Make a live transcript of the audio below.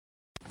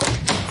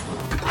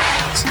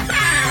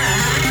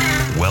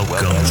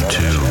Welcome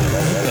to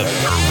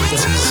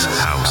Hurwitz's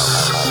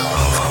House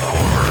of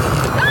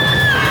Horror.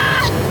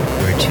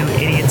 Where two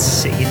idiots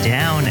sit you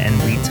down and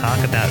we talk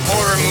about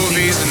horror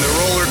movies and the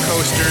roller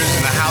coasters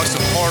and the House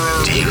of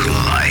Horror. Do you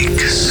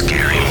like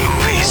scary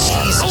movies?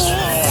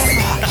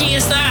 He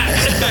is that.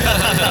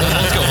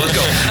 Let's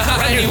go.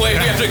 Anyway,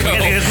 we have to go.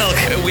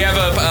 We have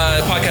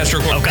a podcast to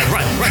record. Okay,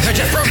 run,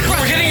 Jeff, run.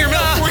 We're getting your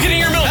milk.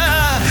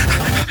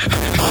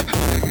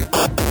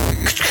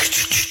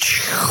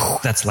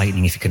 That's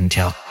lightning if you couldn't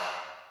tell.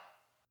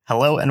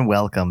 Hello and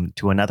welcome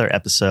to another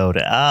episode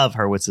of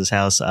Hurwitz's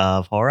House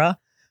of Horror.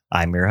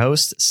 I'm your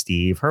host,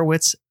 Steve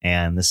Hurwitz,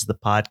 and this is the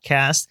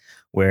podcast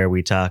where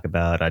we talk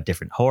about a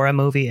different horror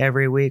movie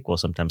every week. We'll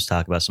sometimes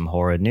talk about some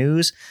horror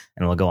news,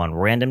 and we'll go on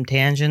random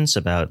tangents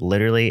about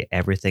literally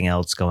everything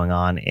else going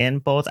on in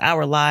both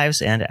our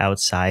lives and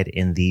outside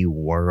in the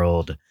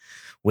world.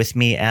 With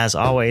me, as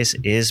always,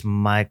 is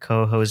my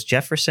co-host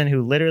Jefferson,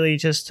 who literally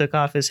just took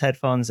off his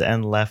headphones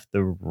and left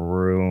the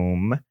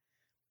room.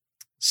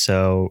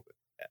 So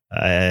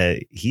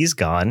he's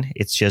gone.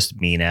 It's just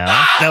me now.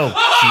 No,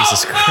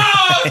 Jesus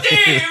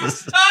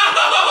Christ.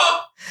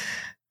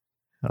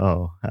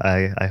 Oh,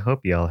 I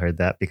hope you all heard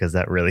that, because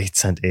that really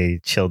sent a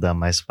chill down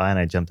my spine.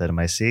 I jumped out of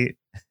my seat.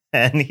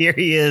 And here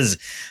he is,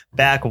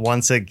 back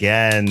once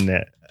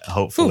again,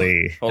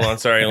 hopefully. Ooh. Hold on,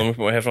 sorry. Let me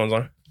put my headphones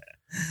on.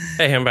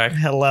 Hey, I'm back.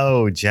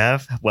 Hello,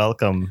 Jeff.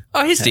 Welcome.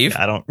 Oh, hey, Steve.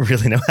 I don't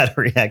really know how to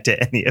react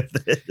to any of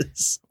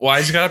this. Well, I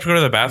just got to go to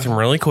the bathroom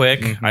really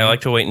quick. Mm-hmm. I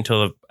like to wait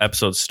until the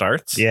episode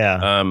starts.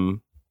 Yeah.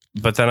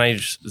 But then I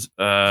just,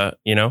 no,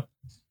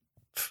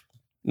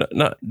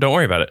 don't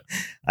worry about it.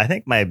 I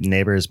think my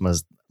neighbors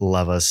must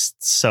love us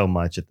so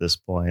much at this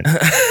point.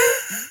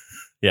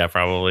 Yeah,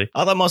 probably.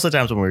 Although most of the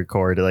times when we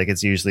record, like,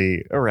 it's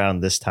usually around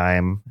this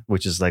time,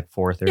 which is like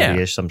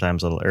 4:30ish,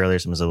 sometimes a little earlier,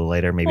 sometimes a little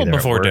later. Maybe they're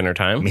before dinner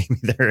time. Maybe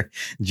they're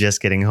just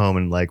getting home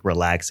and like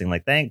relaxing.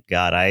 Like, thank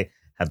God I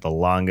had the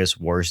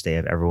longest, worst day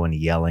of everyone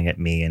yelling at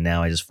me, and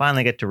now I just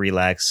finally get to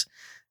relax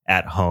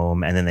at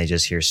home. And then they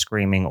just hear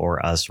screaming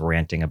or us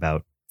ranting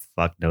about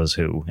fuck knows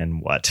who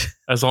and what.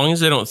 As long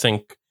as they don't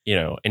think,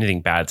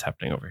 anything bad's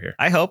happening over here.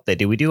 I hope they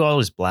do. We do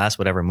always blast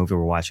whatever movie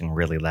we're watching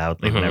really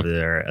loudly whenever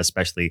there are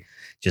especially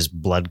just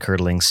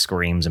blood-curdling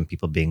screams and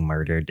people being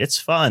murdered. It's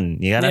fun.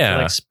 You gotta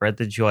have to spread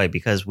the joy,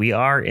 because we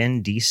are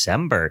in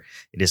December.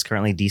 It is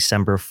currently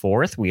December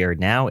 4th. We are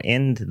now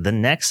in the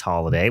next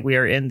holiday. We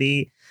are in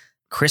the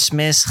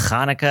Christmas,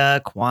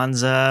 Hanukkah,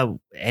 Kwanzaa,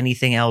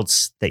 anything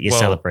else that you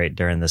celebrate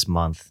during this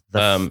month.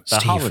 The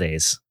Steve,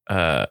 holidays.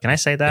 Can I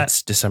say that?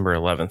 It's December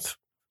 11th.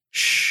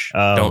 Shh.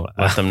 Don't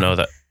let them know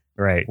that.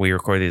 Right. We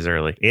record these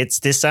early. It's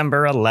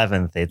December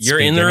 11th. You're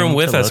in the room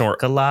with us.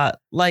 Look a lot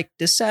like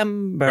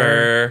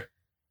December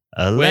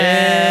 11th.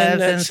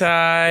 When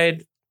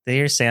inside.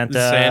 Dear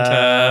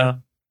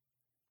Santa.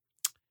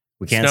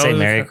 We can't say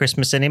Merry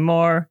Christmas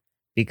anymore,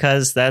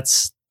 because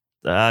that's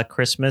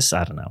Christmas.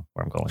 I don't know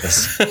where I'm going with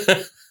this.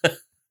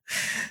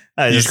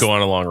 You just go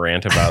on a long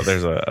rant about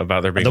there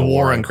being the a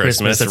war on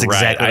Christmas. That's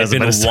exactly right. what I've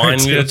been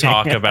wanting to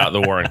talk about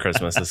the war on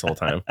Christmas this whole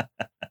time.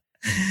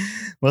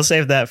 We'll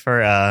save that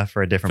for a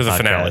different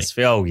podcast.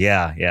 Finale. Oh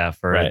yeah,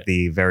 for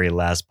the very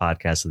last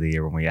podcast of the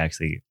year when we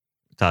actually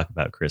talk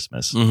about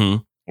Christmas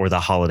or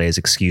the holidays.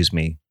 Excuse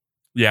me.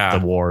 Yeah,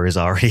 the war is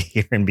already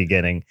here and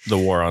beginning. The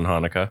war on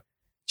Hanukkah.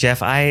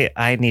 Jeff,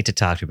 I need to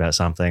talk to you about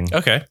something.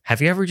 Okay.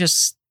 Have you ever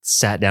just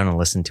sat down and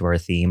listened to our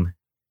theme?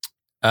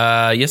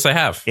 Yes, I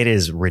have. It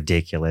is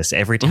ridiculous.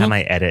 Every time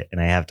I edit and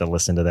I have to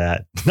listen to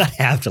that, I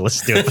have to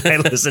listen to it, but I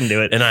listen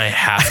to it. And I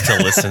have to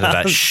listen to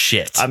that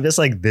shit. I'm just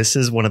like, this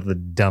is one of the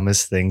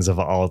dumbest things of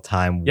all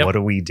time. Yep. What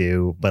do we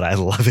do? But I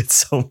love it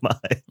so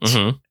much.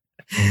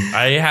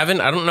 I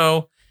don't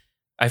know.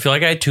 I feel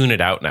like I tune it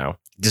out now.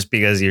 Just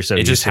because you're so It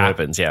used just to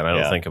happens. Yeah. And I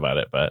don't think about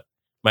it. But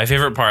my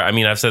favorite part, I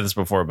mean, I've said this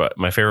before, but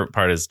my favorite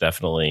part is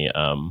definitely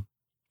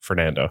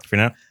Fernando.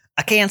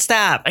 I can't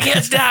stop.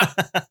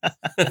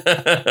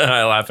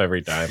 I laugh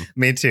every time.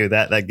 Me too.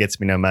 That gets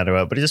me no matter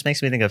what. But it just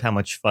makes me think of how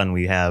much fun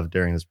we have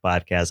during this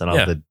podcast and all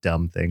the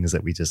dumb things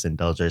that we just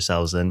indulge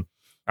ourselves in.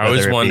 I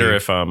always wonder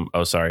if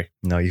oh, sorry.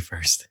 No, you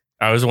first.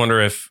 I always wonder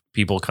if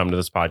people come to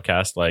this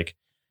podcast like,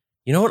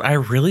 you know what? I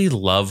really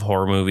love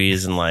horror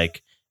movies and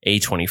like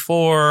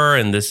A24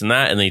 and this and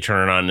that. And they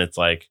turn it on and it's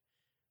like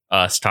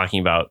us talking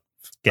about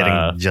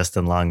getting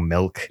Justin Long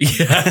milk.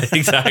 Yeah,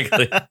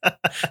 exactly.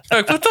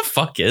 Like, what the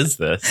fuck is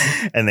this?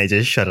 And they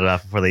just shut it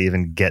off before they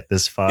even get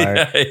this far.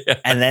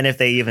 Yeah. And then if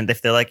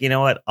they're like, you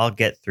know what, I'll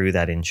get through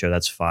that intro,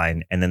 that's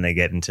fine. And then they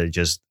get into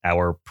just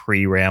our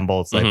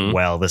pre-ramble. It's like,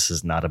 well, this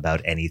is not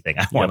about anything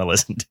I want to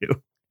listen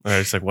to. I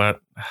was like,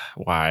 what?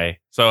 Why?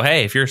 So,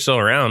 hey, if you're still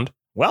around,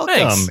 welcome.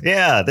 Thanks.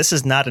 Yeah, this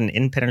is not an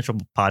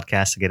impenetrable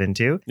podcast to get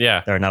into.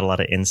 Yeah. There are not a lot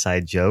of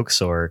inside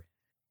jokes or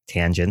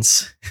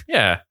tangents.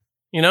 Yeah.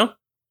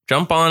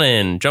 Jump on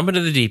in. Jump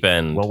into the deep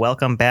end. Well,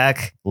 welcome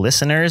back,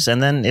 listeners.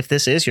 And then if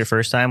this is your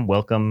first time,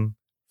 welcome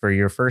for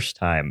your first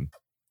time,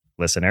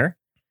 listener.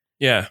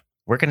 Yeah.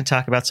 We're going to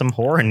talk about some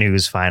horror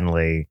news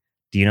finally.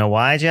 Do you know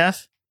why,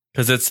 Jeff?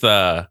 Because it's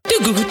the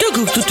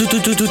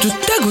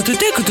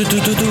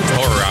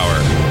horror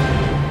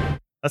hour.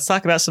 Let's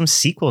talk about some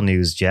sequel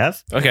news,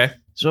 Jeff. Okay.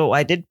 So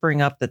I did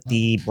bring up that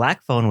the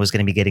Black Phone was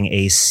going to be getting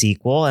a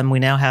sequel, and we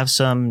now have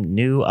some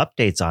new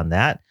updates on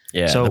that.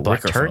 Yeah. So the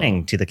Blacker returning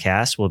Phone. to the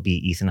cast will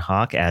be Ethan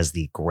Hawke as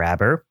the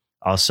Grabber.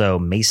 Also,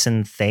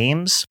 Mason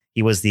Thames.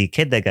 He was the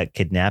kid that got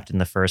kidnapped in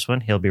the first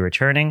one. He'll be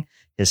returning.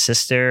 His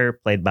sister,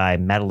 played by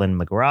Madeline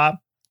McGraw.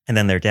 And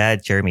then their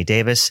dad, Jeremy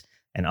Davis.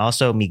 And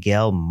also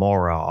Miguel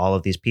Mora. All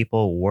of these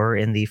people were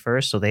in the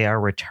first, so they are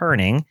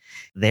returning.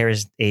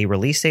 There's a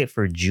release date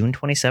for June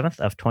 27th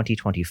of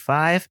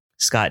 2025.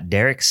 Scott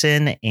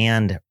Derrickson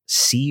and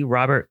C.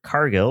 Robert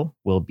Cargill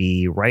will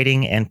be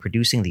writing and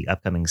producing the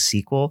upcoming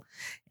sequel.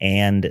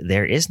 And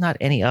there is not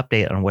any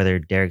update on whether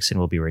Derrickson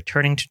will be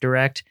returning to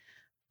direct,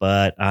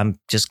 but I'm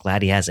just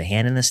glad he has a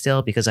hand in this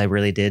still, because I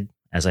really did,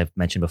 as I've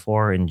mentioned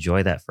before,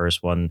 enjoy that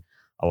first one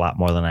a lot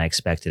more than I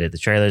expected it. The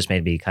trailers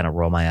made me kind of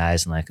roll my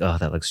eyes and like, oh,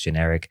 that looks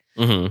generic.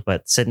 Mm-hmm.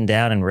 But sitting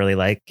down and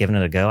really giving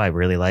it a go, I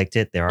really liked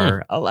it. There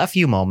are a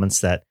few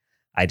moments that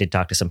I did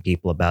talk to some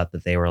people about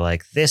that they were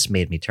like, this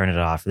made me turn it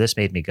off. This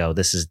made me go,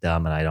 this is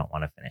dumb and I don't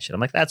want to finish it.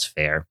 I'm like, that's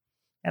fair.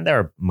 And there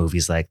are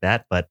movies like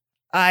that, but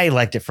I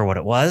liked it for what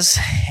it was.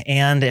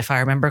 And if I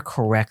remember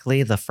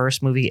correctly, the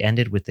first movie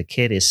ended with the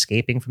kid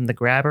escaping from the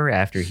Grabber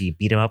after he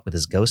beat him up with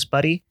his ghost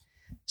buddy.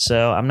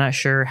 So I'm not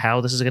sure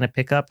how this is going to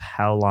pick up,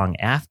 how long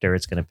after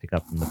it's going to pick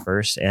up from the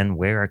first, and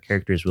where our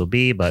characters will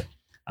be. But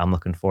I'm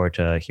looking forward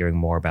to hearing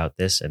more about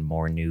this and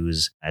more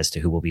news as to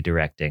who will be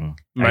directing.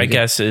 My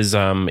guess is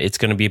it's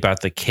going to be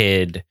about the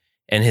kid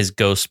and his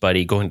ghost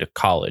buddy going to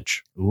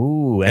college.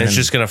 Ooh. And it's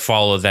just going to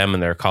follow them in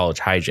their college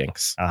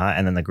hijinks.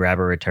 And then the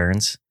Grabber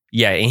returns.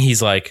 Yeah. And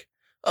he's like,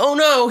 oh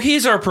no,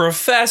 he's our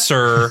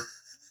professor.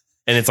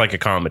 And it's like a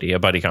comedy, a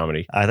buddy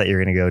comedy. I thought you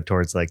were going to go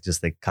towards like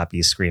just the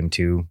copy of Scream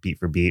 2 beat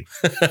for beat.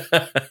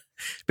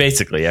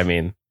 Basically, I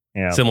mean,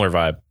 similar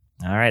vibe.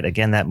 All right.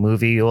 Again, that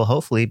movie will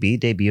hopefully be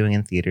debuting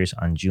in theaters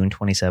on June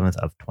 27th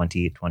of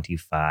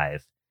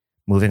 2025.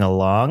 Moving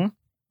along.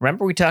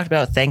 Remember we talked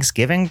about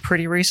Thanksgiving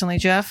pretty recently,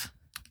 Jeff?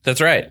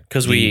 That's right.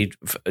 Because we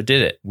did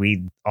it.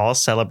 We all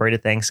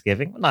celebrated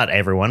Thanksgiving. Well, not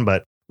everyone,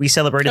 but we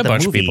celebrated the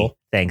movie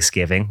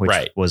Thanksgiving,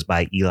 which was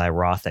by Eli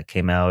Roth, that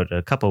came out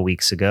a couple of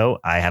weeks ago.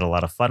 I had a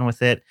lot of fun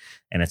with it.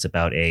 And it's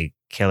about a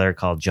killer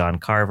called John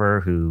Carver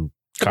who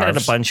committed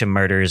a bunch of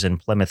murders in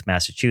Plymouth,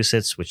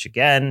 Massachusetts, which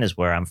again is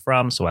where I'm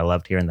from. So I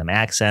loved hearing them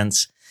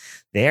accents.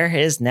 There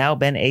has now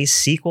been a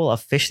sequel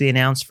officially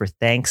announced for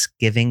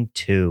Thanksgiving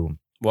 2.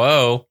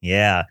 Whoa.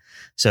 Yeah.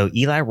 So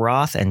Eli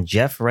Roth and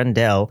Jeff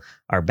Rendell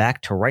are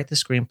back to write the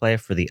screenplay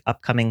for the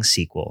upcoming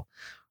sequel.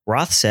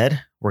 Roth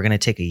said, we're going to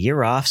take a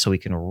year off so we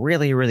can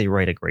really, really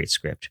write a great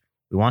script.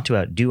 We want to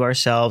outdo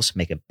ourselves,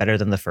 make it better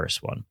than the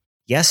first one.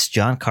 Yes,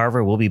 John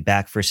Carver will be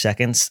back for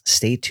seconds.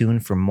 Stay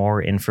tuned for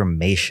more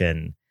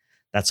information.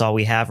 That's all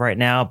we have right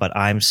now, but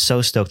I'm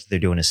so stoked that they're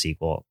doing a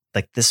sequel.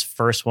 Like, this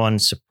first one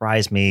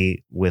surprised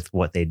me with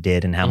what they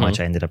did and how much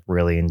I ended up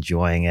really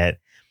enjoying it.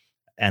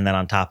 And then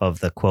on top of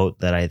the quote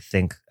that I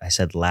think I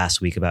said last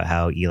week about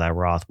how Eli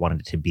Roth wanted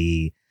it to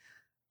be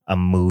a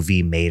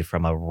movie made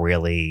from a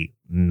really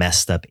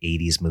messed up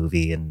 80s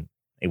movie, and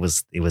it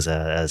was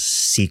a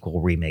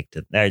sequel remake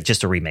to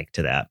just a remake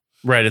to that.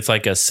 Right, it's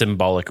like a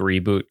symbolic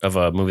reboot of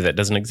a movie that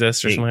doesn't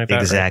exist or something like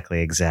that.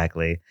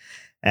 Exactly.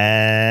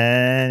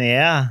 And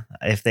yeah,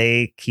 if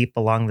they keep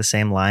along the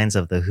same lines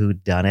of the who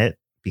done it,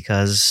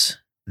 because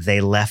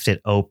they left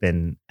it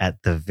open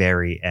at the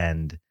very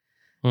end,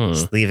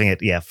 just leaving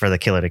it for the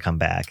killer to come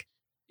back.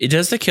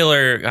 Does the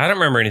killer, I don't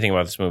remember anything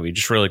about this movie,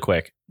 just really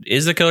quick.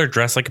 Is the killer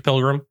dressed like a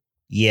pilgrim?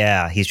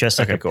 Yeah, he's dressed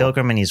like a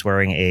pilgrim, and he's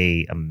wearing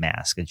a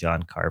mask, a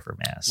John Carver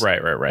mask.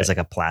 Right. It's like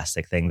a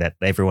plastic thing that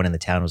everyone in the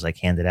town was like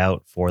handed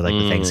out for like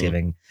the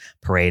Thanksgiving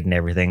parade and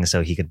everything,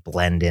 so he could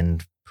blend in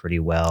pretty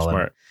well.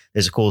 Smart. And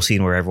there's a cool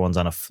scene where everyone's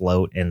on a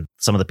float, and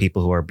some of the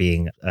people who are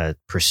being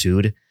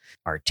pursued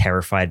are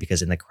terrified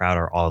because in the crowd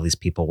are all of these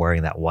people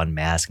wearing that one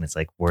mask, and it's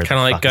like, where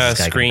kind of like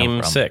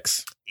Scream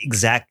 6.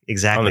 Exactly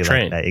on the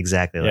train. like that.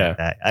 Exactly like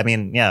that. I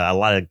mean, yeah, a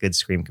lot of good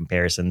Scream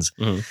comparisons.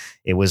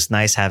 It was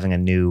nice having a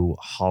new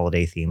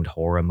holiday themed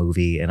horror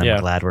movie, and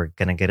I'm glad we're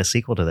gonna get a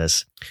sequel to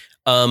this.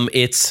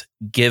 It's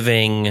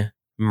giving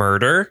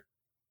murder.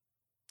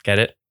 Get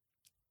it?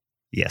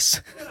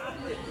 Yes.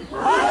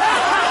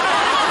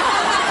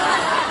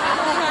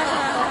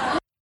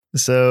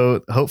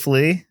 So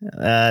hopefully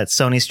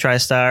Sony's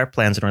TriStar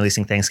plans on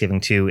releasing Thanksgiving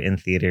 2 in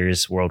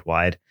theaters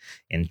worldwide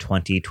in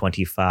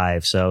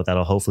 2025. So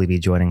that'll hopefully be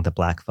joining the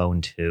Black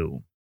Phone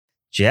 2.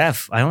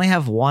 Jeff, I only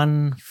have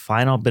one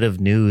final bit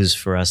of news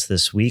for us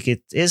this week.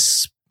 It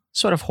is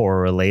sort of horror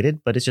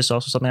related, but it's just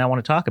also something I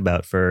want to talk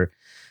about for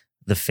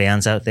the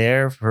fans out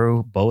there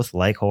who both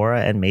like horror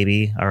and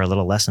maybe are a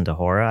little less into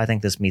horror, I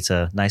think this meets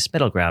a nice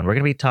middle ground. We're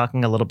going to be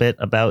talking a little bit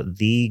about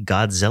the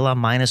Godzilla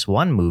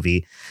 -1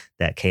 movie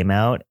that came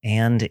out,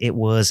 and it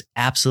was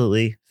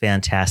absolutely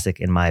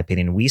fantastic in my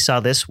opinion. We saw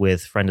this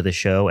with friend of the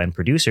show and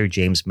producer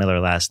James Miller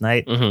last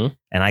night, and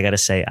I got to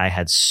say I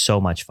had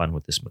so much fun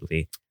with this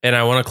movie. And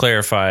I want to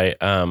clarify,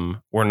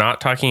 we're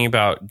not talking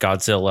about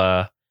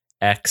Godzilla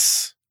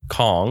X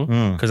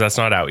Kong, because that's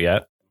not out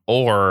yet,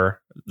 or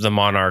the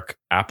Monarch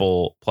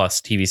Apple Plus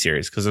TV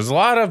series, because there's a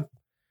lot of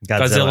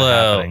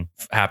Godzilla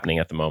happening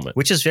at the moment,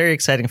 which is very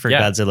exciting for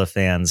Godzilla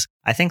fans.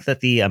 I think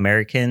that the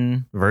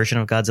American version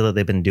of Godzilla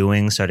they've been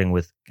doing, starting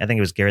with, I think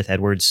it was Gareth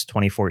Edwards'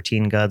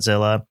 2014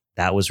 Godzilla,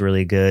 that was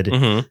really good.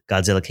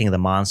 Godzilla King of the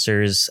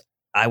Monsters,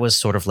 I was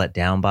sort of let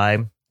down by,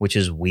 which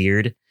is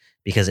weird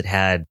because it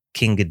had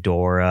King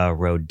Ghidorah,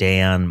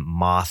 Rodan,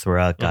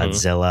 Mothra,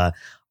 Godzilla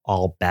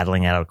all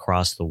battling out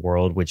across the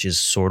world, which is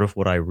sort of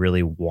what I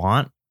really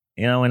want,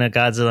 you know, in a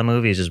Godzilla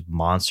movie, is just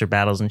monster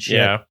battles and shit.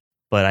 Yeah.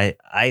 But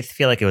I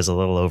feel like it was a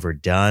little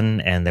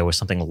overdone and there was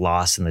something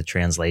lost in the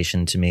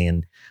translation to me.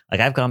 And like,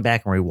 I've gone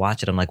back and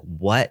rewatched it. I'm like,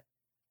 what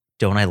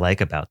don't I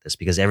like about this?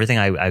 Because everything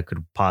I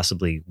could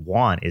possibly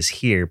want is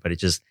here, but it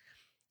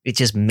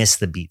just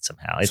missed the beat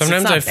somehow.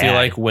 Sometimes I feel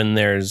like when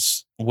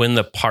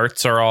the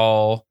parts are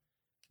all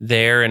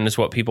there and it's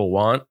what people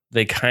want,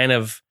 they kind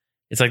of,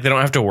 it's like they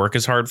don't have to work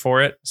as hard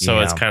for it. So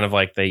it's kind of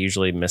like they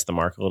usually miss the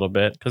mark a little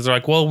bit because they're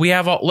like, well, we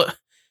have all,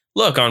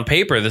 look on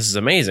paper, this is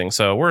amazing.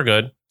 So we're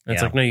good. And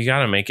it's like, no, you got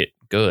to make it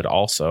good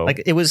also.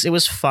 Like it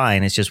was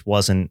fine. It just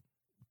wasn't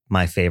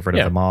my favorite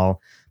of them all.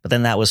 But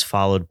then that was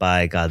followed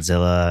by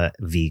Godzilla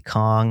v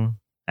Kong.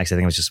 Actually, I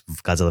think it was just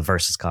Godzilla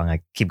versus Kong.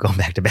 I keep going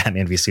back to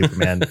Batman v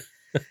Superman.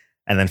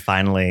 And then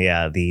finally,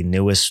 the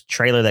newest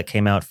trailer that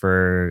came out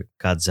for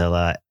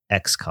Godzilla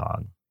X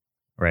Kong,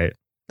 right?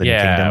 The New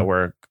Kingdom,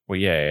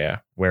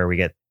 where we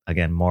get,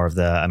 again, more of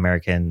the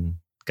American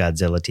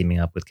Godzilla teaming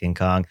up with King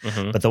Kong.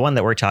 But the one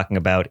that we're talking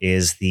about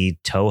is the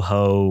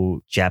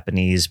Toho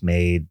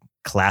Japanese-made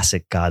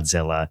classic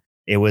Godzilla.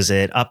 It was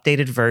an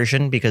updated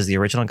version because the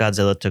original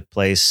Godzilla took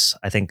place,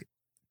 I think,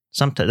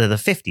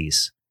 the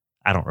 50s.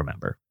 I don't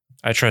remember.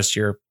 I trust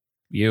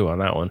you on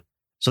that one.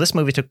 So this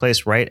movie took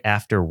place right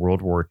after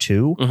World War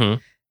II.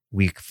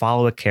 We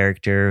follow a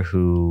character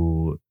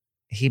who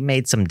he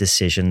made some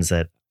decisions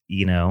that,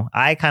 you know,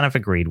 I kind of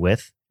agreed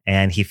with.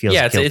 And he feels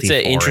guilty it's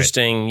an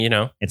interesting, you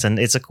know,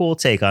 it's a cool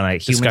take on a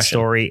human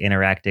story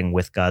interacting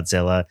with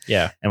Godzilla.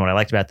 Yeah. And what I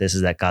liked about this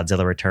is that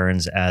Godzilla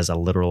returns as a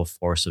literal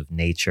force of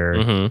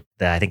nature.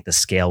 That I think the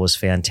scale was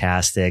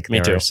fantastic.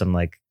 There are some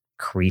like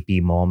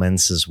creepy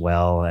moments as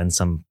well, and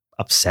some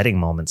upsetting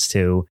moments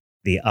too.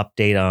 The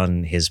update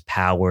on his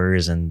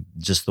powers and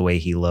just the way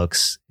he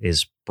looks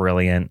is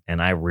brilliant.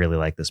 And I really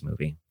like this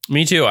movie.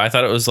 Me too. I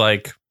thought it was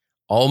like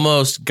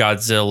almost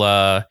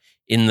Godzilla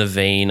in the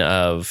vein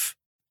of,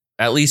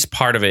 at least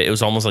part of it, it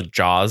was almost like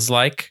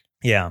Jaws-like.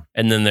 Yeah.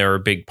 And then there were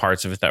big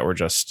parts of it that were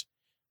just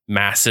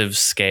massive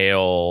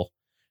scale,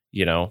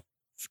 you know,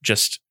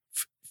 just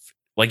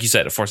like you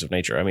said, a force of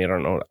nature. I mean, I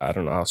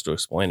don't know how else to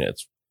explain it.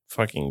 It's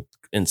fucking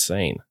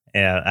insane.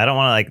 Yeah, I don't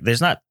want to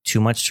there's not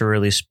too much to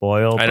really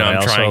spoil. I know,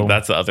 I'm trying.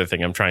 That's the other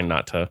thing. I'm trying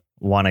not to.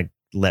 Want to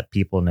let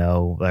people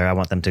know, or I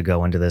want them to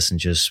go into this and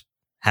just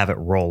have it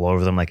roll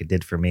over them like it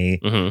did for me.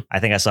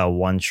 I think I saw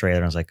one trailer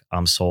and I was like,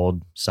 I'm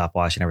sold. Stop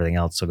watching everything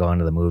else. So go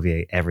into the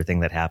movie. Everything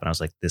that happened, I was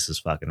like, this is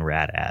fucking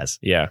rad ass.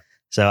 Yeah.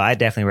 So I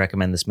definitely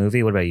recommend this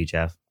movie. What about you,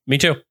 Jeff? Me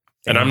too.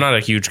 And I'm not a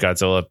huge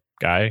Godzilla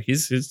guy.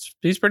 He's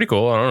pretty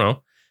cool. I don't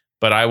know.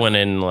 But I went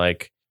in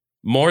like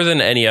more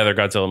than any other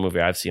Godzilla movie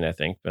I've seen, I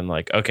think, been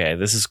like, okay,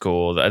 this is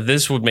cool.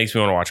 This would makes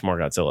me want to watch more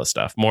Godzilla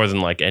stuff, more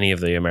than like any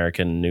of the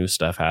American news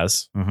stuff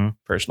has,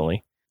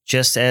 personally.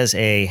 Just as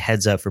a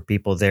heads up for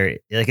people there,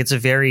 like it's a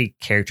very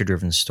character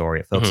driven story.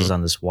 It focuses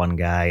on this one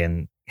guy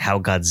and how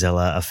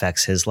Godzilla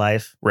affects his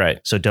life. Right.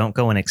 So don't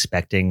go in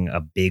expecting a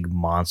big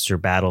monster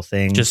battle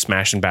thing. Just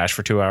smash and bash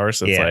for 2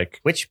 hours. It's like,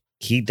 which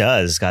he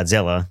does,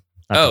 Godzilla.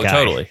 Oh,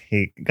 totally.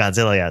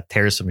 Godzilla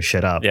tears some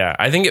shit up. Yeah.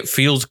 I think it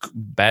feels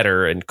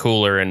better and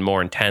cooler and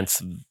more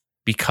intense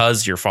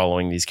because you're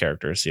following these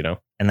characters, you know?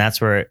 And that's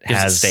where it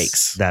has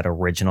stakes. That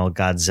original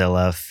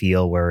Godzilla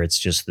feel where it's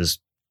just this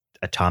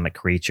atomic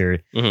creature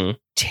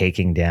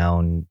taking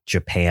down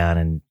Japan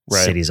and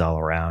cities all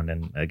around.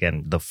 And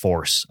again, the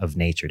force of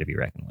nature to be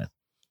reckoned with.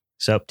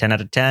 So 10 out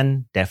of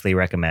 10, definitely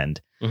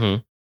recommend.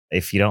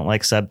 If you don't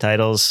like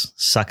subtitles,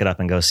 suck it up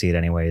and go see it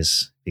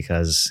anyways,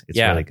 because it's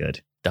really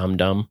good.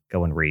 Dumb.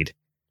 Go and read.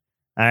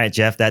 All right,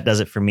 Jeff, that does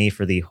it for me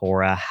for the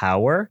Horror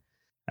Hour.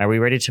 Are we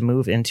ready to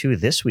move into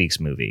this week's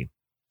movie?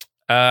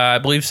 I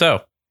believe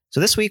so. So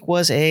this week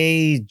was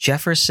a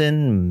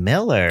Jefferson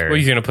Miller. Well,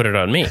 you're going to put it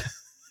on me.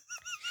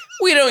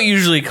 We don't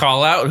usually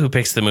call out who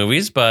picks the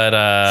movies, but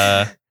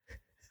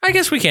I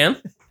guess we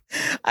can.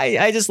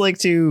 I just like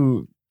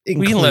to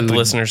include. We can let the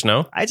listeners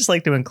know. I just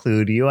like to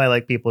include you. I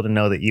like people to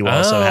know that you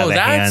also have a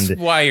hand.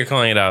 That's why you're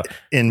calling it out.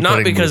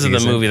 Not because of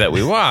the movie that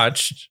we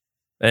watched.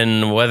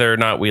 And whether or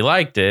not we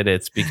liked it,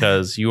 it's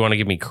because you want to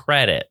give me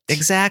credit.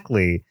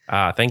 Exactly.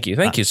 Thank you.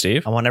 Thank you,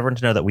 Steve. I want everyone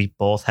to know that we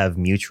both have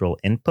mutual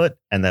input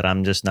and that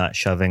I'm just not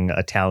shoving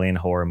Italian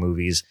horror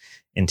movies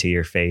into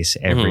your face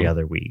every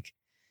other week.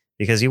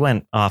 Because you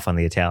went off on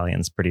the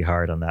Italians pretty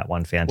hard on that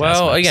one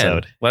fantastic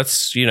episode. Again,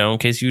 let's, in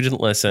case you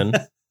didn't listen,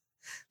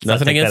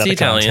 nothing against the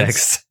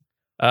Italians.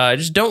 I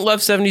just don't love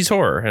 70s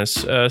horror.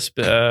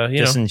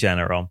 Just in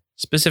general.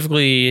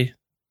 Specifically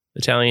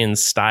Italian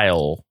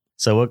style.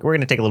 So we're going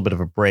to take a little bit of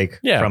a break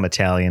from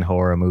Italian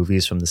horror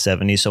movies from the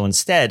 70s. So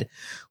instead,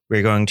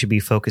 we're going to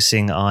be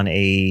focusing on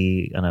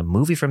a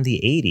movie from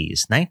the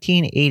 80s,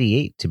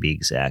 1988 to be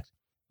exact.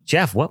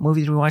 Jeff, what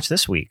movie did we watch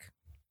this week?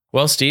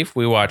 Well, Steve,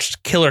 we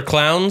watched Killer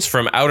Klowns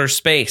from Outer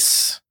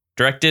Space,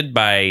 directed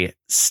by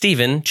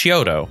Steven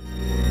Chiodo.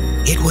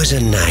 It was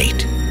a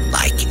night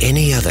like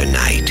any other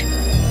night.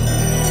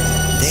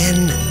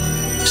 Then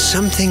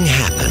something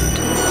happened.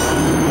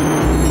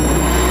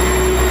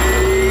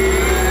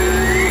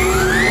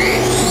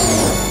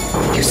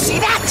 You see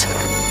that?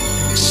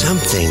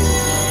 Something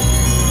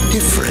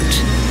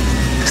different.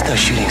 There's no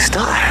shooting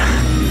star.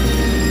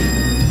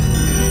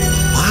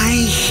 Why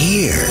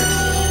here?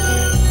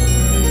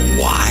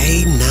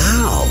 Why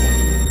now?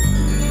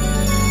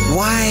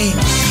 Why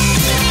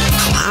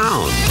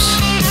clowns?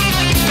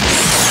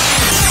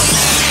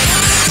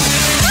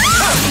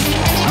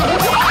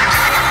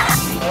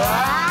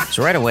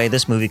 So right away,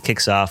 this movie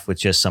kicks off with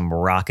just some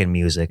rockin'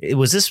 music.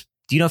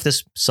 Do you know if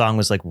this song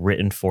was like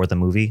written for the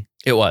movie?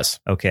 It was.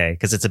 Okay,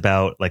 because it's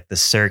about like the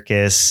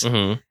circus.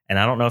 And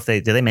I don't know if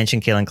did they mention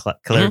Killer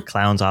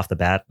Klowns off the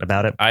bat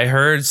about it? I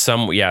heard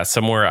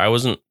somewhere. I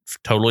wasn't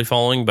totally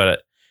following,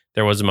 but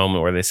there was a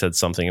moment where they said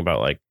something about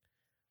like,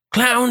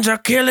 clowns are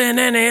killing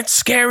and it's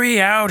scary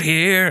out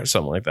here.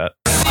 Something like that.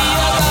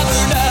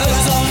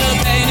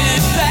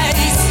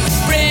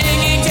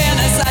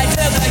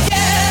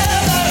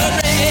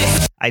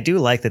 I do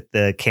like that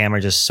the camera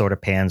just sort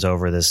of pans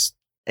over this.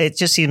 It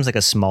just seems like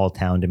a small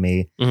town to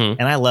me.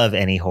 And I love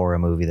any horror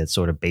movie that's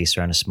sort of based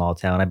around a small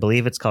town. I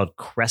believe it's called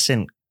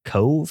Crescent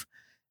Cove,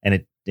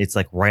 and it's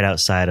like right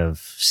outside of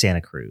Santa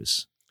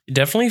Cruz. It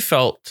definitely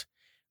felt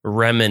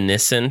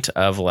reminiscent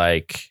of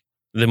like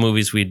the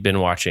movies we'd been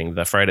watching,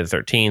 the Friday the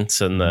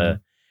 13th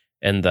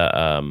and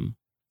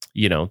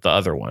the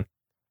other one.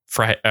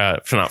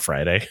 Not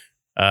Friday.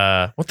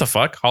 What the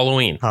fuck?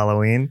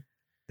 Halloween.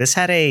 This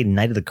had a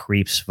Night of the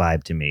Creeps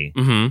vibe to me.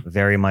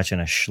 Very much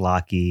in a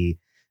schlocky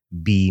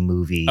B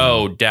movie.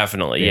 Oh,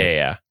 definitely.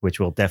 Yeah. Which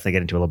we'll definitely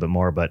get into a little bit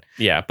more, but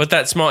but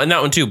that small, and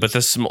that one too, but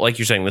like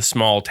you're saying, the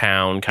small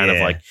town kind of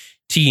like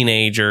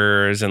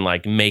teenagers and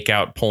like make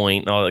out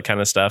point and all that kind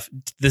of stuff.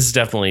 This is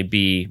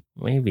definitely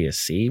maybe a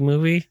C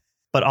movie.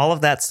 But all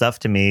of that stuff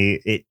to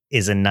me, it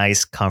is a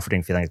nice,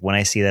 comforting feeling. When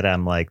I see that,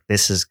 I'm like, I'm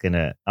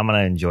going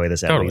to enjoy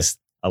this at least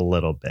a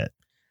little bit.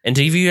 And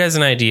to give you guys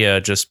an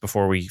idea, just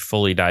before we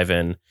fully dive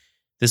in,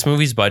 this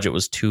movie's budget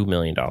was $2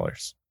 million.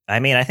 I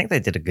mean, I think they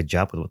did a good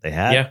job with what they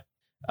had. Yeah.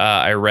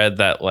 I read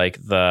that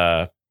like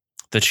the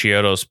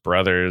Chiodos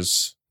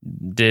brothers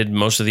did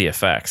most of the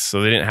effects.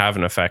 So they didn't have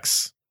an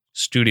effects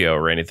studio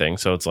or anything.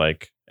 So it's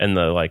like, and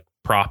the like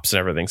props and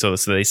everything. So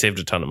they saved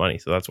a ton of money.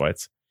 So that's why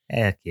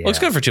looks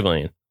good for $2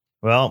 million.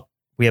 Well,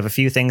 we have a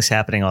few things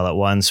happening all at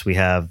once. We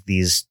have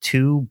these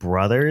two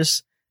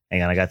brothers.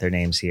 Hang on, I got their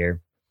names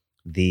here.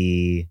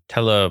 The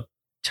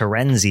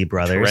Terenzi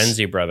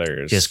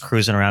brothers. Just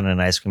cruising around in an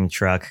ice cream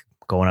truck,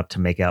 going up to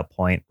make out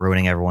point,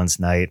 ruining everyone's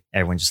night.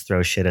 Everyone just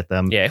throws shit at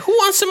them. Yeah, who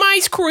wants some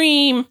ice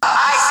cream?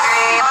 Ice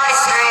cream,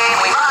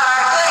 we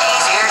are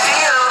goodies here to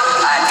you.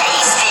 A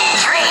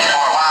tasty treat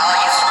for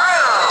while you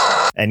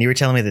screw. And you were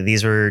telling me that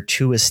these were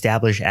two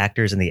established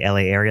actors in the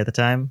LA area at the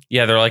time?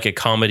 Yeah, they're like a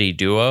comedy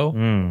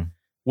duo,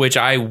 which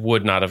I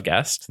would not have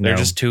guessed. They're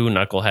just two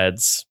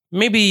knuckleheads.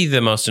 Maybe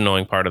the most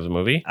annoying part of the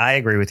movie. I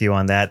agree with you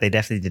on that. They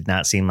definitely did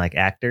not seem like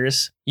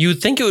actors. You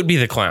would think it would be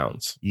the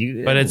clowns,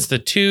 but it's the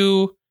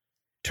two.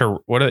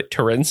 What are they?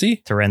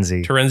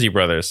 Terenzi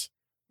brothers.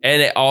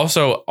 And it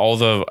also,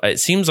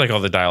 it seems like all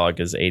the dialogue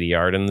is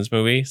ADR'd in this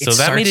movie. So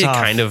that made it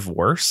kind of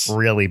worse.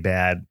 Really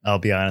bad. I'll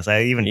be honest.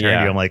 I even turned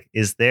to you. I'm like,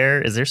 is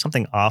there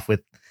something off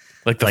with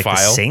like the file?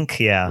 The sync?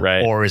 Yeah.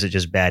 Right. Or is it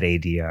just bad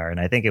ADR? And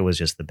I think it was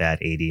just the bad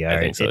ADR. I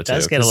think so it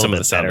does get a little some bit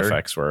of the sound better.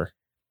 effects were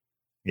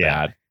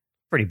bad.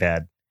 Pretty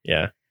bad.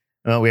 Yeah.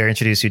 Well, we are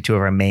introduced to two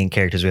of our main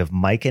characters. We have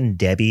Mike and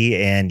Debbie,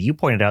 and you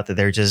pointed out that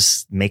they're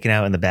just making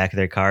out in the back of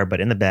their car, but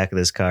in the back of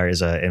this car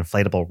is an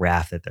inflatable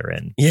raft that they're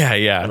in.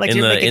 Yeah. Like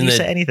you're making use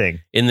of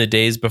anything. In the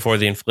days before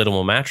the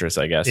inflatable mattress,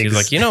 I guess. He's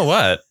like, you know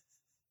what?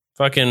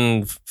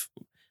 Fucking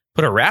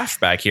put a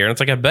raft back here, and it's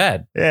like a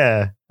bed.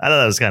 Yeah. I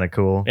thought that was kind of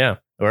cool. Yeah.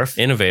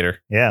 Innovator.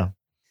 Yeah.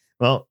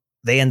 Well,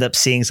 they end up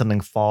seeing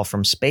something fall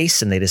from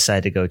space, and they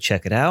decide to go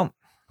check it out.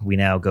 We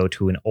now go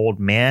to an old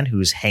man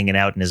who's hanging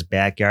out in his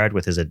backyard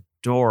with his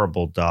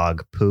adorable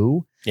dog,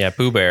 Pooh. Yeah,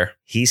 Pooh Bear.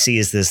 He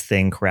sees this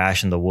thing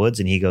crash in the woods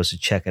and he goes to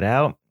check it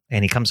out,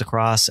 and he comes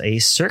across a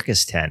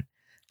circus tent.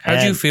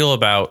 How'd you feel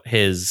about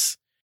his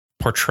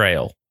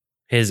portrayal,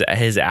 his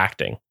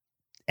acting?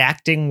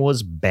 Acting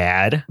was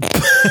bad.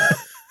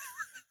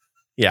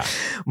 Yeah.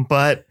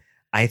 But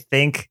I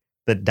think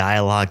the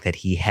dialogue that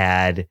he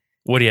had,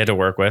 What he had to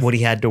work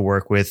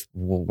with.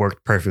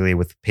 worked perfectly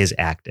with his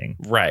acting.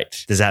 Right.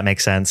 Does that make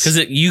sense?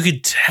 Because you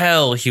could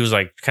tell he was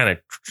like kind of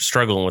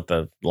struggling with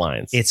the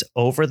lines. It's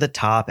over the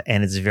top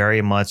and it's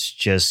very much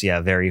just,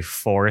 very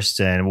forced.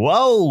 And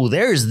whoa,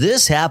 there's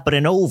this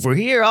happening over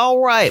here. All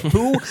right,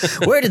 Pooh,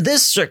 where did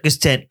this circus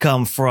tent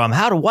come from?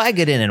 How do I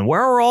get in? And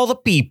where are all the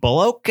people?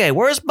 Okay,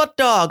 where's my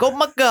dog? Oh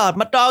my God,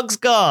 my dog's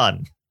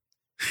gone.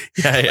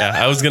 Yeah.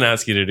 I was going to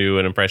ask you to do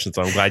an impression,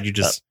 so I'm glad you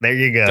just There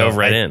you go. dove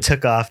right I in.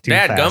 Took off too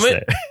Dad fast.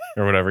 gummit,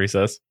 or whatever he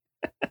says.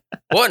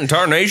 What in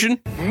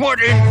tarnation?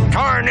 What in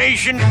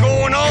tarnation's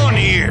going on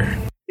here?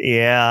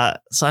 Yeah.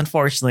 So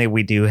unfortunately,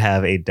 we do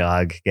have a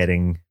dog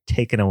getting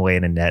taken away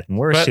in a net, and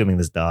we're But- assuming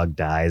this dog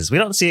dies. We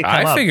don't see it come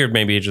I up. figured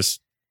maybe it just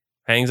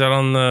hangs out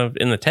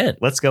in the tent.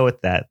 Let's go with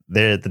that.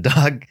 The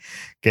dog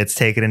gets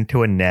taken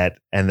into a net,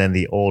 and then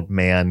the old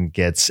man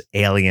gets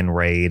alien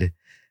raid,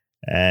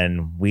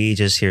 and we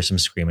just hear some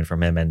screaming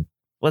from him. And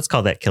let's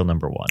call that kill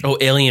number 1. Oh,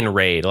 alien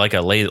raid, like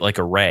a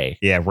ray.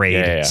 Yeah, raid.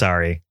 Yeah.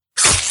 Sorry,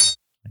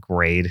 like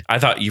raid. I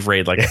thought you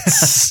raid like a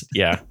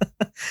yeah.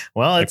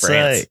 Well, Like for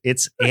ants.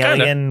 it's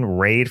Kinda. alien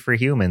raid for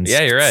humans.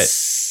 Yeah, you're right.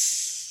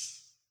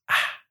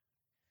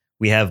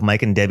 We have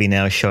Mike and Debbie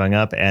now showing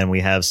up, and we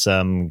have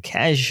some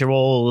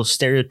casual,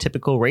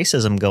 stereotypical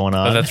racism going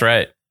on. Oh, that's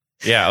right.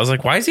 Yeah, I was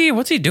like, what's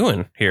he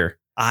doing here?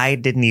 I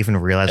didn't even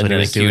realize And what he then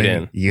was it cued doing.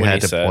 in You when had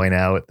he to said- point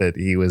out that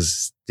he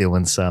was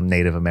doing some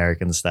Native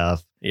American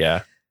stuff.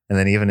 Yeah. And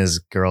then even his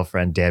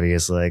girlfriend, Debbie,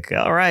 is like,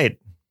 all right,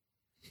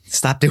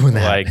 stop doing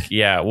that. Like,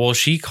 yeah. Well,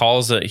 she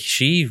calls it,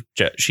 she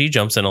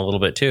jumps in a little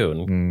bit too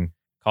and Mm.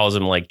 calls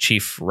him like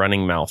Chief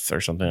Running Mouth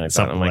or something like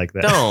Something that. I'm like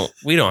that.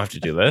 we don't have to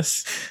do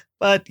this.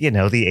 But, the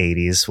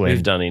 80s when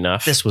We've done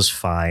enough. this was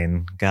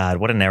fine. God,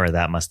 what an era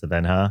that must have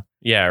been, huh?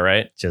 Yeah,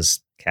 right.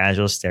 Just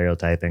casual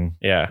stereotyping.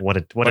 Yeah. What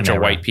a Bunch an of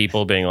era. white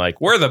people being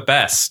like, we're the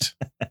best.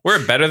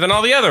 We're better than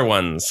all the other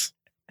ones.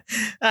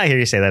 I hear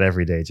you say that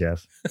every day,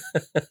 Jeff.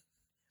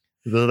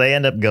 So they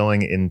end up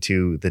going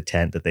into the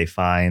tent that they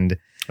find,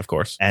 Of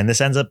course. and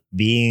this ends up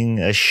being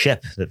a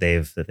ship that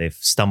they've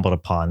stumbled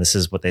upon. This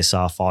is what they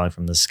saw falling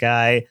from the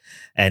sky,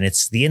 and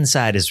the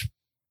inside is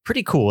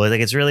pretty cool.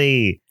 Like it's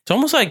really It's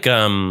almost like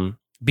Beetlejuice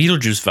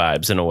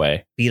vibes in a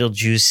way.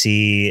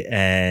 Beetlejuicy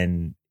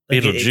and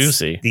like, it's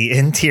Beetlejuicy. the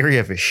interior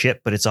of a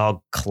ship, but it's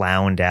all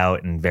clowned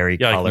out and very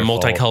Yeah, like colorful.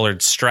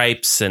 multicolored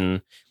stripes,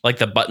 and like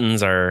the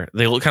buttons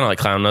they look kind of like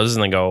clown noses,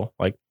 and they go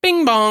like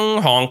bing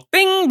bong honk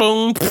bing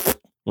bong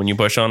when you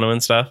push on them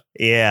and stuff.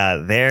 Yeah,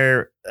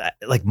 they're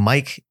like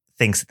Mike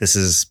thinks that this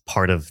is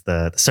part of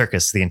the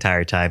circus the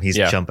entire time. He's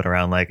Yeah. jumping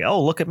around like,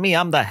 oh, look at me.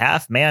 I'm the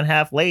half man,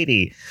 half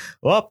lady.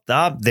 Oh,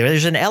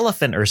 there's an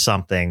elephant or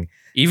something.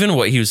 Even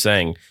what he was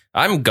saying,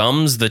 I'm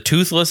Gums the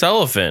toothless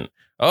elephant.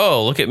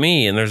 Oh, look at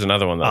me. And there's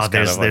another one that's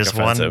kind of like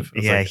offensive. One.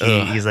 It's Yeah, like,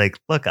 ugh. he's like,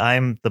 look,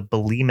 I'm the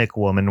bulimic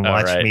woman.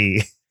 Watch right.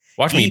 me.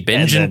 Watch me eat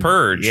binge and and then-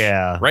 purge.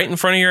 Yeah. Right in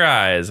front of your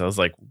eyes. I was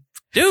like,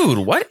 dude,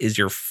 what is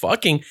your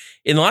fucking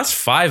in the last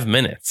 5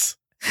 minutes?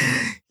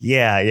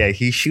 Yeah.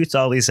 He shoots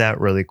all these out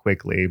really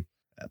quickly.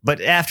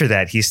 But after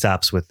that, he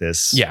stops with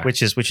this. Yeah.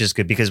 Which is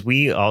good because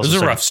we It also was a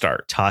started rough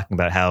start. talking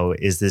about how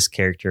is this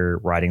character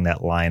riding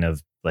that line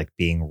of like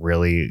being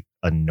really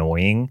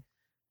annoying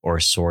or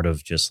sort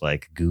of just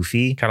like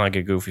goofy. Kind of like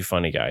a goofy,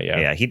 funny guy. Yeah.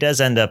 Yeah, he does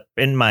end up,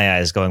 in my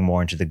eyes, going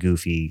more into the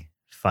goofy,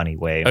 funny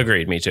way.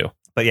 Agreed. Me too.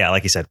 But yeah,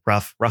 like you said,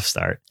 rough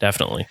start.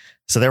 Definitely.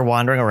 So they're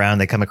wandering around.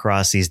 They come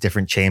across these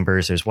different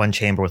chambers. There's one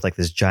chamber with like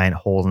this giant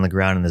hole in the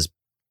ground and this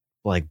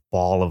like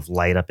ball of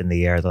light up in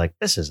the air. They're like,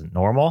 this isn't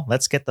normal.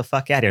 Let's get the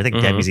fuck out of here. I think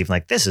Mhm. Debbie's even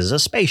like, this is a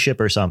spaceship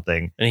or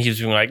something. And he's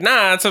being like,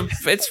 nah,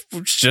 it's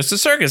just a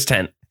circus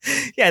tent.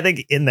 Yeah, I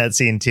think in that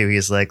scene too,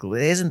 he's like,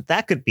 isn't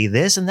that could be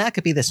this and that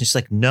could be this. And she's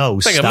like, no,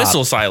 It's like stop. a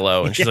missile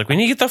silo. And she's Yeah. like, we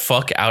need to get the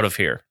fuck out of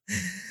here.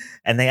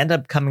 And they end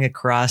up coming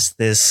across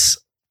this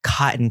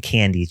cotton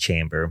candy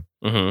chamber,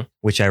 Mm-hmm.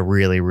 which I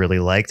really, really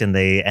liked. And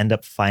they end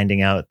up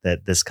finding out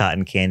that this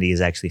cotton candy is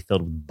actually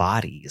filled with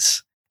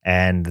bodies.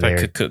 And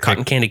they're Like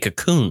cotton candy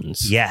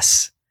cocoons.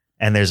 yes.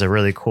 And there's a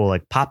really cool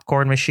like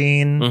popcorn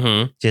machine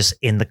Mm-hmm. just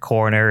in the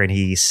corner. And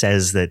he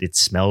says that it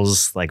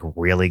smells like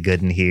really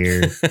good in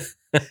here.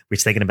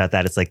 Which thinking about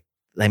that, it's like,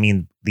 I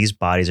mean, these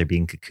bodies are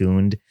being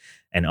cocooned.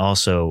 And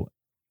also,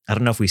 I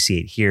don't know if we see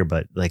it here,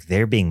 but like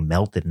they're being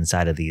melted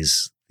inside of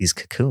these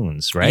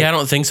cocoons, right? Yeah, I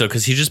don't think so,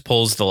 because he just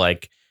pulls the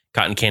like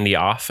cotton candy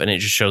off and it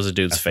just shows a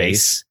dude's A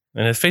face.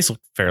 And his face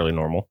looked fairly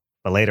normal.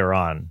 But later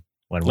on,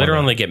 when Later one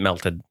on, of- they get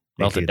melted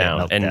They do that, down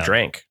melt and down.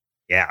 drank.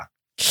 yeah,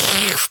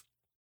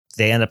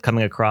 they end up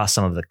coming across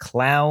some of the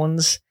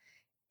clowns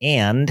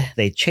and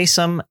they chase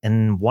them.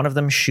 And one of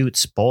them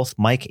shoots both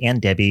Mike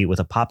and Debbie with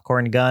a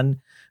popcorn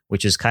gun,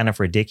 which is kind of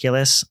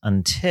ridiculous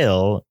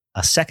until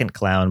a second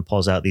clown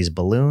pulls out these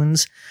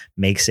balloons,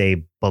 makes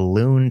a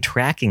balloon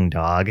tracking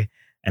dog,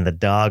 and the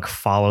dog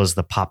follows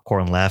the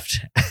popcorn left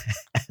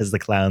as the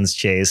clowns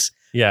chase.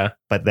 Yeah.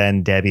 But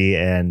then Debbie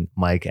and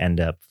Mike end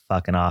up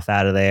fucking off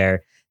out of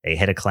there. They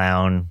hit a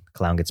clown.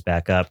 Clown gets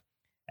back up.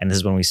 And this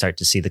is when we start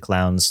to see the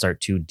clowns start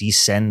to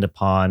descend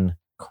upon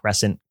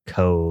Crescent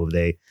Cove.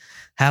 They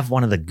have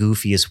one of the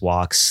goofiest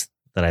walks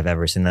that I've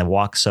ever seen. They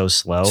walk so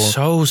slow.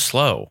 So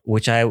slow.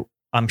 Which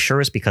I'm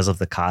sure is because of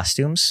the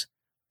costumes.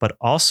 But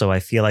also, I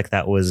feel like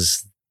that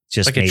was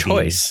just like maybe a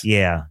choice.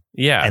 Yeah.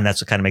 Yeah. And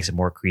that's what kind of makes it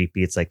more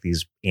creepy. It's like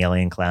these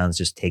alien clowns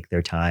just take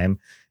their time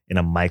in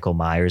a Michael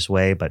Myers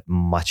way, but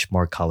much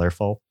more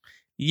colorful.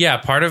 Yeah.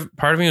 Part of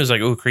me was like,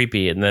 oh,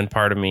 creepy. And then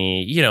part of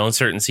me, in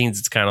certain scenes,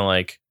 it's kind of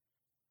like,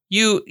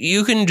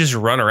 You can just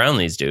run around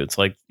these dudes.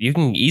 Like you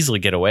can easily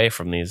get away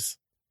from these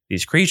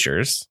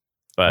creatures,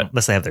 but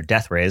unless they have their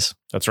death rays.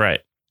 That's right.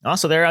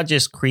 Also, they're all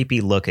just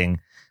creepy looking.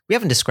 We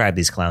haven't described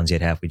these clowns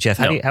yet, have we, Jeff?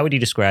 No. How would you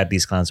describe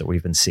these clowns that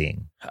we've been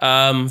seeing?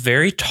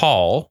 Very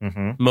tall.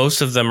 Mm-hmm. Most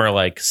of them are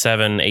like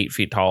 7-8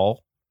 feet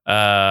tall.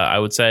 I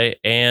would say,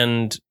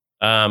 and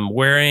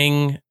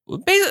wearing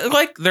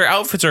like their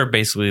outfits are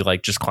basically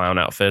like just clown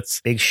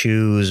outfits. Big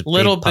shoes,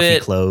 little big puffy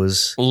bit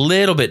clothes.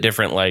 Little bit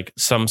different. Like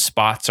some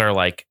spots are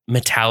like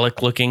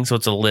metallic looking, so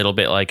it's a little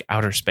bit like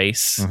outer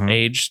space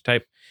age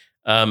type.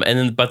 But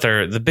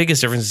the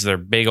biggest difference is their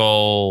big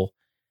old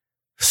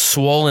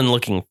swollen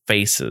looking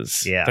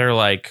faces. Yeah, they're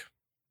like,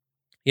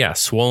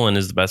 swollen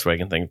is the best way I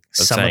can think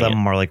of Some of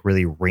them are like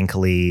really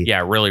wrinkly.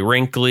 Yeah, really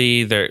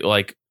wrinkly. They're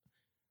like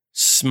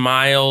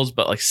smiles,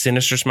 but like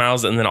sinister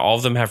smiles, and then all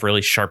of them have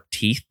really sharp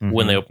teeth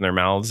when they open their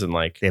mouths, and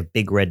like they have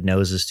big red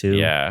noses too.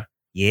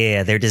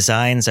 Yeah, their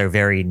designs are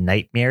very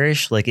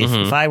nightmarish. Like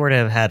if I were to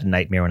have had a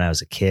nightmare when I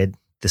was a kid,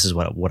 this is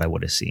what I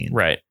would have seen.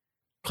 Right,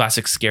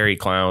 classic scary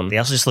clown. They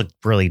also just look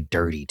really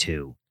dirty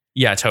too.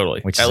 Yeah, totally.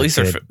 Which at least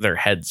their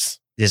heads,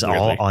 just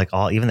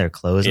all even their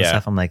clothes and Yeah.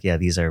 stuff. I'm like, yeah,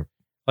 these are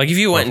like if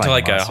you went into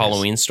like monsters. a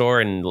Halloween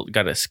store and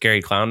got a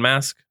scary clown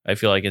mask, I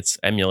feel like it's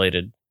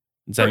emulated.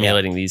 It's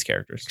emulating these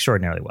characters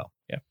extraordinarily well.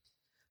 Yeah.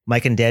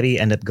 Mike and Debbie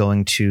end up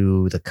going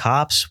to the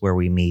cops where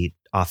we meet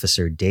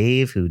Officer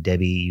Dave, who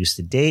Debbie used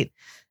to date.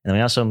 And then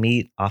we also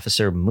meet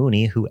Officer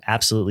Mooney, who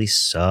absolutely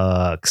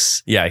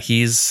sucks. Yeah,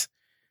 he's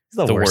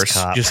the worst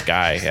cop. just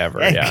guy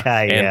ever. And Yeah,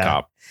 guy, and yeah.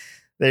 cop.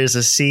 There's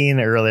a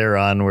scene earlier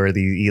on where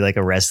he like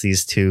arrests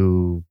these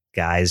two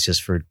guys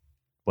just for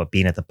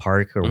being at the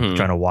park or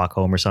trying to walk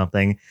home or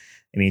something.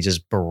 And he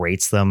just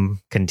berates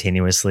them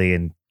continuously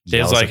and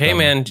Dave's like, hey,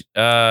 man,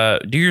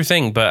 do your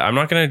thing, but I'm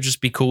not going to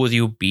just be cool with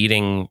you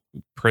beating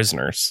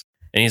prisoners.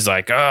 And he's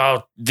like,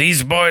 oh,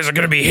 these boys are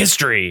going to be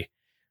history.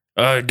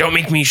 Don't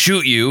make me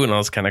shoot you. And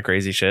all this kind of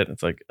crazy shit.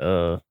 It's like,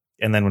 And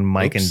then when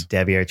Mike and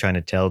Debbie are trying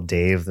to tell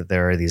Dave that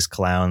there are these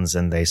clowns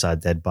and they saw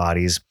dead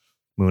bodies,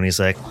 Mooney's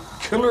like,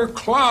 killer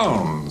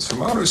clowns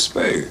from outer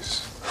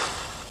space.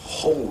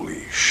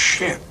 Holy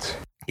shit.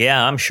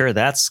 yeah, I'm sure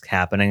that's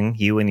happening.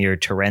 You and your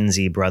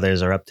Terenzi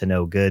brothers are up to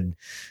no good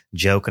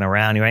joking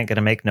around. You ain't going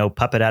to make no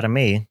puppet out of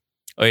me.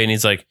 oh, yeah. And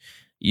he's like,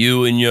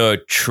 you and your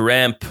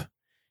tramp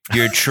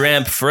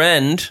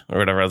friend or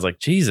whatever. I was like,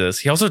 Jesus.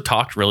 He also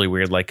talked really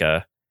weird, like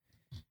a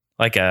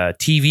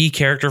TV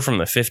character from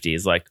the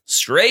 50s, like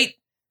straight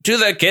to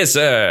the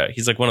kisser.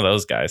 He's like one of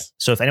those guys.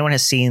 So if anyone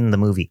has seen the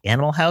movie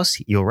Animal House,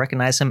 you'll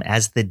recognize him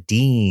as the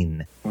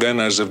Dean. Then,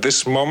 as of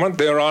this moment,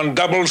 they're on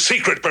double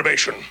secret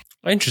probation.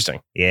 Interesting.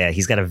 Yeah,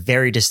 he's got a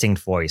very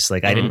distinct voice.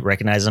 Like I didn't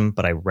recognize him,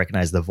 but I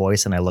recognized the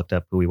voice and I looked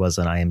up who he was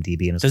on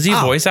IMDb. And Does he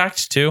voice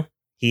act too?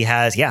 He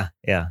has, yeah.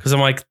 Because I'm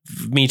like,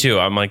 me too.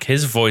 I'm like,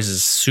 his voice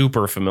is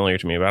super familiar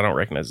to me, but I don't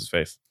recognize his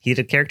face. He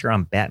did a character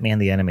on Batman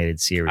the Animated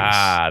Series.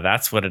 Ah,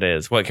 that's what it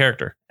is. What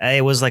character?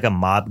 It was like a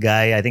mob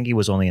guy. I think he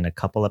was only in a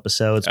couple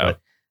episodes, but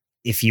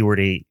if you were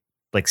to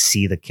like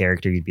see the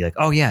character, you'd be like,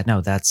 oh yeah,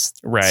 no, that's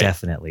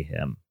definitely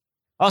him.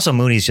 Also,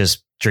 Mooney's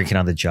just drinking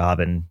on the job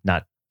and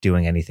not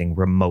doing anything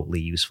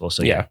remotely useful.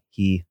 So yeah,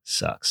 he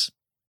sucks.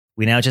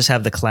 We now just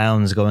have the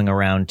clowns going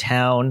around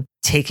town,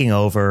 taking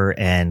over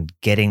and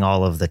getting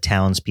all of the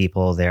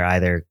townspeople. They're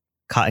either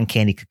cotton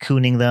candy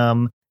cocooning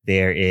them.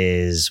 There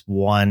is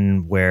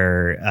one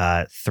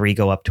where 3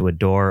 go up to a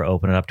door,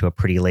 open it up to a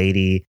pretty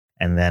lady,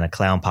 and then a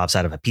clown pops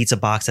out of a pizza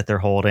box that they're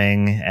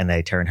holding, and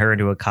they turn her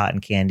into a cotton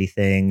candy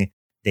thing.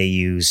 They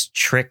use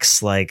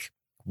tricks like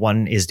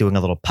one is doing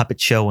a little puppet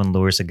show and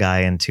lures a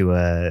guy into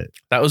a...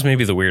 That was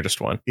maybe the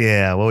weirdest one.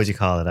 Yeah, what would you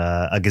call it?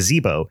 A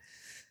gazebo.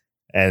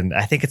 And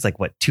I think it's like,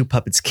 2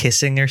 puppets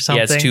kissing or something?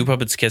 Yeah, it's 2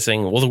 puppets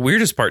kissing. Well, the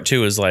weirdest part,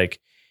 too, is like,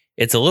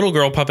 it's a little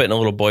girl puppet and a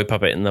little boy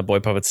puppet, and the boy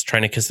puppet's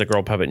trying to kiss the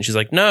girl puppet, and she's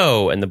like,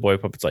 no. And the boy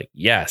puppet's like,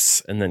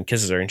 yes. And then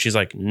kisses her, and she's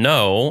like,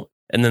 no.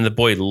 And then the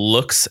boy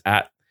looks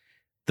at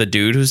the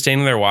dude who's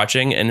standing there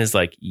watching and is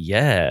like,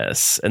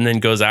 yes. And then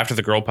goes after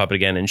the girl puppet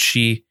again, and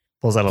she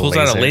pulls out a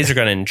laser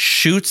gun and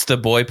shoots the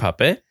boy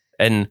puppet.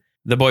 And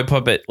the boy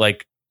puppet,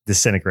 like,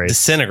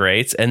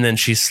 disintegrates. And then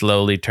she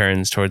slowly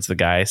turns towards the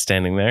guy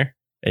standing there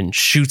and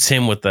shoots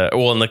him with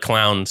and the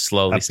clown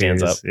slowly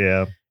stands up.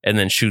 Yeah. And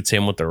then shoots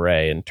him with the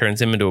ray and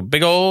turns him into a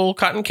big old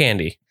cotton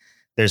candy.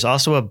 There's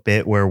also a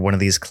bit where one of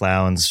these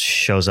clowns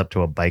shows up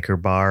to a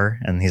biker bar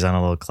and he's on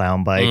a little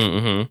clown bike,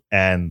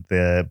 and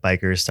the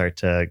bikers start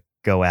to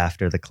go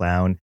after the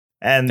clown.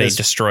 And they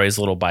destroy his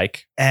little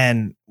bike.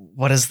 And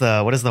what is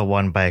the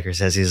one biker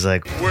says? He's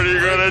like, what are you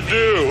gonna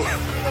do?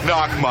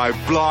 Knock my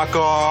block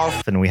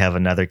off. And we have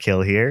another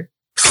kill here.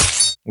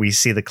 We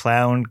see the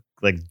clown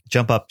like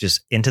jump up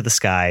just into the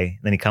sky.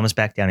 Then he comes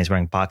back down. He's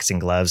wearing boxing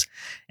gloves.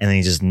 And then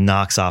he just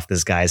knocks off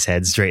this guy's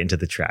head straight into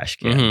the trash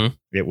can. Mm-hmm.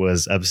 It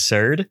was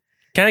absurd.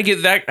 Can I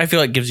get that? I feel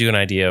like gives you an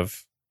idea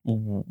of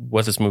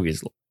what this movie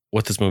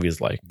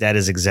is like. That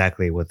is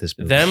exactly what this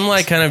movie Them is.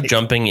 like kind of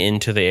jumping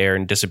into the air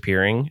and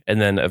disappearing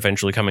and then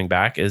eventually coming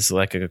back is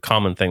like a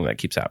common thing that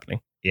keeps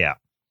happening. Yeah.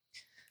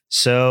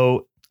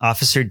 So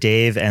Officer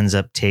Dave ends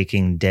up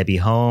taking Debbie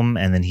home,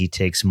 and then he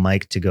takes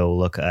Mike to go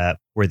look at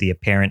where the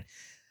apparent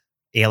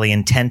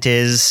alien tent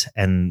is,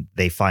 and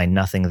they find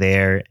nothing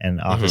there. And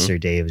Officer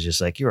Dave is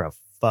just like, "You're a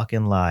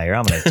fucking liar.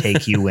 I'm going to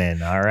take you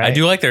in." All right. I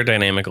do like their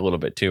dynamic a little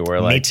bit too,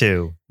 where like Me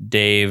too.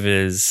 Dave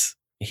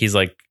he's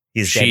like,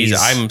 He's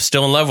I'm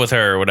still in love with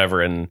her or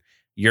whatever. And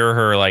you're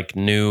her like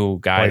new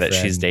guy that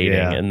she's Boyfriend, dating.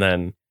 yeah. And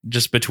then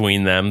just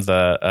between them,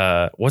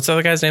 what's the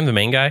other guy's name? The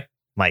main guy?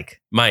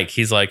 Mike.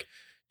 He's like,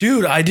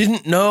 dude, I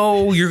didn't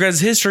know your guys'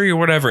 history or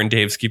whatever. And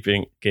Dave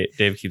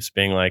keeps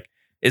being like,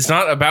 it's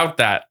not about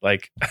that.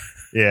 Like,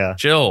 Yeah.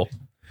 chill.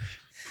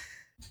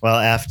 Well,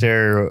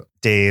 after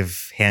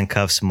Dave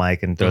handcuffs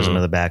Mike and throws him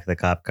to the back of the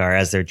cop car,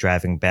 as they're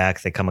driving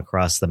back, they come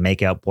across the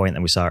makeout point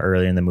that we saw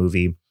earlier in the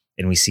movie.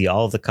 And we see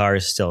all of the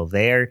cars still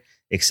there,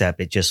 except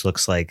it just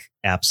looks like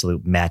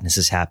absolute madness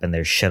has happened.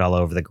 There's shit all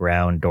over the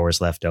ground, doors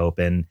left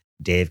open.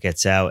 Dave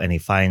gets out and he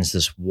finds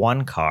this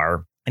one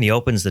car and he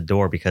opens the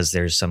door because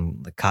there's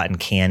some cotton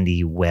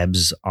candy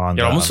webs on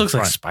It almost looks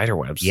front. like spider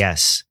webs.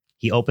 Yes.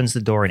 He opens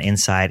the door and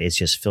inside it's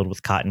just filled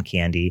with cotton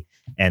candy.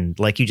 And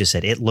like you just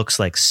said, it looks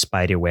like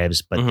spider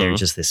webs, but they're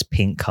just this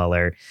pink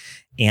color.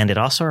 And it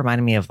also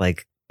reminded me of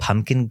like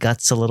pumpkin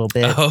guts a little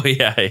bit. Oh,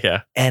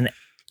 yeah. And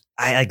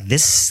I like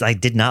this. I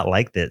did not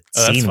like that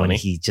scene when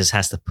he just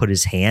has to put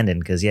his hand in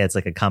because, yeah, it's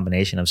like a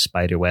combination of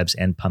spider webs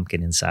and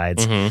pumpkin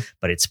insides,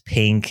 but it's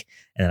pink.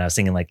 And then I was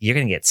thinking like, you're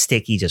going to get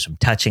sticky just from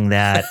touching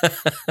that.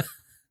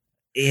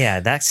 Yeah,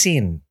 that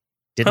scene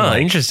didn't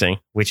like, interesting.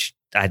 which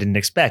I didn't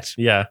expect.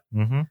 Yeah.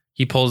 Mm-hmm.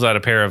 He pulls out a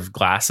pair of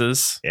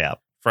glasses. Yeah.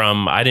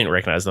 I didn't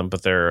recognize them,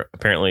 but they're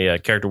apparently a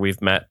character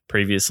we've met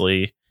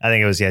previously. I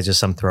think it was, just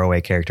some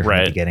throwaway character from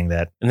the beginning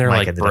that. And they're Mike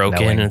like ended up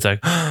broken knowing. and it's like,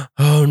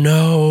 oh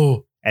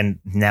no. And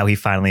now he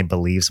finally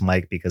believes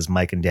Mike because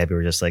Mike and Debbie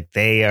were just like,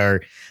 they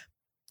are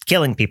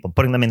killing people,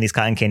 putting them in these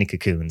cotton candy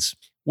cocoons.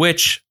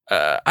 Which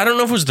I don't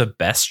know if it was the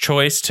best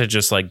choice to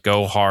just like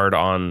go hard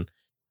on.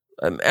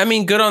 I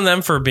mean, good on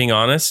them for being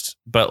honest.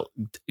 But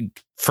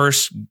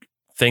first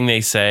thing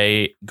they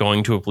say,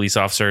 going to a police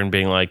officer and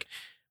being like,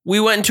 we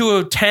went into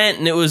a tent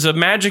and it was a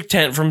magic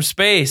tent from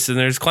space and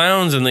there's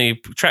clowns and they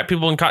trap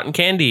people in cotton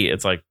candy.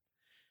 It's like,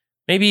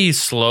 maybe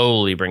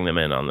slowly bring them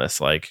in on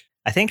this. Like,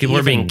 I think people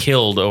are being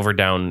killed over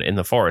down in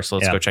the forest. So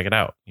let's go check it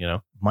out. You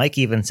know, Mike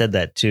even said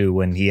that too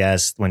when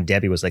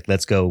Debbie was like,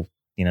 let's go,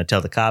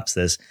 tell the cops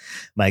this.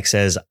 Mike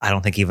says, I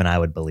don't think even I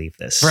would believe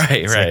this.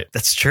 Right. Like,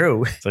 that's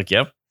true. It's like,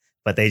 yep.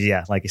 But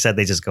like you said,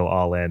 they just go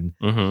all in.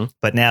 Mm-hmm.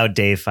 But now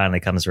Dave finally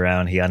comes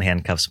around. He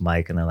unhandcuffs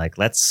Mike and they're like,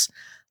 let's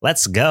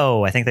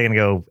go. I think they're going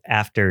to go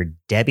after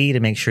Debbie to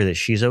make sure that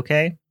she's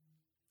okay.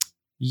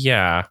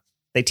 Yeah.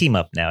 They team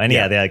up now. And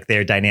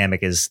their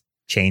dynamic is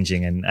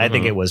changing. And I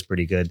think it was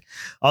pretty good.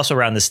 Also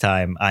around this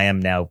time, I am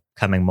now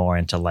coming more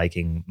into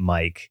liking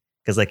Mike.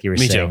 Because like you were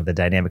saying, the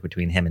dynamic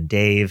between him and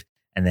Dave,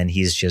 and then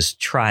he's just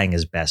trying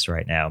his best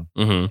right now.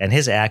 Mm-hmm. And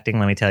his acting,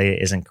 let me tell you,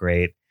 isn't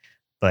great.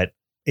 But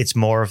it's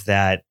more of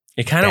that.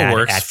 It kind of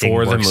works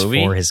for the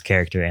movie. For his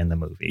character and the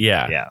movie.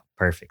 Yeah. Yeah,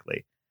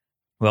 perfectly.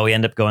 Well, we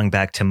end up going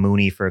back to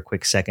Mooney for a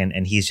quick second,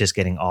 and he's just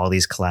getting all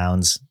these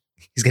clowns.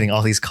 He's getting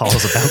all these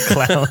calls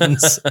about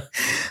clowns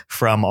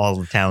from all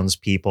the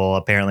townspeople.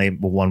 Apparently,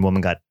 one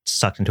woman got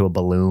sucked into a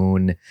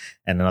balloon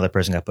and another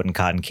person got put in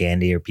cotton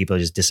candy, or people are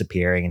just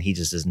disappearing, and he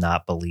just does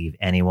not believe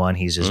anyone.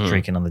 He's just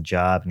drinking on the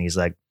job, and he's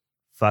like,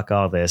 fuck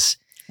all this.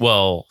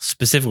 Well,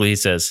 specifically, he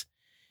says,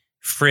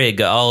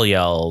 frig all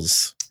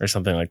y'alls, or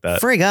something like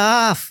that. Frig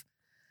off.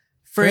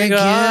 Frig you.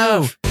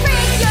 Off.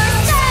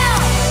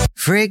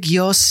 Frig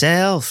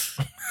yourself.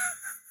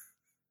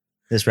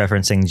 This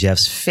referencing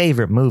Jeff's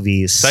favorite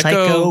movie,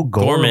 Psycho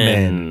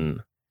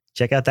Gorman.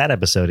 Check out that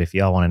episode if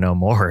y'all want to know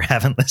more or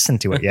haven't listened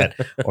to it yet,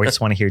 or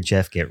just want to hear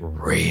Jeff get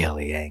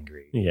really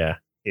angry. Yeah.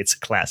 It's a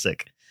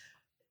classic.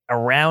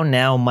 Around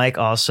now, Mike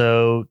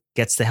also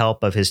gets the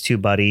help of his two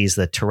buddies,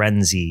 the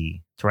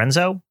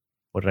Terenzo?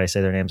 What did I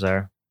say their names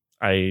are?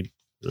 I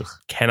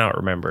cannot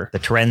remember. The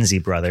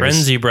Terenzi brothers.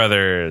 Terenzi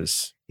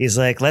brothers. He's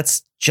like,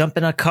 let's jump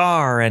in a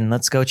car and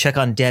let's go check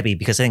on Debbie,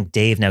 because I think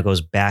Dave now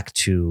goes back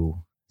to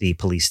the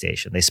police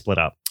station. They split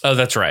up. Oh,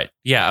 that's right.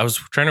 Yeah, I was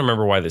trying to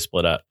remember why they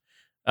split up.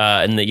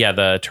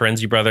 The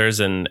Terenzi brothers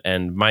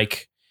and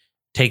Mike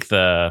take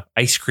the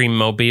ice cream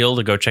mobile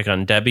to go check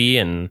on Debbie,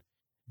 and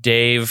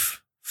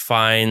Dave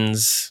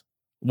finds.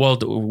 Well,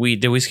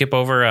 did we skip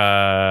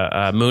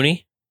over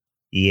Mooney?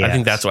 Yeah, I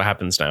think that's what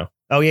happens now.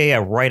 Oh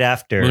yeah. Right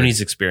after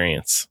Mooney's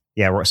experience.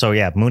 Yeah. So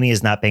yeah, Mooney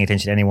is not paying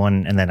attention to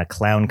anyone, and then a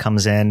clown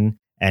comes in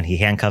and he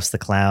handcuffs the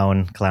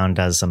clown. Clown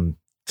does some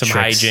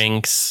tricks.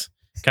 Hijinks.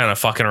 kind of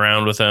fucking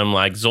around with him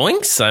like,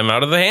 zoinks, I'm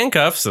out of the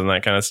handcuffs and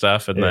that kind of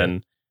stuff. And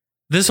then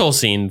this whole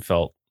scene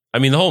felt, I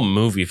mean, the whole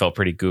movie felt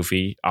pretty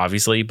goofy,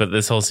 obviously, but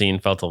this whole scene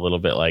felt a little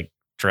bit like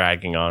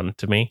dragging on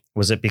to me.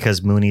 Was it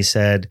because Mooney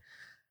said,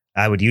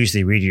 I would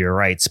usually read you your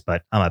rights,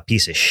 but I'm a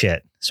piece of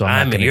shit. So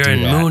I'm not going to do that.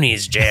 You're in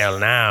Mooney's jail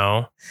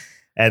now.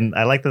 And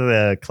I like that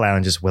the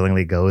clown just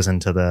willingly goes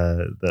into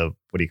the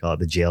what do you call it?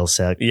 The jail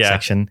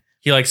section.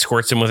 He like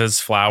squirts him with his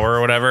flower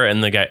or whatever.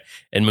 And the guy,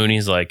 and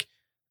Mooney's like,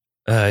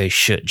 I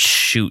should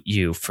shoot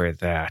you for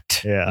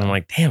that. Yeah. And I'm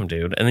like, damn,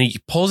 dude. And then he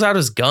pulls out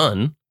his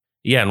gun.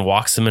 Yeah. And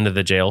walks him into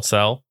the jail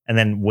cell. And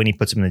then when he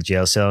puts him in the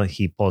jail cell,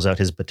 he pulls out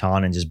his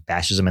baton and just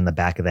bashes him in the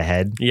back of the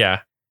head. Yeah.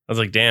 I was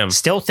like, damn.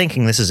 Still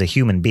thinking this is a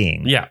human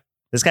being. Yeah.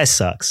 This guy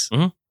sucks.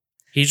 Mm-hmm.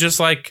 He's just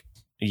like,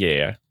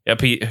 a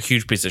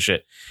huge piece of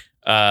shit.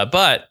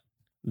 But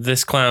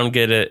this clown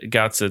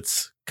got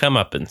its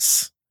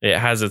comeuppance. It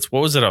has its,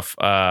 what was it? It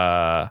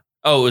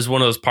was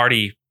one of those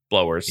party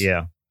blowers.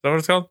 Yeah. Is that what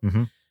it's called?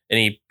 Mm-hmm.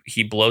 And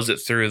he blows it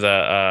through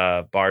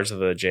the bars of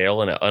the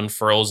jail and it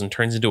unfurls and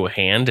turns into a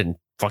hand and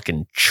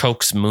fucking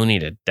chokes Mooney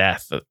to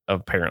death,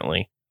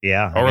 apparently.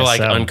 Yeah. Or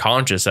like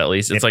unconscious, at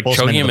least. It's like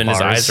choking him and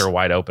his eyes are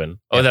wide open.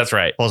 Oh, yeah, that's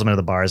right. Pulls him into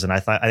the bars. And I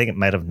think it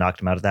might have knocked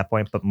him out at that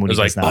point, but Mooney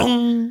does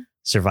not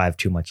survive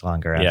too much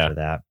longer after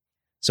that.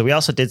 So we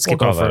also did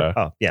skip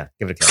over. Give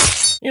it a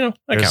count.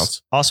 That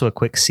counts. Also a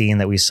quick scene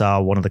that we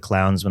saw one of the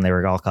clowns when they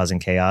were all causing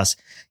chaos.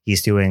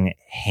 He's doing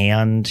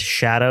hand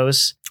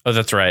shadows. Oh,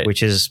 that's right.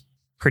 Which is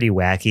pretty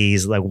wacky.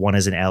 He's like, one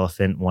is an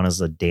elephant, one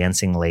is a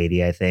dancing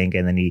lady, I think.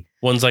 And then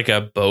one's like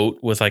a boat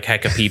with like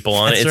heck of people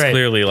on it. It's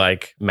clearly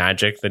like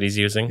magic that he's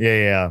using.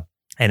 Yeah.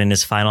 And in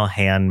his final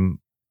hand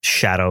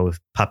shadow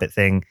puppet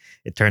thing,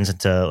 it turns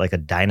into like a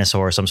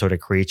dinosaur or some sort of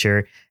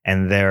creature.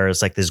 And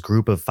there's like this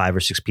group of 5 or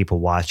 6 people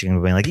watching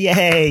and being like,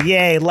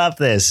 yay, love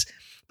this.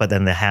 But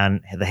then the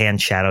hand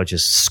shadow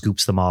just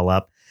scoops them all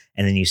up.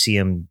 And then you see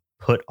him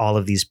put all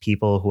of these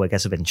people who I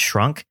guess have been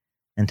shrunk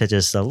into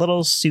just a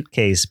little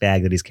suitcase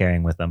bag that he's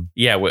carrying with him.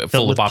 Yeah,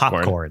 full of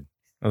popcorn.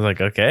 I was like,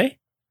 okay,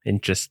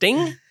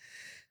 interesting.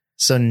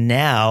 So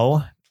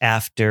now,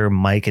 after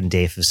Mike and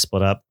Dave have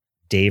split up,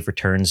 Dave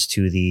returns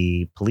to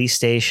the police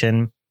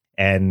station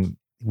and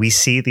we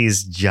see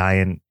these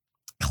giant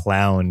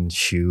clown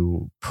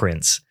shoe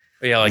prints.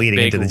 Yeah, like leading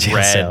big into the jail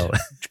red cell.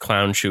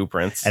 Clown shoe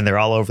prints. And they're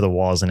all over the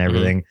walls and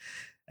everything.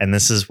 Mm-hmm. And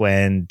this is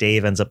when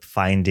Dave ends up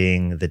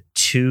finding the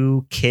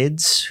 2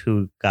 kids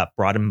who got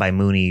brought in by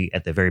Mooney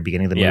at the very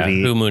beginning of the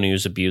movie. Who Mooney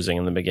was abusing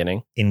in the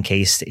beginning.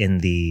 Encased in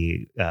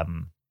the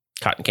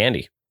cotton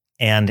candy.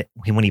 And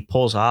when he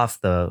pulls off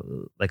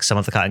some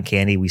of the cotton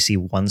candy, we see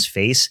one's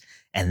face.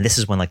 And this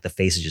is when like the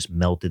face is just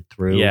melted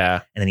through.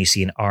 Yeah. And then you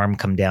see an arm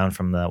come down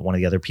from one of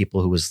the other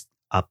people who was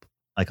up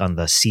like on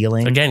the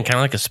ceiling. Again, kind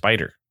of like a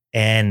spider.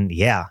 And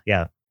yeah.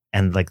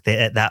 And like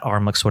that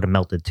arm looks sort of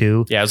melted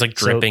too. Yeah, it was like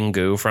dripping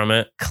goo from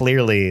it.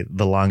 Clearly,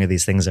 the longer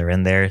these things are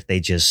in there, they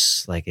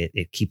just like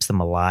it keeps them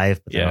alive,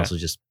 but then also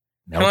just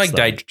kind of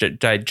like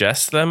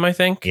digest them, I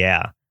think.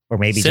 Yeah. Or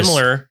maybe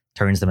similar. Just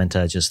turns them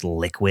into just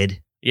liquid.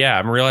 Yeah,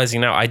 I'm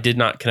realizing now I did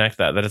not connect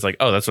that it's like,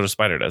 oh, that's what a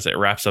spider does. It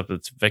wraps up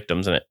its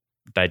victims and it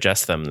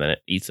digests them and then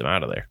it eats them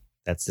out of there.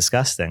 That's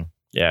disgusting.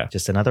 Yeah.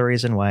 Just another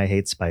reason why I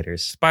hate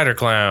spiders. Spider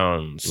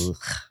clowns. Ugh.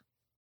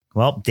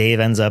 Well, Dave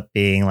ends up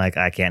being like,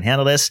 I can't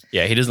handle this.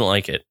 Yeah, he doesn't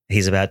like it.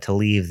 He's about to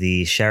leave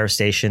the sheriff's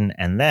station.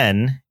 And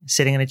then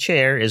sitting in a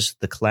chair is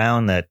the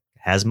clown that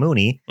has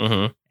Mooney.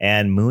 Mm-hmm.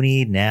 And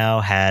Mooney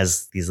now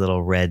has these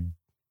little red...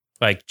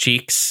 like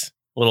cheeks,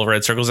 little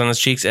red circles on his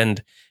cheeks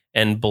and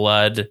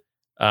blood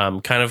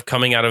kind of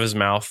coming out of his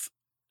mouth.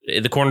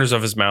 The corners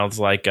of his mouth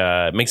like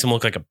makes him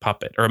look like a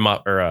puppet or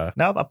a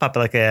puppet,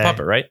 like a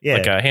puppet, right? Yeah.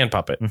 Like a hand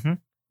puppet. Mm-hmm.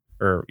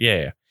 Or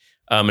yeah.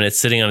 And it's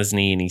sitting on his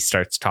knee and he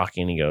starts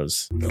talking and he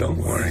goes, "Don't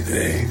worry,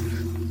 Dave.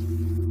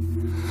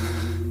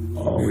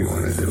 All we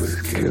want to do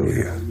is kill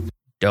you."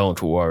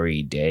 "Don't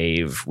worry,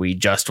 Dave. We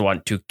just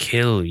want to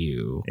kill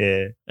you."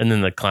 Yeah. And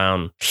then the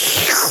clown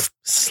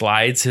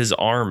slides his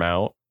arm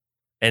out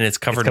and it's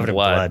covered in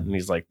blood. And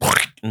he's like,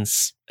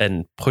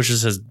 and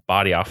pushes his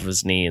body off of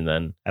his knee and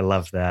then I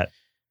love that.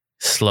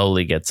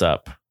 Slowly gets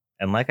up.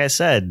 And like I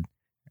said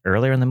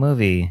earlier in the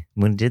movie,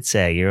 Moon did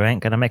say, "You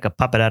ain't going to make a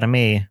puppet out of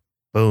me."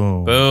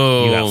 Boom.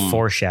 Boom. You got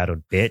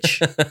foreshadowed,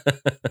 bitch.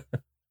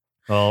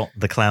 Well,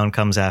 the clown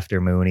comes after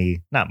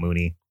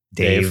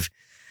Dave.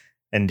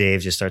 And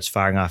Dave just starts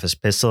firing off his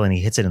pistol and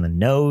he hits it in the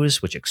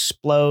nose, which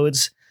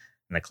explodes.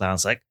 And the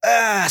clown's like,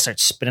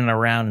 starts spinning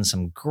around in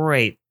some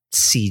great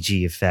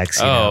CG effects.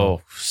 You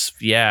know?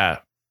 Yeah.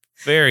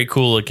 Very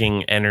cool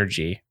looking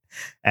energy.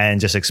 And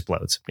just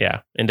explodes.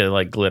 Yeah. Into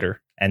like glitter.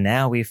 And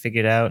now we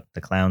figured out the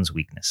clown's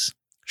weakness.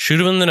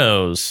 Shoot him in the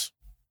nose.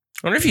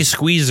 I wonder if you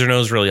squeeze their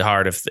nose really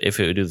hard if it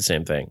would do the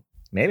same thing.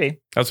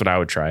 Maybe. That's what I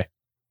would try.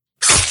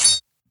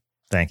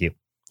 Thank you.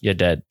 You're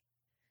dead.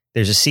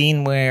 There's a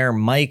scene where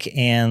Mike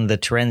and the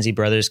Terenzi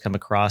brothers come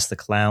across the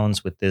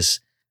clowns with this,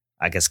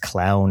 I guess,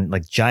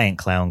 giant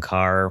clown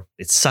car.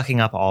 It's sucking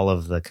up all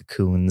of the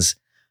cocoons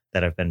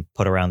that have been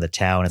put around the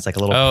town. It's like a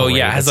little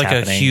it has like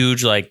a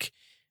huge like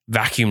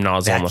vacuum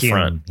nozzle on the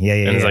front. Yeah.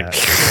 And it's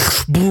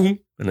like, boom,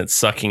 and it's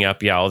sucking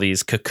up, all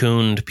these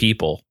cocooned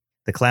people.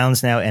 The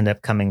clowns now end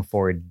up coming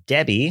for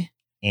Debbie,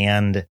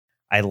 and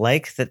I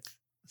like that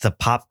the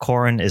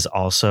popcorn is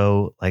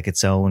also like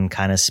its own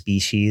kind of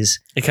species.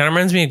 It kind of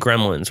reminds me of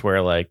Gremlins,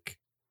 where like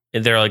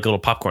they're like little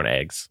popcorn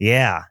eggs.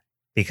 Yeah,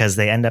 because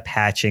they end up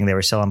hatching. They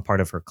were selling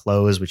part of her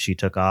clothes, which she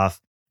took off,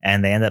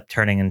 and they end up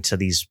turning into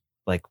these,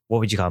 like, what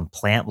would you call them?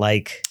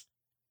 Plant-like.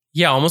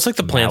 Yeah, almost like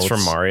the plants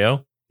mouths. from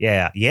Mario.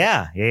 Yeah. You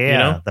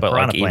know, the but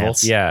piranha like evil.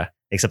 plants. Yeah.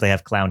 Except they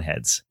have clown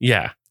heads,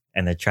 Yeah.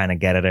 and they're trying to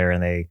get at her,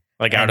 and they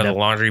Like out of the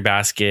laundry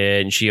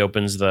basket, and she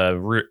opens not the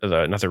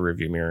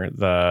rearview mirror,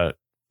 the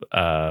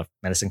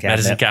medicine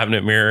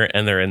cabinet mirror,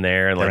 and they're in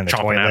there and They're like in the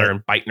chopping toilet. at her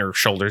and biting her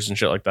shoulders and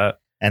shit like that.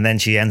 And then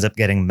she ends up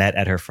getting met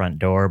at her front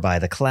door by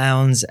the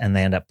clowns, and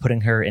they end up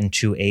putting her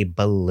into a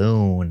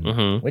balloon,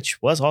 Mhm.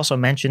 which was also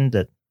mentioned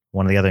that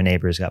one of the other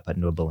neighbors got put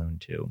into a balloon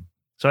too.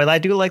 So I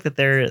do like that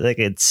they're like,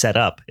 it's set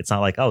up. It's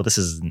not like, oh, this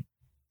is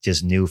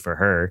just new for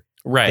her.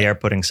 Right. They are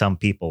putting some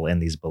people in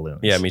these balloons.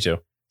 Yeah, me too.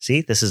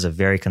 See, this is a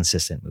very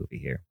consistent movie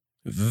here.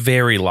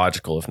 Very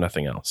logical, if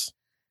nothing else.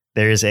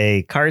 There's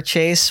a car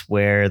chase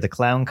where the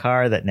clown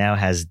car that now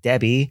has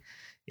Debbie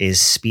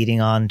is speeding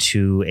on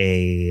to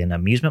an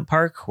amusement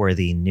park where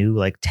the new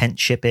like tent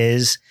ship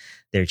is.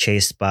 They're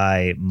chased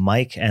by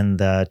Mike and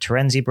the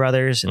Terenzi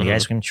brothers in the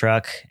ice cream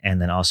truck,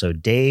 and then also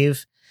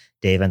Dave.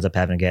 Dave ends up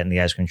having to get in the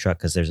ice cream truck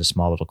because there's a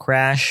small little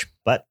crash,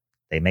 but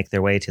they make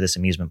their way to this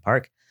amusement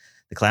park.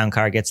 The clown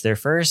car gets there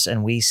first,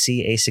 and we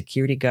see a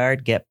security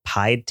guard get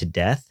pied to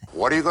death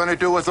What are you going to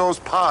do with those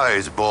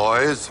pies,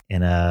 boys?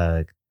 in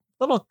a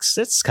little,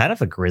 it's kind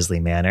of a grisly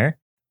manner.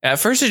 At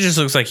first, it just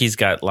looks like he's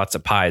got lots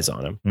of pies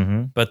on him,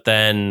 Mm-hmm. but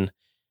then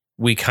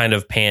we kind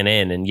of pan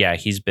in, and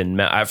he's been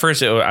met. At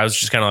first, I was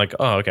just kind of like,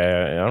 oh, okay,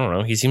 I don't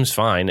know. He seems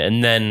fine.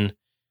 And then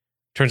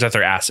turns out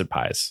they're acid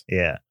pies.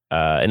 Yeah.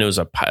 And it was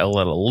a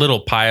little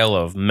pile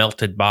of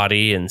melted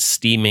body and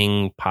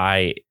steaming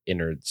pie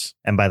innards.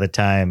 And by the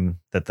time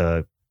that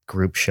the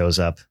group shows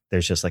up,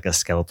 there's just like a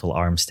skeletal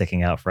arm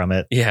sticking out from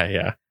it.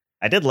 Yeah.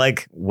 I did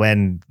like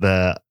when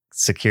the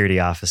security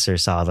officer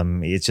saw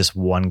them. It's just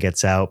one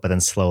gets out, but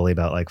then slowly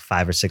about like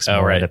 5 or 6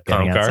 more end up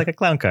getting Clown out. car. It's like a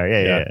clown car.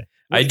 Yeah.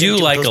 I do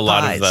like a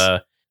lot pies?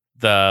 of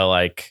the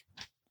like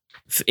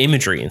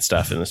imagery and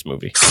stuff in this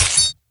movie.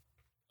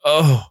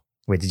 Oh,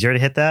 Wait, did you already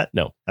hit that?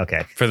 No.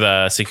 Okay. for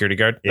the security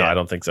guard? No, Yeah. I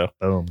don't think so.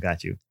 Boom.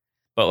 Got you.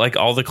 But like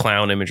all the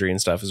clown imagery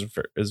and stuff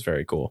is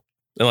very cool.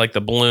 And like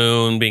the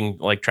balloon being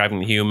like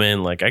trapping the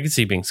human, like I could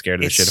see being scared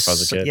of the shit if I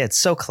was a kid. Yeah, it's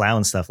so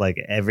clown stuff. Like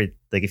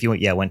if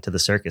you went to the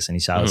circus and you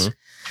saw this,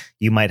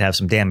 you might have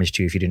some damage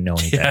to you if you didn't know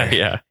any better.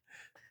 Yeah.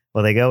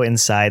 Well, they go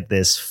inside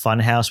this fun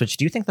house, which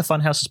do you think the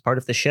fun house is part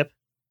of the ship?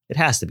 It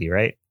has to be,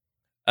 right?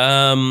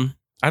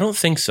 I don't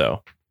think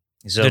so.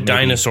 So The maybe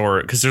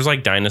dinosaur, because there's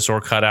like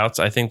dinosaur cutouts.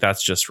 I think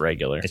that's just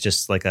regular. It's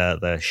just like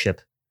the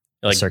ship.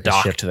 Like circus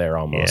docked ship. there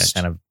almost.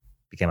 Yeah, kind of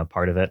became a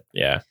part of it.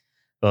 Yeah.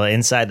 Well,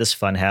 inside this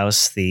fun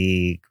house,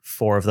 the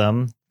 4 of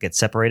them get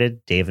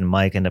separated. Dave and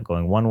Mike end up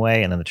going one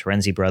way, and then the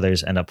Terenzi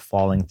brothers end up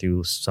falling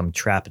through some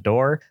trap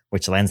door,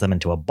 which lands them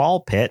into a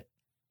ball pit.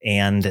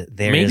 And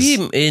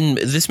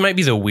This might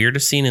be the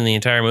weirdest scene in the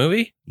entire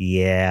movie.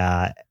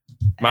 Yeah.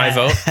 My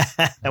vote.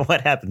 What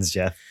happens,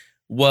 Jeff?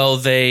 Well,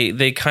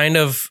 they kind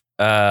of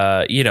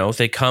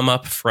they come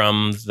up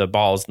from the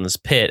balls in this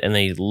pit and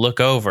they look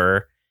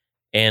over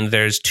and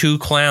there's 2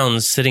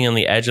 clowns sitting on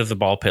the edge of the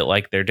ball pit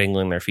like they're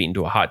dangling their feet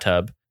into a hot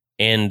tub.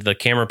 And the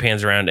camera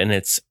pans around and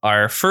it's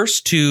our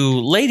first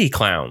 2 lady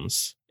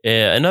clowns.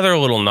 Another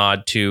little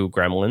nod to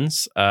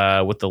Gremlins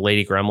with the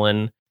lady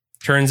gremlin.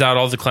 Turns out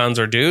all the clowns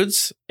are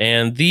dudes,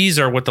 and these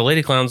are what the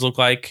lady clowns look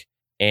like.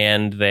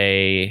 And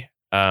they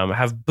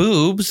have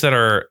boobs that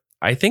are,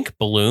 I think,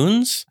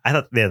 balloons. I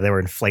thought they were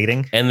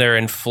inflating. And they're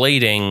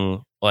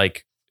inflating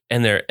like,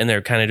 and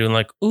they're kind of doing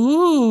like,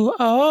 ooh,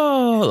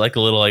 oh, like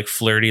a little like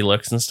flirty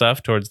looks and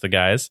stuff towards the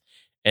guys.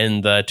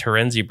 And the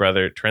Terenzi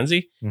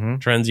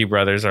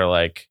brothers are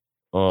like,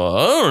 oh,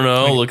 I don't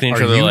know, looking at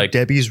each other like,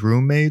 Debbie's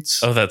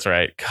roommates? oh, that's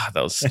right. God,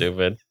 that was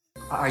stupid.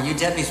 Are you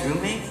Debbie's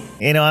roommate?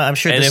 You know, I'm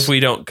sure. And if we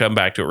don't come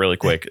back to it really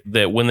quick,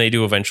 that when they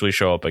do eventually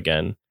show up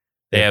again,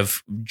 they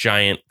have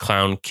giant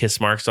clown kiss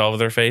marks all over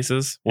their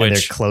faces, and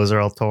which their clothes are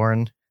all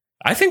torn.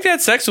 I think they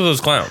had sex with those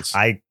clowns.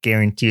 I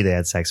guarantee you they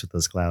had sex with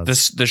those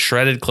clowns. The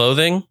shredded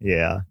clothing,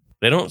 Yeah.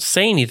 they don't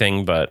say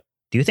anything, but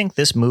Do you think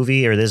this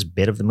movie or this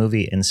bit of the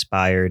movie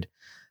inspired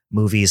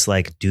movies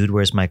like Dude,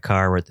 Where's My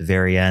Car, where at the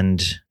very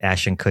end,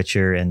 Ashton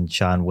Kutcher and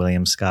Sean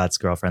William Scott's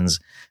girlfriends,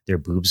 their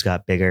boobs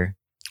got bigger?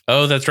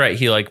 oh, that's right.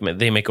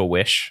 They make a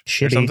wish or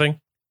Shibby. something.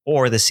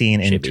 Or the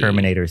scene in Shibby.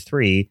 Terminator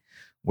 3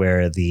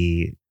 where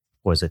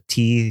was it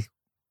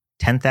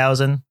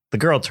T-10,000? The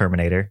girl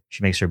Terminator,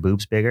 she makes her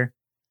boobs bigger.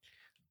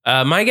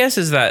 My guess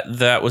is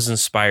that was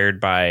inspired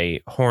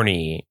by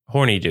horny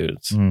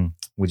dudes.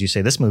 Would you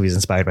say this movie is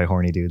inspired by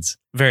horny dudes?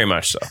 Very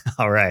much so.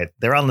 All right.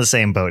 They're on the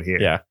same boat here.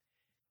 Yeah.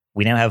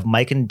 We now have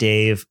Mike and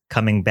Dave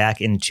coming back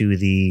into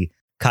the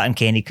cotton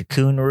candy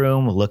cocoon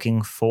room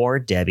looking for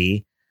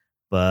Debbie.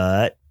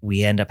 But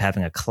we end up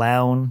having a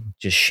clown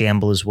just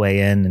shamble his way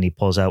in, and he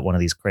pulls out one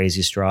of these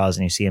crazy straws,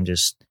 and you see him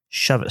just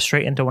shove it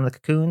straight into one of the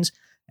cocoons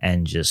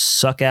and just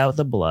suck out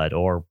the blood,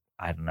 or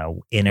I don't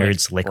know,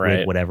 innards, liquid,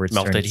 right. whatever it's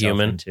Melted turned itself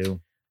human. into.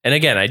 And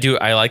again,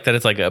 I like that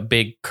it's like a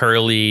big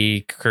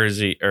crazy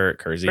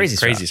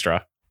straw.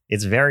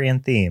 It's very in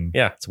theme.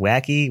 Yeah. It's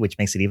wacky, which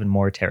makes it even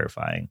more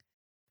terrifying.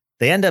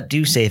 They end up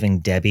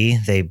saving Debbie.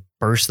 They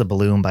burst the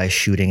balloon by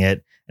shooting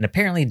it. And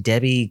apparently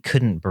Debbie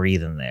couldn't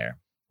breathe in there,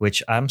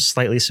 which I'm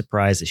slightly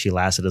surprised that she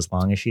lasted as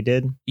long as she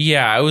did.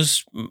 Yeah,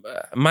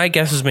 my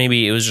guess is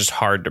maybe it was just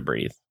hard to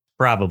breathe.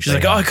 Probably. She's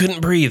like, I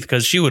couldn't breathe,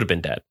 because she would have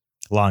been dead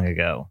long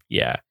ago.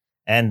 Yeah.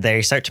 And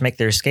they start to make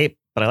their escape.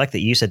 But I like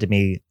that you said to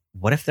me,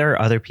 what if there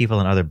are other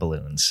people in other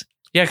balloons?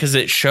 Yeah, because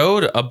it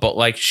showed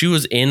like she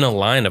was in a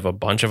line of a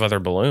bunch of other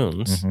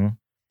balloons. Mm-hmm.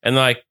 And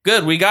they're like,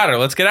 good, we got her.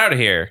 Let's get out of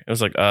here. It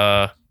was like,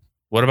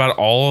 what about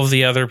all of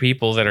the other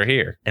people that are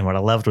here? And what I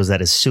loved was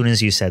that as soon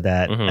as you said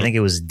that, I think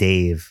it was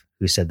Dave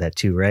who said that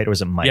too, right? Or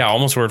was it Mike? Yeah,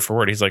 almost word for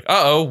word. He's like,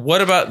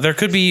 what about, there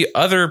could be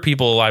other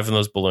people alive in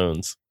those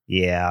balloons.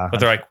 Yeah. But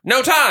they're like,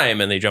 no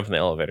time. And they jump in the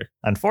elevator.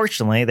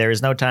 Unfortunately, there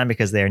is no time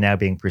because they are now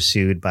being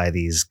pursued by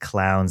these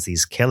clowns,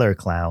 these killer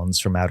clowns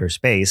from outer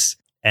space.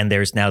 And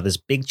there's now this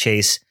big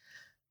chase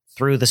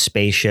through the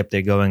spaceship.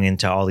 They're going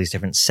into all these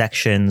different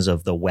sections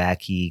of the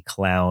wacky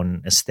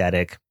clown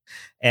aesthetic.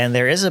 And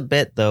there is a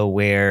bit, though,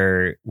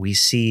 where we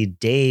see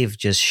Dave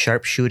just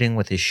sharpshooting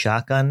with his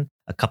shotgun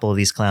a couple of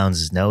these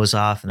clowns' nose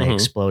off, and they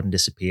explode and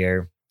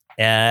disappear.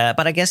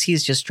 But I guess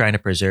he's just trying to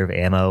preserve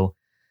ammo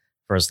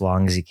for as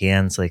long as he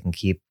can so they can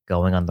keep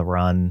going on the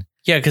run.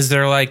 Yeah, because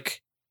they're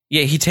like,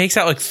 he takes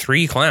out like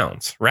 3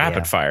 clowns,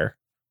 rapid fire.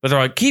 But they're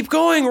like, keep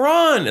going,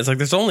 run. It's like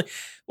there's only,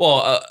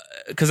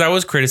 because I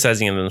was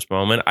criticizing in this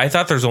moment. I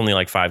thought there's only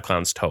like 5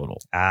 clowns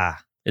total.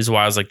 Is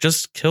why I was like,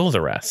 just kill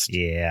the rest.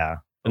 Yeah.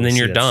 And then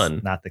you're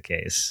done. Not the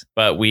case.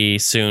 But we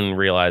soon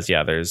realize,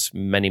 there's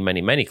many,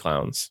 many, many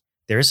clowns.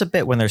 There's a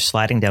bit when they're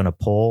sliding down a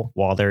pole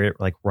while they're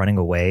like running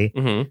away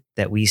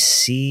that we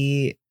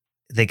see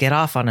they get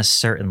off on a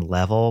certain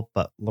level,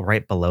 but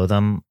right below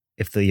them,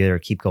 if they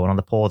keep going on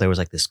the pole, there was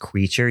like this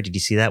creature. Did you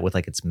see that with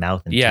like its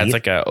mouth and teeth? It's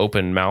like an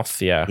open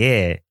mouth. Yeah.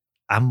 Yeah.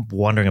 I'm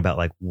wondering about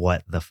like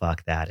what the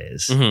fuck that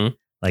is. Like,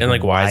 and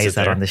like, why is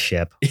that there on the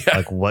ship?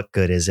 Like, what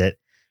good is it?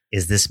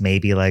 Is this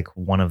maybe like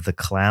one of the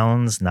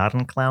clowns not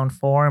in clown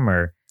form,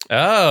 or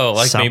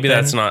maybe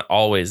that's not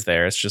always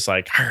there. It's just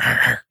like,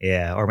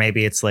 yeah, or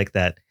maybe it's like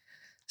that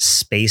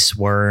space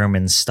worm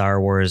in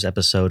Star Wars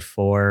Episode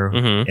 4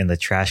 in the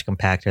trash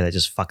compactor that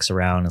just fucks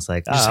around. It's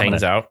like, just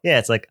hangs out. Yeah,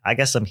 it's like, I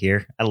guess I'm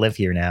here. I live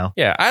here now.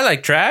 Yeah, I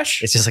like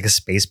trash. It's just like a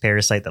space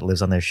parasite that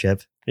lives on their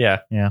ship. Yeah,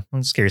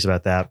 I'm just curious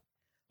about that.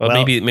 Well,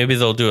 maybe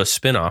they'll do a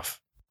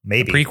spin-off,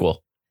 maybe a prequel.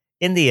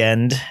 In the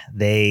end,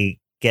 they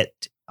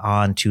get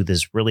onto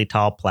this really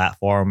tall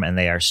platform and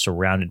they are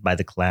surrounded by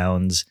the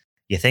clowns.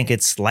 You think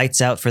it's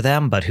lights out for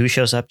them, but who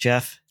shows up,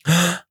 Jeff?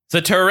 The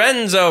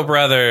Terenzo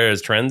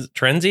brothers.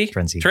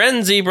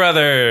 Trenzi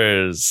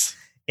brothers.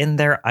 In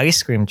their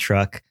ice cream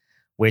truck,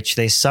 which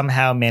they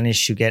somehow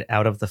managed to get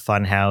out of the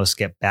fun house,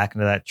 get back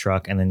into that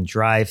truck, and then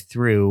drive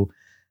through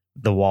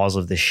the walls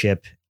of the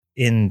ship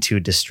in to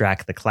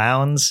distract the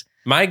clowns.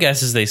 My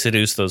guess is they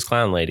seduced those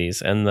clown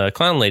ladies, and the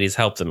clown ladies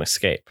helped them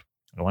escape.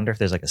 I wonder if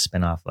there's like a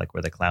spinoff, like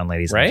where the clown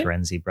ladies and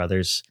Terenzi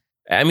brothers.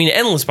 I mean,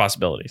 endless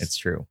possibilities. It's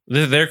true.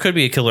 There could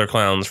be a killer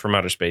clowns from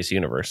outer space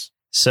universe.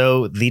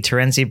 So the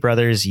Terenzi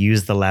brothers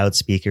use the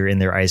loudspeaker in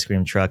their ice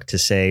cream truck to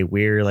say,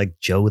 we're like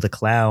Joe the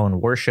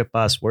Clown. Worship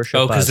us. Worship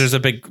us. Oh, because there's a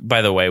big,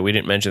 by the way, we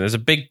didn't mention, there's a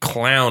big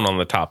clown on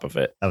the top of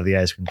it. Of the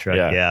ice cream truck,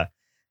 yeah.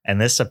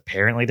 And this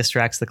apparently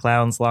distracts the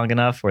clowns long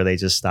enough where they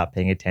just stop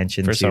paying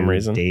attention for some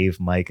reason. Dave,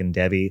 Mike, and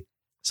Debbie.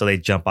 So they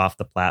jump off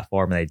the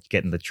platform and they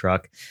get in the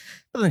truck.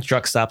 But then the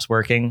truck stops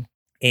working.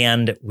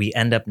 And we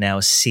end up now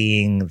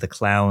seeing the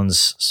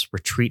clowns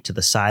retreat to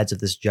the sides of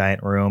this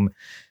giant room.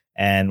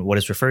 And what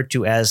is referred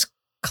to as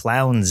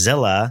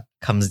Clownzilla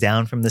comes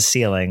down from the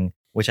ceiling,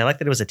 which I like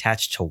that it was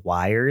attached to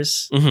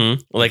wires.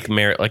 Like a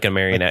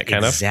marionette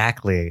kind of.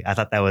 Exactly. I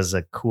thought that was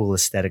a cool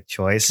aesthetic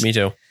choice. Me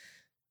too.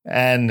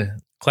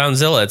 And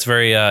Clownzilla, it's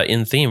very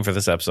in theme for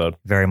this episode.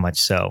 Very much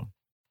so.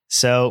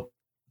 So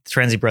the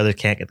Terenzi brothers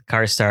can't get the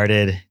car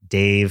started.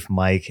 Dave,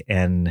 Mike,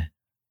 and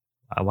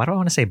why do I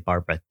want to say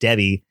Barbara?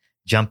 Debbie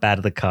jump out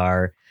of the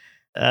car.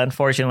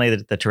 Unfortunately,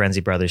 the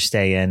Terenzi brothers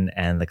stay in,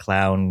 and the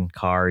clown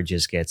car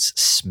just gets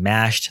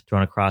smashed,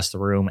 thrown across the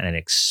room, and it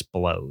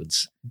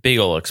explodes. Big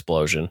ol'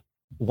 explosion.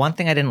 One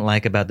thing I didn't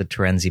like about the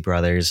Terenzi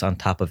brothers, on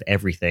top of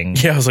everything.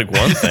 Yeah, I was like,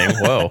 one thing,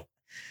 whoa.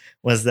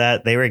 Was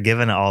that they were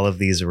given all of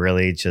these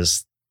really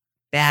just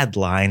bad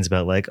lines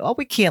about like, oh,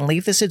 we can't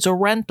leave this. It's a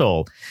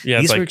rental. Yeah,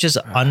 these were just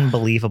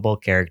unbelievable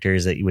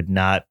characters that you would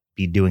not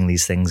be doing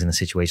these things in a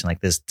situation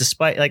like this,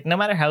 despite like no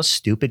matter how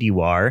stupid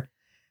you are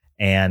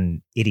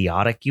and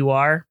idiotic you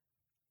are.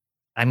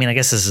 I mean, I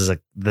guess this is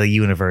the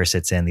universe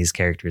it's in. These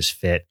characters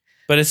fit.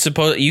 But it's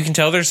you can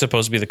tell they're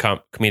supposed to be the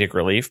comedic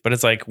relief, but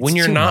it's like when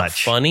you're not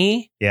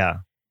funny, yeah,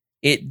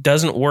 it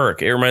doesn't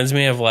work. It reminds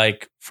me of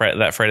like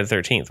that Friday the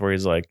 13th where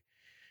he's like,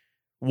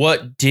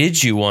 what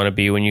did you want to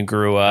be when you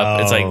grew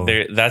up? It's Oh.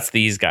 like that's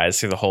these guys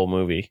through the whole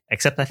movie.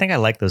 Except I think I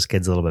like those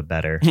kids a little bit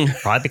better.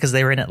 Probably because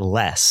they were in it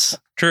less.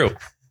 True.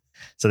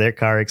 So their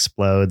car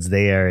explodes.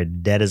 They are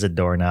dead as a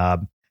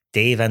doorknob.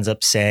 Dave ends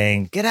up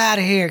saying, get out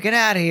of here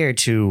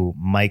to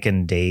Mike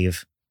and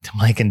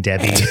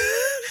Debbie,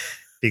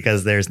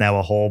 because there's now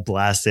a hole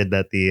blasted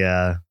that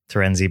the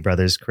Terenzi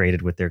brothers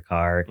created with their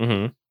car.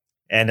 Mm-hmm.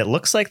 And it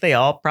looks like they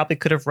all probably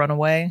could have run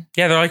away.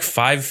 Yeah, they're like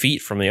 5 feet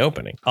from the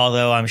opening.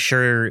 Although I'm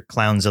sure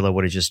Clownzilla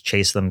would have just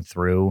chased them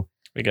through.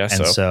 I guess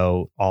And so.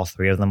 so all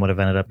three of them would have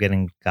ended up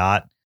getting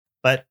got.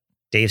 But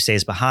Dave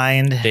stays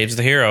behind. Dave's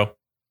the hero.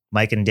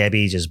 Mike and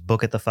Debbie just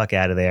book it the fuck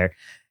out of there.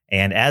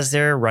 And as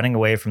they're running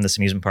away from this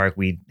amusement park,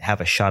 we have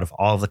a shot of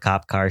all of the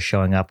cop cars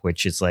showing up,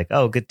 which is like,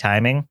 oh, good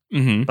timing.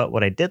 Mm-hmm. But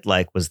what I did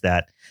like was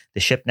that the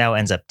ship now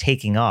ends up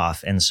taking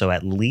off. And so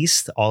at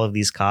least all of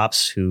these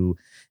cops who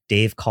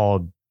Dave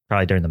called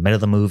probably during the middle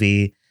of the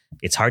movie,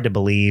 it's hard to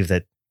believe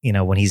that, you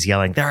know, when he's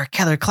yelling, there are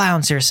killer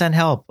clowns here, send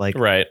help. Like,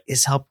 Right.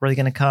 is help really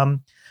going to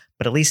come?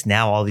 But at least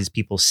now all these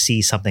people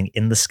see something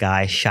in the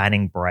sky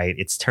shining bright.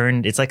 It's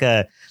like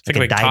a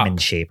big diamond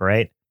top. shape,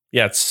 right?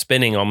 Yeah, it's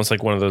spinning almost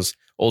like one of those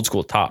old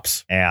school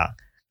tops. Yeah.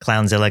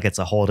 Clownzilla gets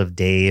a hold of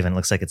Dave and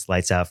looks like it's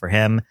lights out for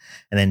him.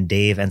 And then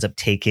Dave ends up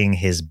taking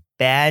his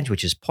badge,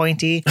 which is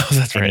pointy. Oh,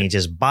 that's And he right.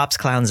 just bops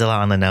Clownzilla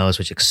on the nose,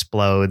 which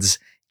explodes,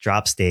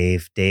 drops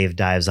Dave. Dave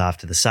dives off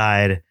to the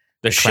side.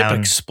 The ship clown-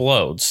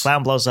 explodes.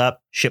 Clown blows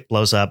up. Ship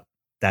blows up.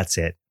 That's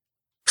it.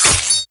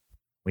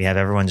 We have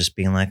everyone just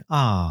being like,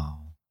 oh,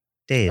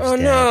 Dave's Oh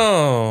dead.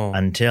 no.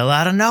 Until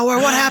out of nowhere,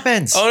 what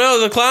happens? Oh no,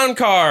 the clown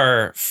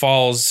car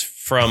falls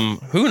from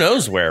who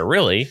knows where,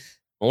 really.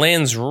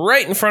 Lands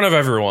right in front of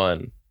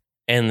everyone.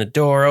 And the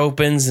door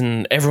opens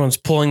and everyone's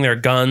pulling their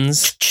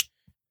guns.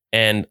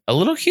 And a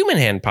little human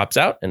hand pops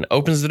out and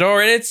opens the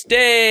door, and it's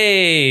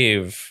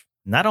Dave.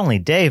 Not only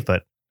Dave,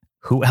 but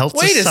who else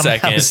Wait is a somehow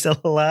second.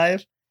 still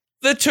alive?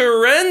 The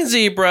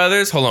Terenzi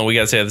brothers. Hold on, we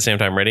gotta say it at the same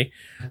time. Ready?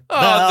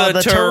 Oh, the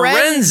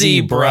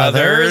Terenzi Terenzi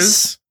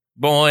brothers.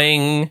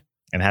 Boing.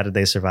 And how did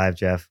they survive,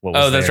 Jeff? What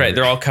was Oh, that's their- right.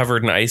 They're all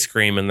covered in ice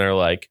cream, and they're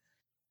like,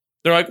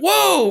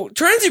 whoa,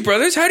 Terenzi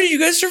brothers, how did you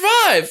guys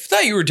survive?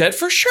 Thought you were dead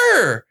for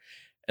sure.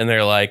 And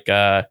they're like,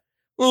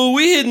 well,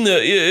 we hid in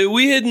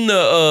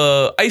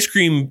the ice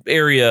cream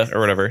area or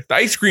whatever, the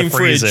ice cream the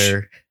fridge.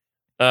 freezer.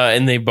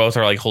 And they both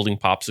are like holding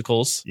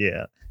popsicles.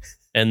 Yeah.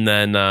 And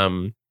then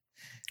one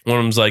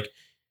of them's like,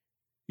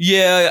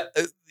 yeah,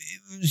 it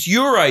was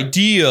your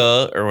idea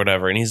or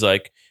whatever. And he's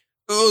like,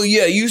 oh,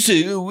 yeah, you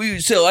say we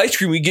sell ice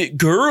cream, we get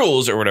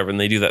girls or whatever. And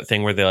they do that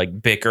thing where they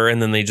like bicker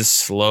and then they just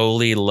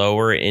slowly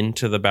lower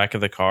into the back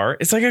of the car.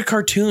 It's like a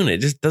cartoon. It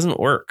just doesn't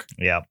work.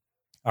 Yeah.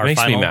 It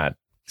makes me mad.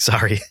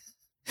 Sorry.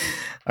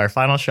 Our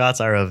final shots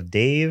are of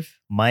Dave,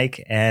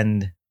 Mike,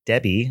 and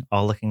Debbie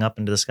all looking up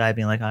into the sky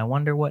being like, I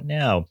wonder what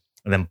now?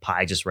 And then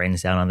pie just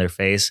rains down on their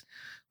face,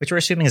 which we're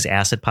assuming is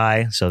acid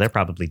pie. So they're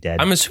probably dead.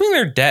 I'm assuming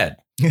they're dead.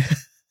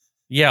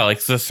 Yeah,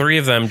 like the three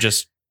of them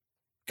just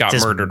got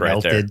Just murdered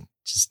right there. melted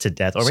just to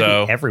death. Or maybe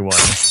So- everyone.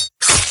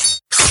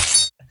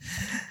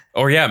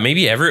 Or yeah,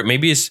 maybe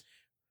it's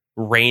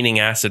raining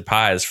acid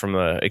pies from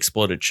the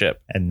exploded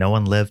ship. And no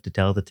one lived to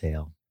tell the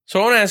tale. So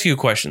I want to ask you a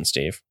question,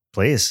 Steve.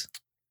 Please.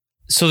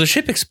 So the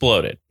ship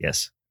exploded.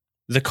 Yes.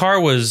 The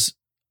car was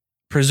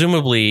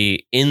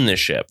presumably in the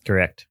ship,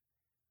 Correct.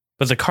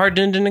 but the car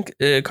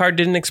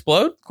didn't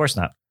explode. Of course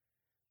not.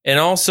 And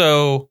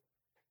also,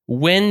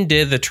 when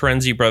did the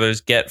Terenzi brothers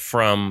get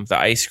from the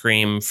ice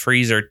cream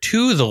freezer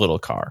to the little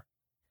car?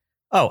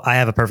 Oh, I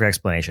have a perfect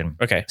explanation.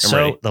 Okay, I'm So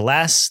ready. the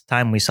last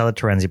time we saw the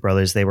Terenzi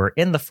brothers, they were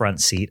in the front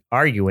seat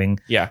arguing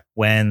Yeah,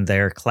 when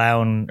their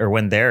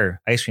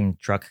ice cream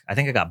truck, I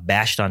think it got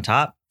bashed on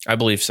top. I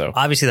believe so.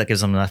 Obviously, that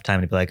gives them enough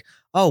time to be like,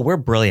 oh, we're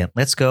brilliant.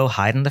 Let's go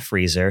hide in the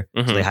freezer.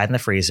 So Mhm. they hide in the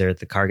freezer.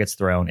 The car gets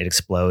thrown. It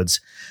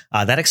explodes.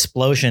 That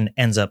explosion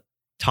ends up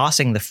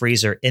tossing the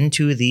freezer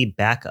into the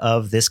back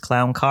of this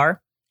clown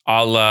car.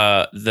 A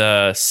la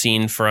the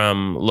scene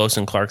from Lois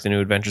and Clark, The New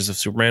Adventures of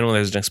Superman, when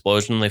there's an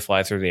explosion and they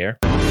fly through the air.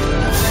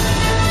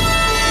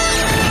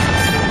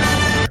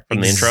 From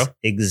the intro?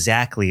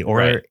 Exactly. Or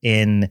Right.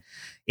 in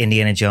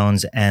Indiana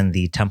Jones and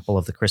the Temple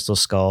of the Crystal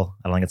Skull.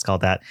 I don't think it's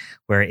called that.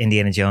 Where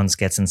Indiana Jones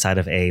gets inside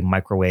of a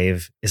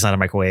microwave. It's not a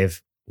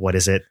microwave. What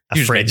is it? A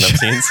You just making fridge. up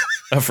scenes.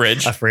 A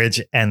fridge. A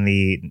fridge. And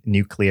the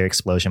nuclear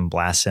explosion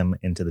blasts him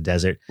into the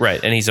desert. Right.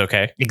 And he's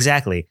okay.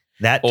 Exactly.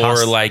 That Or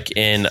tossed- like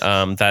in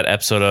that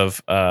episode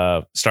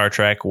of Star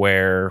Trek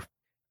where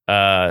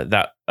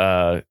that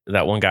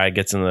one guy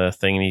gets in the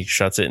thing and he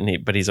shuts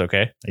it, but he's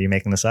okay. Are you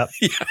making this up?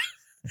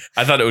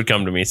 I thought it would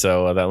come to me,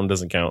 so that one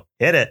doesn't count.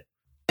 Hit it.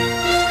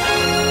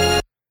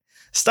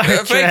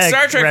 Fake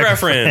Star Trek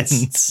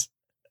reference.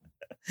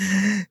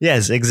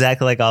 Yes,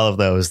 exactly like all of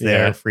those.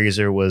 Their Yeah.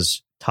 freezer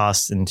was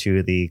tossed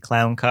into the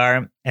clown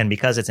car. And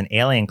because it's an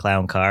alien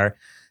clown car,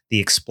 the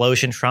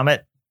explosion from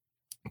it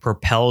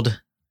propelled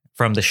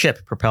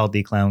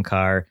the clown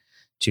car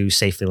to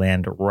safely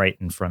land right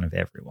in front of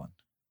everyone.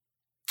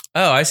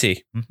 Oh, I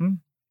see. Mm-hmm.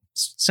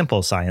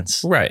 Simple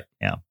science. Right.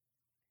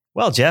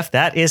 Well, Jeff,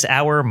 that is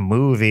our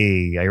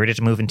movie. Are you ready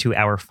to move into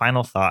our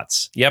final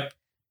thoughts? Yep.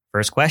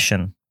 First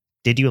question.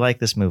 Did you like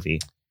this movie?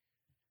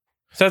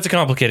 So that's a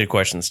complicated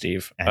question,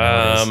 Steve. I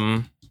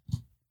know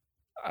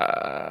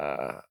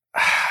it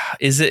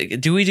Is it?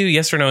 Do we do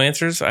yes or no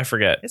answers? I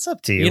forget. It's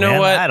up to you. You know man.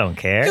 what? I don't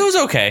care. It was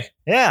okay.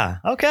 Yeah.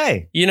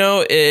 Okay. You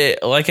know,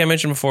 like I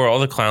mentioned before, all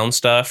the clown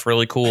stuff,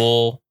 really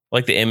cool.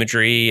 Like the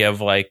imagery of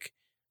like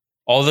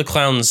all the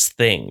clowns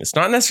things.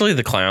 Not necessarily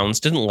the clowns.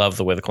 Didn't love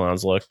the way the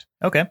clowns looked.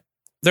 Okay.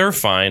 They're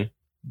fine.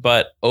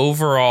 But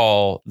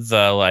overall,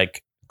 the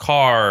like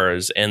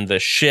cars and the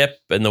ship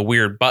and the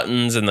weird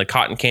buttons and the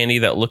cotton candy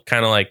that look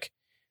kind of like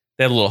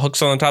they had little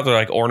hooks on the top. They're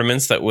like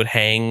ornaments that would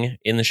hang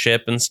in the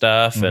ship and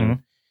stuff. Mm-hmm.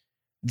 And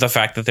the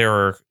fact that they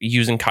were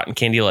using cotton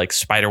candy like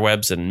spider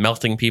webs and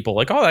melting people,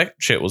 like all that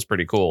shit was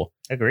pretty cool.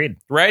 Agreed.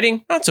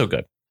 Writing, not so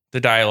good. The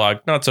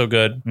dialogue, not so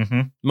good.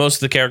 Mm-hmm. Most of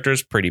the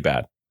characters, pretty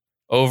bad.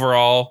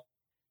 Overall,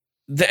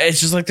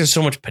 it's just like there's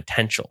so much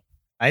potential.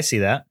 I see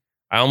that.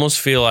 I almost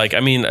feel like,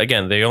 I mean,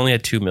 again, they only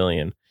had 2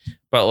 million,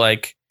 but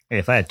like, Hey,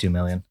 if I had 2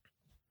 million.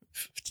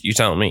 you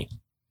telling me.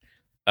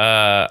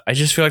 I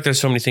just feel like there's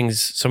so many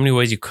things, so many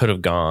ways you could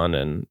have gone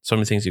and so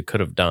many things you could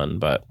have done.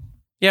 But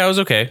yeah, it was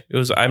okay.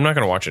 I'm not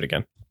going to watch it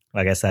again.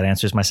 I guess that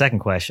answers my second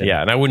question.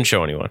 Yeah, and I wouldn't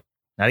show anyone.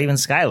 Not even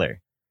Skylar.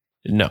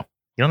 No.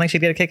 You don't think she'd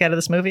get a kick out of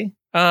this movie?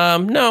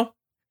 No,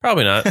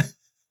 probably not.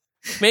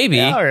 Maybe.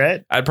 Yeah, all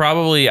right.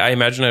 I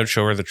imagine I would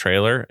show her the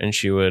trailer and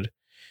she would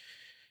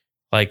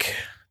like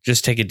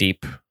just take a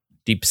deep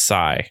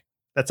sigh.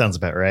 That sounds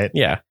about right.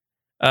 Yeah.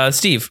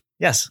 Steve,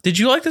 Yes, did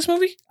you like this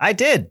movie? I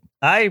did.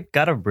 I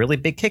got a really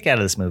big kick out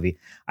of this movie.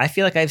 I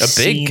feel like I've A big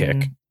seen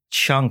kick.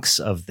 chunks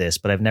of this,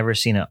 but I've never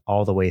seen it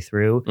all the way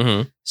through.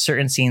 Mm-hmm.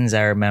 Certain scenes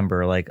I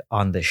remember, like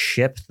on the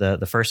ship,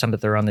 the first time that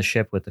they're on the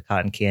ship with the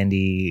cotton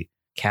candy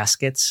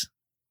caskets,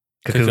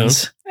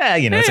 cocoons. Yeah,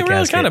 you know, it's a really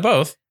casket. kind of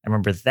both. I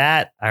remember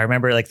that. I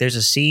remember like there's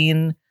a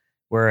scene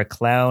where a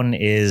clown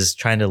is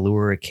trying to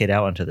lure a kid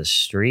out onto the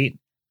street.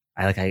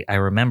 I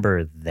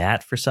remember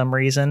that for some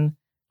reason.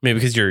 Maybe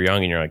because you're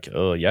young and you're like,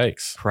 oh,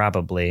 yikes.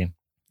 Probably.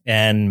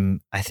 And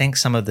I think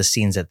some of the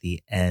scenes at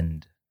the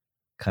end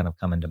kind of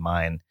come into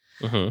mind.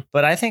 Mm-hmm.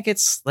 But I think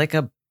it's like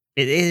it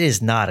is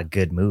not a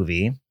good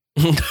movie,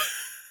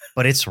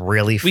 but it's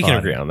really fun. We can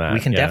agree on that. We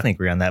can yeah. definitely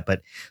agree on that.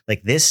 But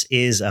like this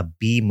is a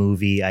B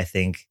movie. I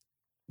think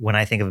when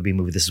I think of a B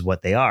movie, this is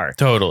what they are.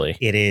 Totally.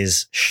 It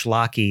is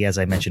schlocky, as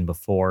I mentioned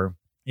before.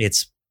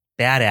 It's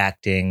bad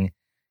acting.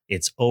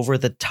 It's over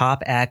the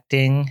top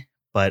acting,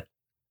 but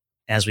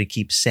as we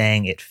keep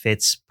saying, it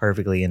fits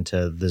perfectly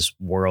into this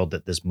world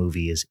that this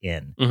movie is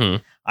in.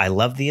 Mm-hmm. I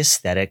love the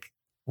aesthetic.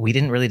 We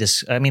didn't really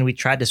we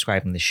tried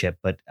describing the ship,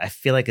 but I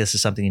feel like this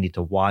is something you need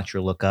to watch or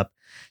look up.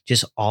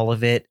 Just all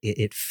of it.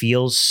 It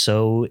feels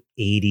so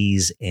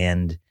 80s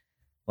and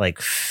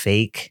like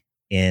fake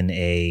in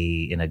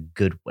a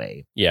good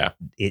way. Yeah.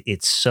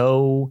 It's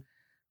so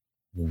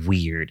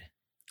weird.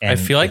 I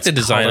feel like it's the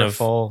design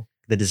colorful.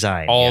 The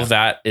design, all of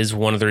that is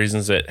one of the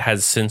reasons it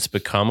has since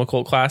become a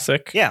cult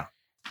classic. Yeah.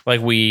 Like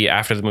we,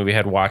 after the movie,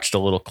 had watched a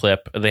little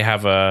clip. They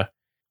have a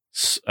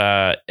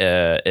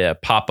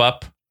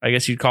pop-up, I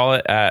guess you'd call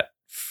it, at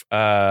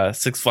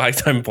Six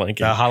Flags. I'm blanking.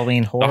 The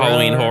Halloween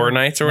horror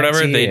nights or whatever.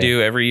 nights, They yeah.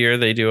 do every year.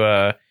 They do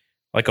a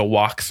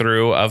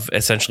walkthrough of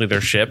essentially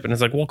their ship. And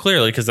it's like, well,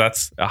 clearly, because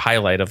that's a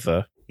highlight of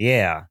the...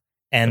 Yeah.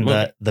 And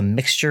The the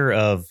mixture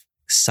of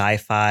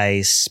sci-fi,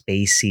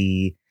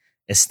 spacey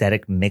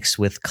aesthetic mixed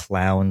with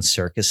clown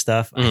circus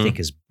stuff, I think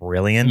is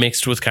brilliant.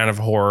 mixed with kind of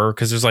horror,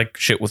 because there's like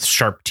shit with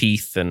sharp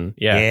teeth and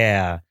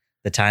Yeah.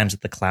 The times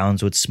that the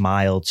clowns would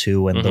smile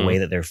too, and the Mhm. way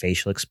that their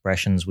facial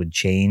expressions would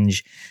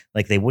change.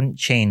 Like they wouldn't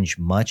change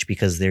much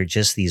because they're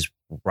just these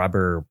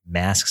rubber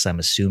masks, I'm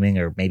assuming,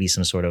 or maybe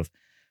some sort of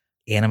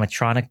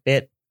animatronic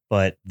bit.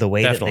 But the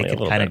way Definitely that a they could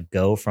little kind bit. of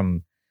go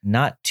from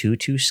not too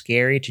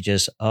scary to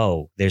just,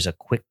 there's a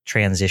quick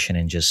transition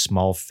in just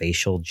small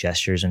facial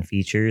gestures and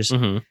features.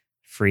 Mhm.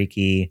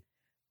 Freaky.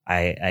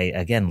 I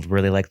again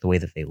really like the way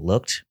that they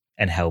looked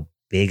and how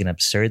big and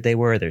absurd they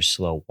were. Their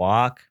slow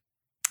walk.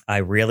 I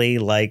really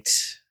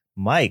liked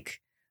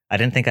Mike. I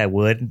didn't think I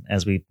would,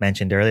 as we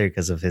mentioned earlier,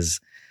 because of his,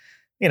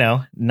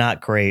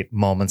 not great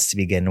moments to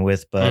begin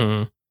with. But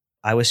Mhm.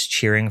 I was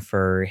cheering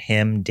for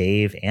him,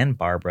 Dave, and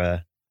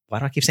Barbara. Why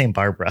do I keep saying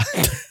Barbara?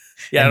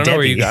 Yeah, I And don't know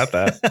where you Debbie. got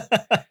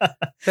that.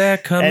 They're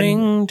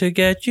coming to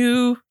get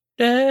you,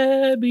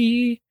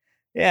 Debbie.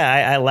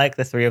 Yeah, I like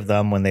the three of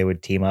them when they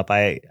would team up.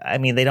 I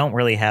mean, they don't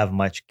really have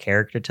much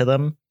character to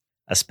them,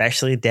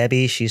 especially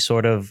Debbie. She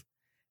sort of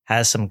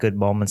has some good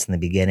moments in the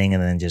beginning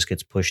and then just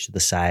gets pushed to the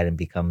side and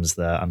becomes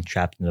the I'm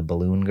trapped in a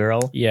balloon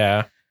girl.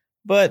 Yeah.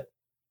 But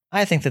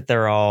I think that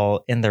they're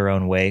all in their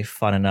own way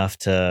fun enough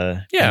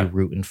to be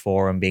rooting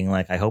for and being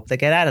like, I hope they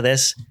get out of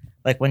this.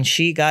 Like when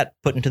she got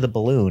put into the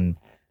balloon,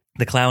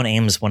 the clown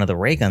aims one of the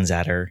ray guns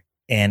at her,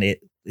 and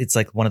it's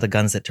like one of the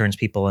guns that turns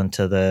people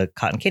into the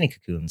cotton candy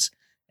cocoons.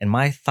 And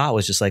my thought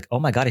was just like, oh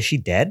my God, is she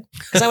dead?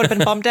 Because I would have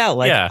been bummed out.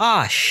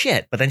 Like,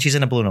 shit. But then she's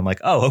in a balloon. I'm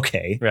like, oh,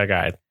 okay. Yeah,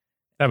 guy.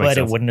 That makes But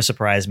sense. it wouldn't have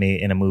surprised me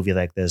in a movie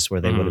like this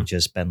where they would have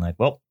just been like,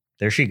 well,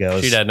 there she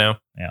goes. She's dead now.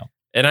 Yeah.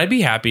 And I'd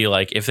be happy,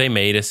 like, if they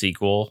made a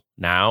sequel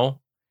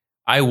now,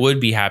 I would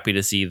be happy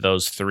to see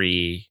those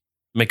three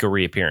make a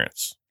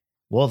reappearance.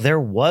 Well, there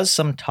was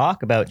some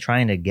talk about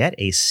trying to get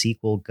a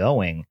sequel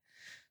going.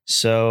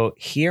 So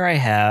here I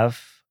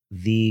have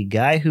the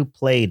guy who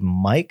played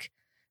Mike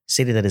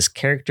stated that his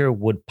character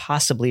would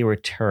possibly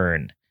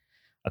return.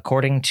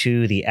 According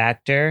to the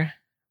actor,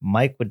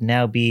 Mike would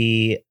now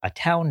be a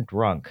town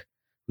drunk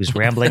whose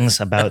ramblings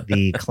about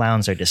the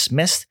clowns are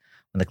dismissed.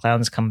 When the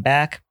clowns come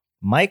back,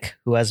 Mike,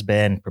 who has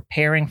been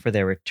preparing for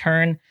their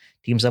return,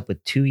 teams up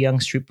with two young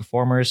street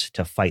performers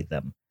to fight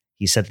them.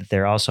 He said that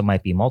there also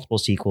might be multiple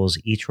sequels,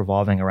 each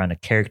revolving around a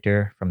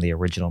character from the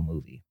original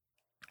movie.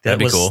 That'd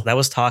be cool. That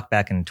was talked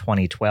back in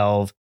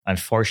 2012.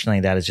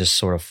 Unfortunately, that has just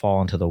sort of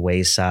fallen to the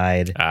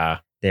wayside.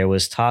 There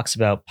was talks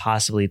about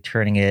possibly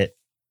turning it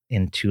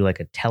into like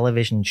a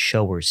television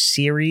show or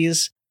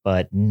series,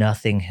 but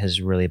nothing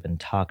has really been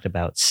talked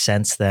about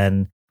since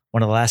then.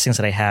 One of the last things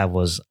that I have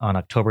was on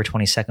October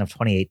 22nd of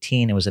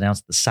 2018, it was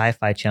announced the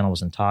Sci-Fi Channel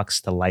was in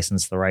talks to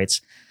license the rights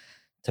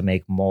to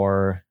make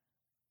more,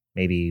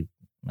 maybe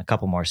a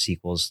couple more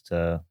sequels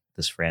to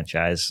this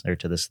franchise or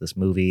to this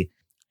movie.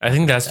 I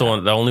think that's the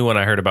one. The only one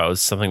I heard about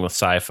was something with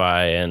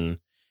sci-fi, and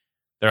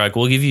they're like,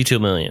 "We'll give you $2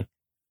 million."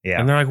 Yeah,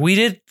 and they're like, "We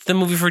did the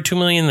movie for $2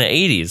 million in the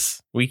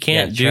 '80s. We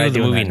can't do the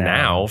movie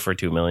now for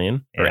 $2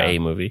 million or a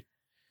movie."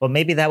 Well,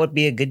 maybe that would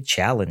be a good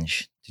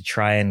challenge to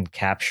try and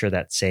capture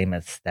that same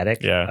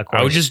aesthetic. Yeah,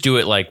 I would just do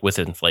it like with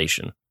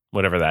inflation,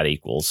 whatever that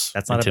equals.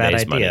 That's not a bad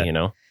idea, money, you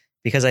know.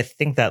 Because I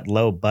think that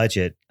low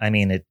budget, I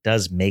mean, it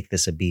does make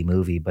this a B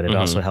movie, but it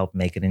also helped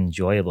make it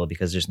enjoyable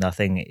because there's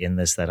nothing in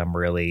this that I'm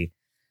really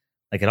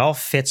like. It all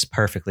fits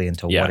perfectly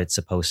into what it's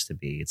supposed to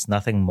be. It's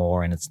nothing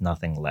more and it's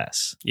nothing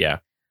less. Yeah.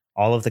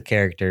 All of the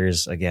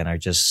characters, again, are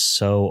just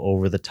so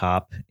over the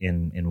top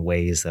in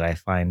ways that I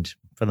find,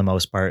 for the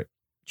most part,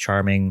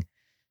 charming,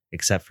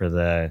 except for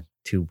the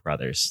two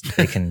brothers.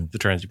 They can the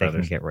Terenzi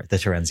brothers. The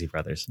Terenzi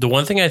brothers. The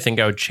one thing I think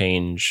I would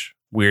change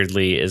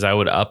weirdly is I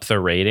would up the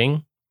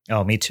rating.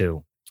 Oh, me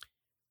too.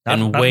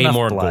 Not way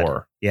more blood.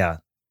 gore. Yeah.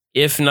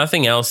 If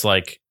nothing else,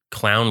 like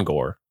clown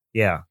gore.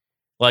 Yeah.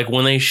 Like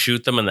when they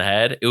shoot them in the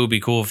head, it would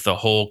be cool if the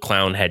whole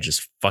clown head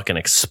just fucking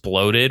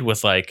exploded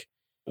with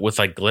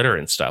glitter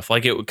and stuff.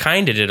 Like it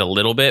kind of did a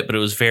little bit, but it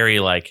was very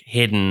like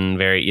hidden,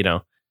 very, you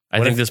know.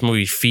 I think this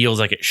movie feels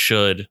like it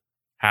should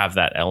have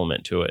that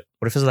element to it.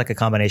 What if it was like a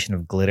combination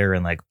of glitter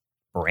and like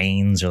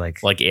brains or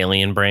like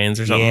alien brains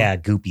or something? Yeah,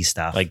 goopy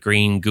stuff. Like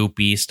green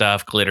goopy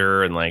stuff,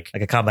 glitter and like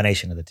a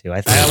combination of the two. I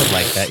would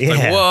like that. Yeah.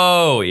 Like,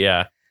 whoa,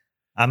 yeah.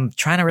 I'm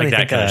trying to really like that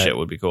think kind of shit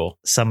would be cool.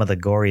 Some of the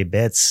gory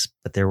bits,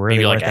 but there really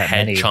maybe weren't like a that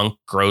head many. chunk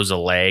grows a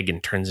leg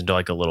and turns into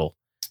like a little.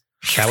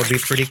 That would be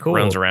pretty cool.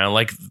 Runs around,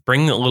 like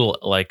bring the little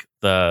like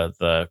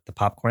the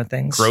popcorn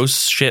things,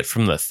 gross shit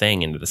from the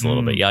thing into this a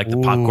little bit. Yeah, like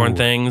the popcorn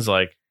things,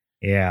 like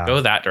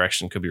go that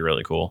direction could be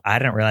really cool. I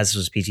didn't realize this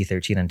was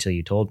PG-13 until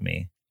you told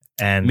me,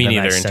 and me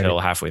neither until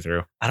halfway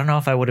through. I don't know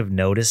if I would have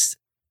noticed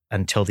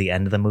until the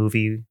end of the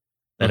movie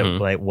that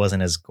it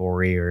wasn't as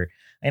gory, or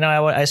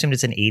I assumed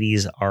it's an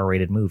 80s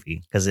R-rated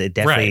movie because it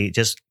definitely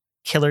just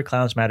killer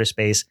clowns from outer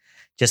space.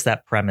 Just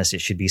that premise, it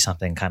should be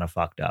something kind of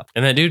fucked up.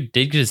 And that dude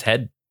did get his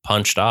head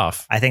punched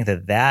off. I think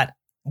that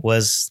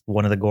was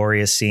one of the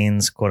goriest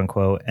scenes, quote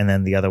unquote. And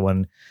then the other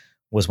one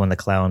was when the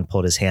clown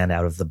pulled his hand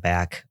out of the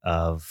back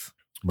of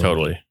movie,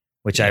 totally,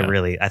 which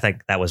I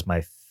think that was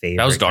my favorite.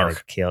 That was dark kind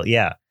of kill.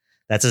 Yeah,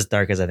 that's as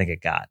dark as I think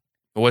it got.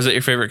 Was it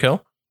your favorite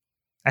kill?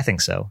 I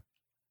think so.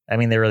 I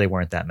mean, there really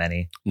weren't that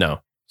many.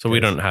 No, so we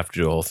don't have to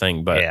do the whole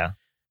thing, but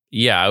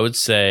yeah, I would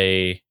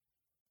say,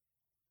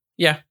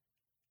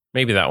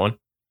 maybe that one.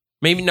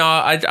 Maybe no.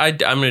 I'm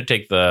going to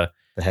take the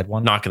head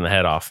one, knocking the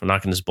head off,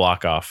 knocking his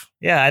block off.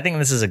 Yeah, I think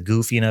this is a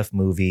goofy enough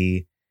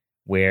movie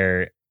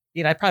where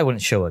I probably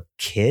wouldn't show a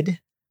kid.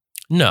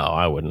 No,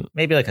 I wouldn't.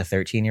 Maybe like a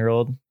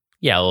 13-year-old.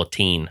 Yeah, a little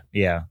teen.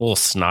 Yeah, a little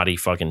snotty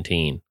fucking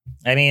teen.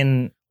 I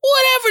mean,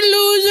 whatever,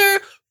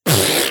 loser.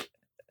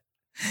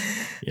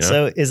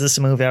 So is this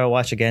a movie I would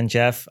watch again,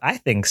 Jeff? I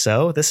think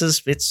so.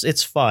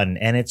 It's fun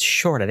and it's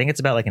short. I think it's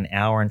about like an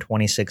hour and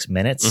 26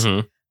 minutes.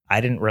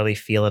 I didn't really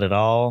feel it at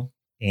all.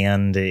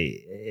 And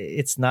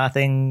it's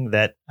nothing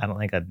that I don't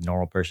think a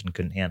normal person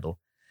couldn't handle.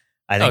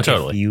 I think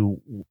if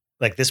you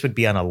like, this would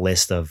be on a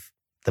list of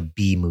the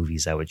B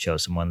movies I would show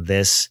someone.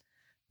 This,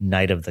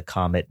 Night of the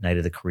Comet, Night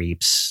of the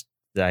Creeps.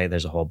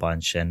 There's a whole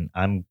bunch. And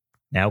I'm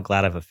now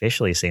glad I've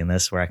officially seen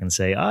this where I can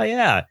say, oh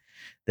yeah,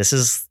 this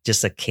is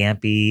just a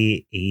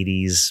campy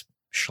 80s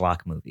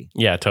schlock movie.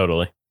 Yeah,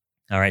 totally.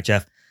 All right,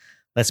 Jeff,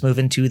 let's move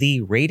into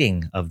the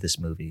rating of this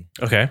movie.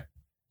 Okay.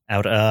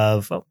 Out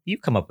of, you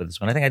come up with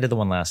this one. I think I did the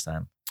one last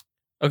time.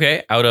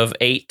 Okay. Out of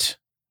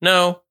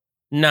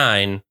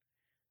 9.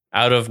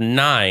 Out of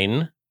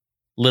 9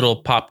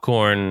 little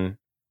popcorn,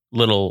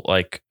 little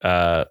like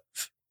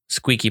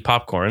squeaky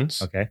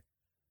popcorns. Okay.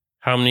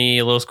 How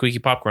many little squeaky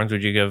popcorns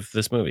would you give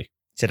this movie?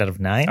 You said out of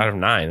 9? Out of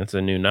 9. That's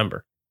a new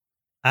number.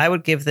 I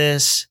would give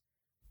this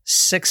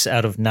 6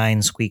 out of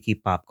 9 squeaky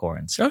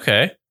popcorns.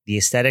 Okay. The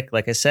aesthetic,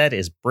 like I said,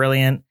 is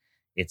brilliant.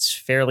 It's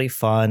fairly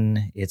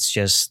fun. It's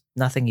just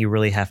nothing you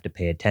really have to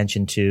pay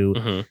attention to.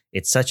 Mm-hmm.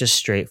 It's such a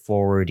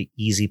straightforward,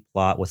 easy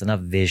plot with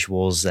enough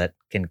visuals that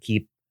can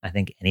keep, I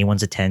think,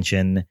 anyone's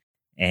attention.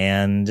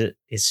 And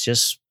it's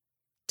just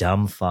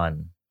dumb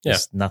fun. Yeah.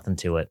 There's nothing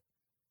to it.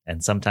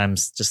 And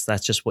sometimes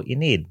that's just what you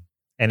need.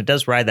 And it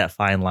does ride that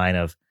fine line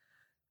of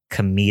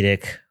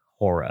comedic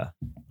horror.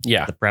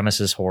 Yeah. The premise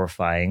is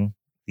horrifying.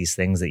 These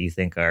things that you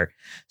think are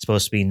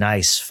supposed to be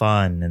nice,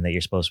 fun, and that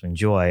you're supposed to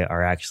enjoy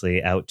are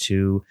actually out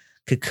to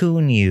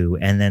cocoon you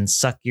and then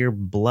suck your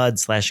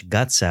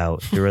blood/guts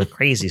out through a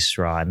crazy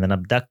straw and then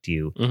abduct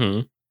you,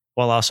 Mm-hmm.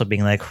 while also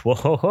being like, whoa,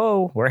 ho,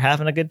 ho, we're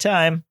having a good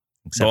time.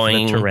 Except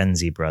Boing. for the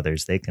Terenzi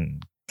brothers. They can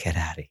get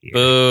out of here.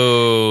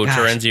 Boo, Gosh.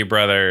 Terenzi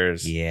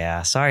brothers.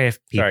 Yeah, sorry if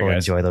people Sorry,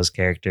 guys. enjoy those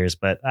characters,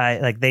 but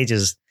they're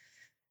just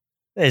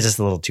a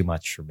little too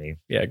much for me.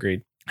 Yeah,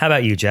 agreed. How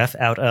about you, Jeff?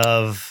 Out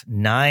of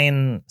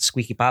 9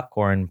 squeaky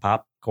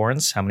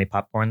popcorns, how many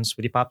popcorns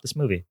would you pop this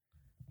movie?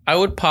 I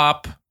would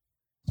pop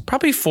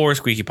probably 4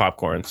 squeaky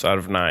popcorns out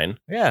of 9.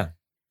 Yeah.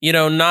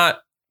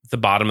 Not the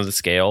bottom of the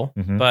scale,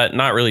 Mhm. but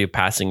not really a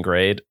passing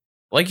grade.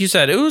 Like you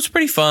said, it was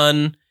pretty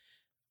fun.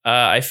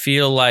 I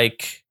feel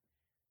like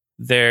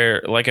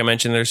like I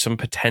mentioned, there's some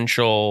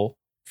potential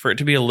for it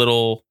to be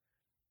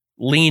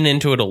lean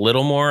into it a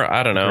little more.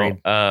 I don't know.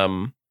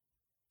 Agreed.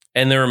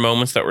 And there were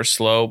moments that were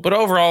slow, but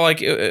overall,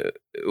 like it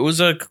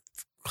was a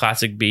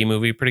classic B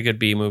movie, pretty good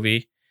B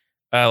movie.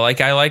 I like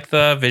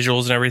the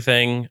visuals and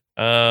everything.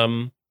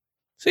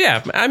 So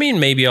yeah, I mean,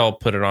 maybe I'll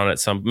put it on at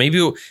some.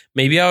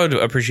 Maybe I would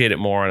appreciate it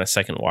more on a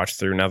second watch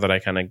through now that I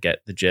kind of get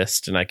the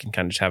gist and I can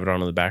kind of just have it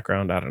on in the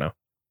background. I don't know.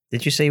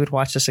 Did you say you would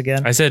watch this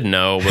again? I said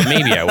no, but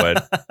maybe I would.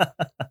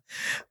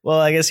 Well,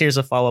 I guess here's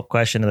a follow-up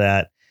question to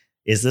that.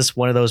 Is this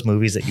one of those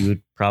movies that you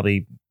would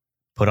probably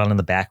put on in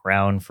the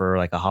background for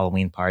like a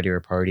Halloween party or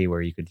a party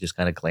where you could just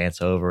kind of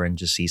glance over and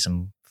just see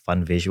some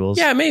fun visuals?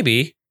 Yeah,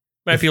 maybe.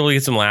 Might be able to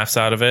get some laughs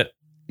out of it.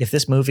 If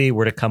this movie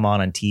were to come on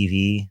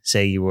TV,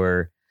 say you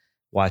were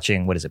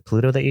watching, what is it,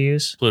 Pluto that you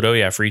use? Pluto,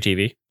 yeah, free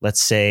TV.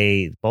 Let's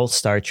say both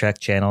Star Trek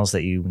channels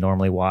that you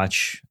normally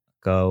watch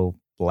go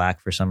black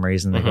for some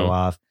reason. They go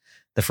off.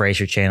 The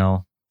Frasier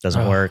channel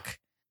doesn't work.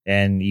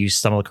 And you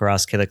stumble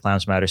across Killer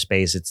Klowns from Outer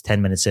Space. It's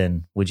 10 minutes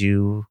in. Would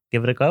you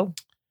give it a go?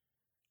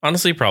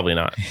 Honestly, probably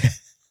not.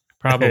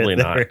 Probably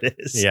not. There it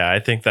is. Yeah, I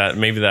think that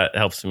maybe that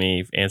helps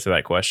me answer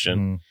that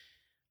question.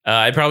 Mm.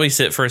 I'd probably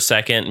sit for a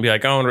second and be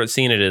like, I wonder what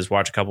scene it is,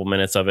 watch a couple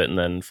minutes of it, and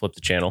then flip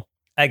the channel.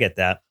 I get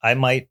that. I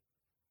might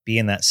be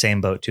in that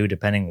same boat too,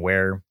 depending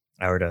where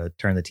I were to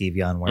turn the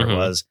TV on, where it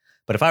was.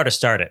 But if I were to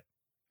start it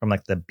from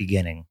like the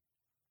beginning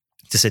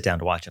to sit down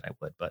to watch it, I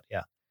would. But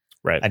yeah.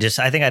 Right. I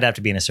think I'd have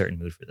to be in a certain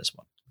mood for this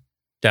one.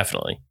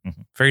 Definitely.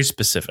 Very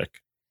specific.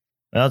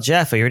 Well,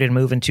 Jeff, are you ready to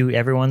move into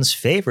everyone's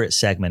favorite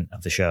segment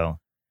of the show?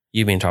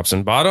 You mean tops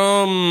and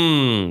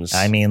bottoms?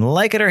 I mean,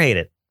 like it or hate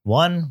it.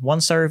 1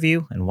 1-star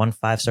review and 1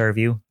 5-star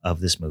review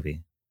of this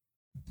movie.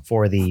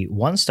 For the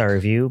 1-star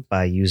review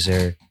by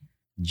user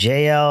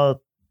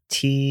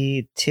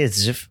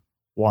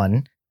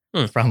JLTTizv1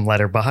 from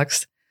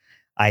Letterboxd,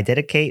 I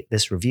dedicate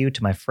this review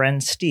to my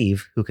friend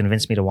Steve, who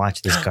convinced me to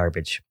watch this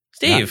garbage.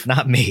 Steve.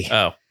 Not me.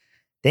 Oh.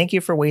 Thank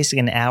you for wasting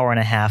an hour and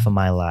a half of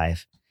my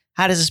life.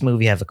 How does this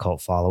movie have a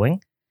cult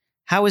following?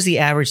 How is the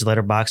average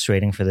Letterboxd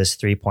rating for this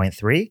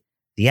 3.3?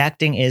 The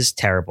acting is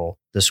terrible.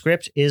 The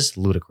script is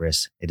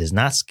ludicrous. It is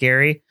not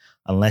scary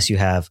unless you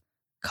have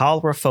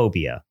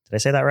coulrophobia. Did I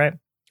say that right?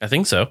 I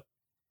think so.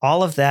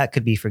 All of that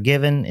could be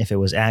forgiven if it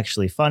was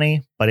actually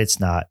funny, but it's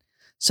not.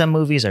 Some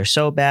movies are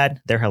so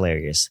bad, they're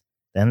hilarious.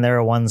 Then there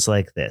are ones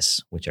like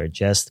this, which are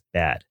just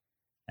bad.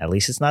 At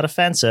least it's not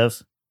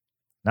offensive.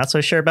 Not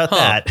so sure about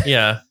that.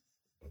 Yeah.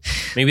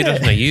 Maybe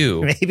that's not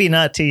you. Maybe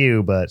not to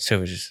you, but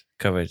So just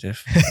cover it,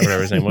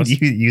 whatever his name was.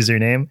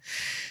 Username.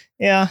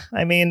 Yeah,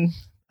 I mean,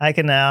 I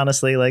can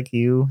honestly, like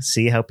you,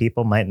 see how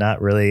people might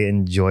not really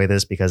enjoy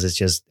this because it's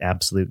just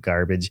absolute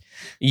garbage.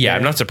 Yeah,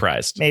 I'm not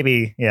surprised.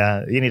 Maybe,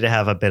 yeah, you need to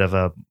have a bit of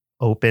a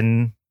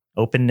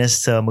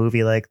openness to a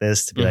movie like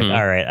this to be like,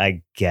 all right,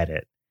 I get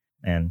it.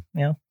 And,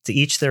 to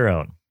each their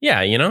own. Yeah,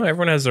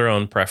 everyone has their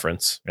own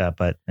preference.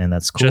 And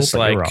that's cool, Just but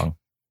like you're wrong.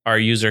 Our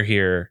user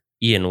here,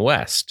 Ian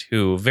West,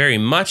 who very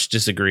much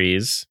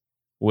disagrees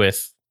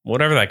with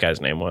whatever that guy's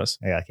name was.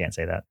 Yeah, I can't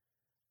say that.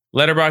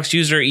 Letterboxd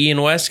user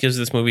Ian West gives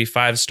this movie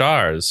 5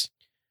 stars.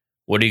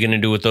 What are you going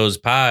to do with those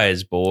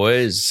pies,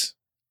 boys?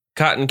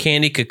 Cotton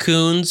candy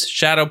cocoons,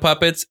 shadow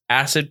puppets,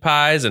 acid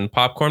pies, and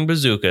popcorn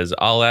bazookas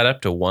all add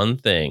up to one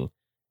thing: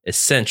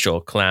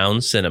 essential clown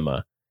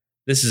cinema.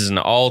 This is an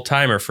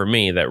all-timer for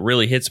me that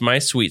really hits my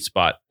sweet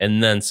spot,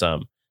 and then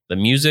some. The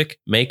music,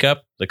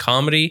 makeup, the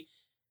comedy,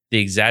 the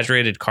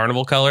exaggerated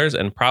carnival colors,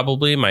 and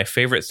probably my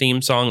favorite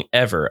theme song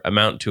ever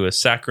amount to a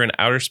saccharine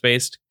outer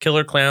space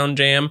killer clown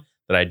jam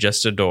that I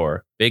just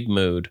adore. Big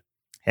mood.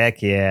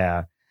 Heck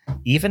yeah.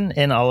 Even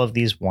in all of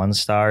these 1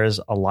 stars,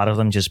 a lot of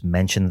them just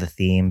mention the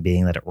theme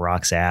being that it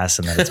rocks ass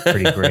and that it's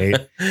pretty great.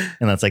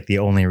 And that's like the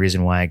only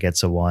reason why it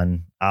gets a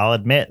 1. I'll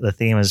admit the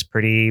theme is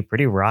pretty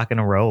rockin'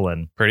 and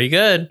rollin'. Pretty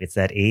good. It's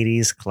that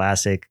 80s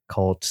classic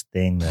cult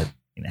thing that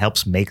It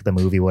helps make the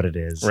movie what it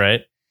is.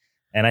 Right.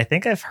 And I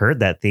think I've heard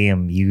that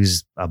theme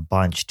used a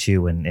bunch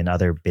too in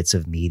other bits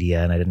of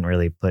media, and I didn't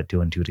really put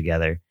two and two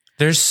together.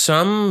 There's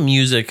some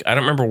music, I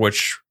don't remember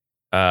which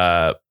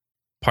part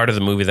of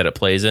the movie that it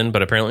plays in,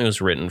 but apparently it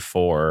was written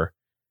for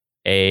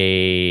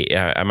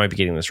I might be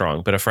getting this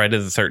wrong, but a Friday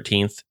the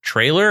 13th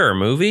trailer or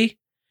movie?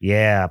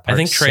 Yeah. I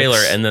think trailer,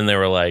 6, and then they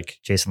were like,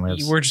 Jason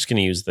Lives. we're just going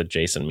to use the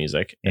Jason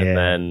music. And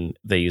then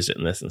they used it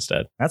in this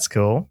instead. That's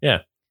cool. Yeah.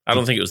 I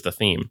don't think it was the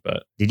theme,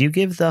 but. Did you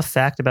give the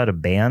fact about a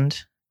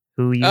band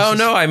who uses? Oh,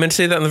 no, I meant to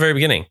say that in the very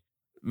beginning.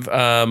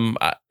 I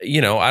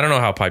don't know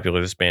how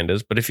popular this band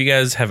is, but if you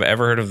guys have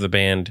ever heard of the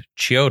band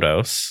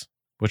Chiodos,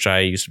 which I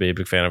used to be a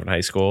big fan of in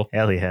high school,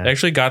 Hell yeah. they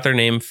actually got their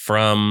name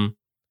from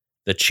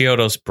the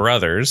Chiodos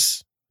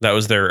brothers. That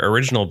was their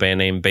original band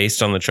name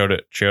based on the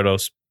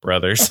Chiodos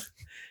brothers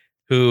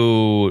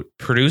who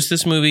produced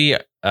this movie.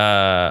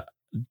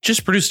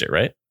 Just produced it,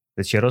 right?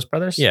 The Chiodos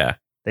brothers? Yeah.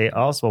 They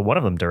also, one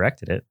of them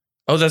directed it.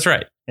 Oh, that's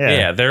right. Yeah.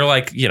 Yeah. They're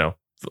like,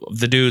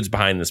 the dudes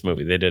behind this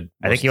movie. They did.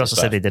 I think you also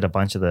said they did a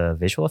bunch of the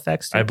visual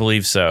effects too. I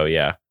believe so.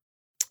 Yeah.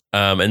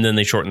 And then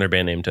they shortened their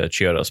band name to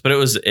Chiodos, but it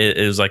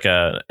was like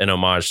an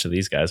homage to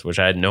these guys, which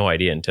I had no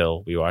idea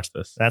until we watched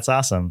this. That's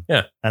awesome.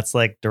 Yeah. That's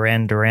like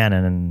Duran Duran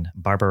and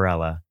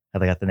Barbarella. How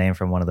they got the name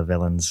from one of the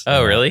villains.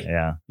 Oh, really?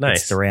 Yeah.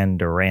 Nice. It's Duran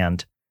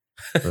Durand.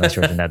 So that's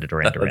shortened out to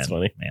Duran Duran. That's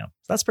funny. Yeah.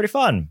 So that's pretty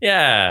fun.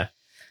 Yeah.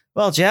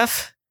 Well,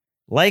 Jeff,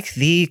 like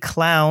the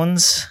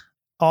clowns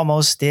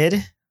almost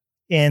did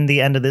in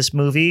the end of this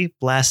movie,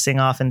 blasting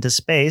off into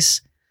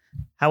space,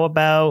 how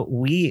about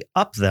we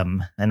up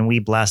them and we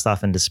blast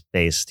off into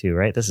space too,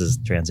 right? This is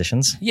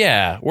transitions.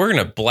 Yeah. I'm going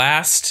to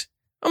blast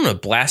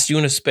you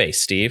into space,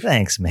 Steve.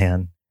 Thanks,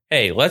 man.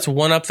 Hey, let's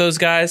one up those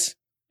guys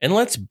and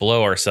let's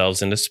blow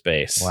ourselves into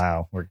space.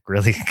 Wow. We're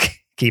really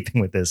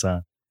keeping with this,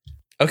 huh?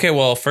 Okay.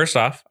 Well, first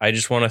off, I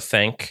just want to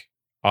thank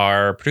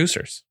our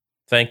producers.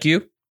 Thank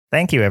you.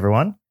 Thank you,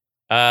 everyone.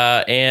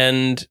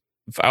 And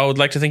I would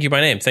like to thank you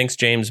by name. Thanks,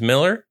 James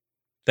Miller.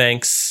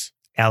 Thanks,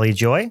 Allie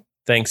Joy.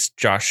 Thanks,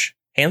 Josh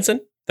Hansen.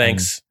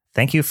 Thanks.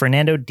 Thank you,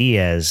 Fernando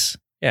Diaz.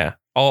 Yeah.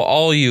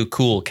 All you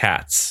cool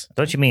cats.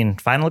 Don't you mean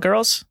Final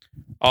Girls?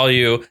 All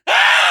you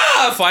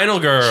Final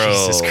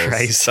Girls. Jesus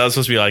Christ. That was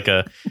supposed to be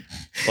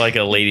like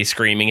a lady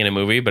screaming in a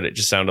movie, but it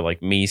just sounded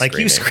like me Like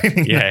screaming. you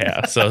screaming.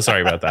 Yeah. So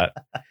sorry about that.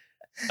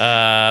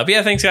 But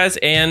yeah, thanks guys.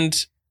 And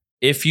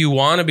if you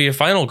want to be a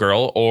Final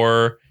Girl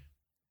or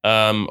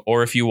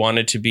if you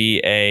wanted to be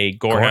a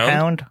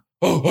gorehound.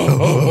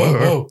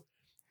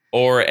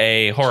 Or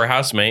a horror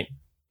housemate,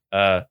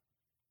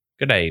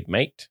 good day,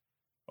 mate.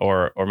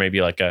 Or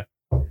maybe like a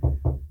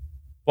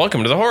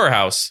welcome to the horror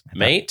house,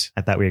 mate.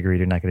 I thought we agreed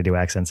you're not going to do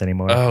accents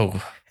anymore. Oh,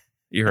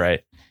 you're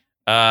right.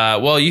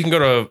 Well, you can go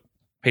to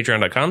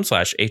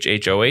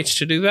patreon.com/HHOH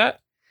to do that.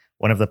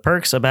 One of the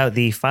perks about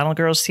the Final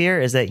Girls tier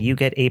is that you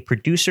get a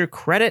producer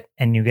credit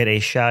and you get a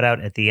shout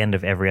out at the end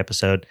of every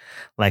episode,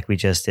 like we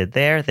just did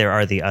there. There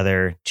are the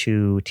other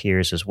 2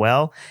 tiers as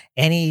well.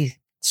 Any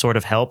sort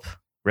of help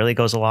really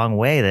goes a long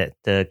way that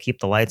to keep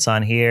the lights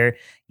on here.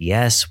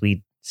 Yes,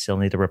 we still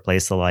need to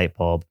replace the light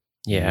bulb.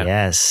 Yeah.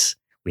 Yes,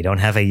 we don't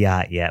have a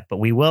yacht yet, but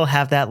we will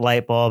have that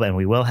light bulb and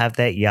we will have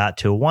that yacht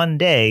to one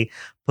day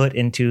put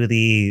into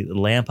the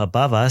lamp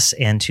above us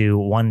and to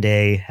one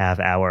day have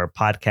our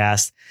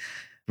podcast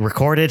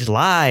recorded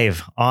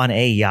live on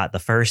a yacht, the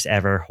first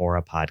ever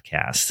horror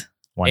podcast.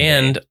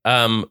 And,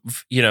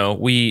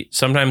 we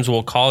sometimes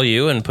will call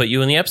you and put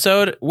you in the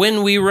episode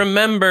when we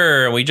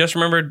remember. We just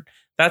remembered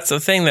that's the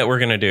thing that we're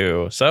going to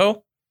do.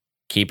 So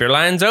keep your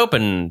lines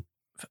open.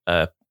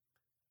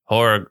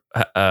 Horror,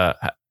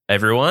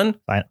 everyone.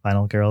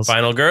 Final Girls.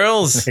 Final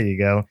Girls. There you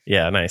go.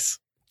 Yeah, nice.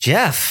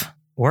 Jeff,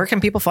 where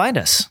can people find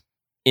us?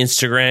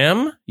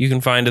 Instagram. You can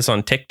find us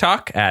on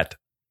TikTok at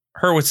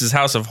Hurwitz's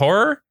House of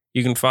Horror.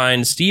 You can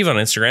find Steve on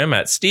Instagram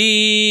at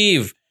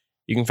Steve.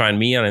 You can find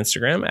me on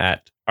Instagram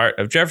at Art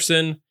of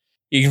Jefferson.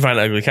 You can find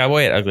Ugly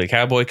Cowboy at Ugly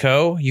Cowboy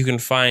Co. You can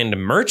find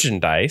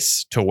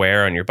merchandise to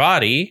wear on your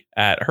body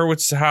at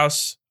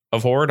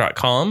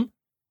hurwitzhouseofhorror.com.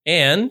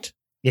 And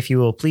if you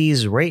will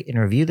please rate and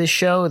review this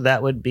show,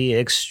 that would be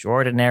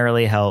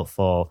extraordinarily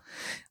helpful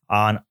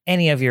on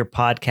any of your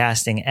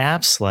podcasting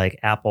apps like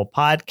Apple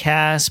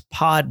Podcasts,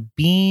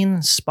 Podbean,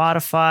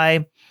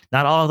 Spotify.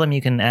 Not all of them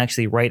you can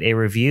actually write a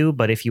review,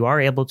 but if you are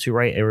able to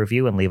write a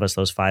review and leave us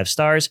those 5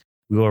 stars,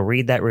 we will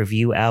read that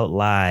review out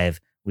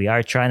live. We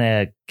are trying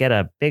to get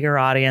a bigger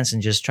audience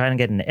and just trying to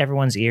get in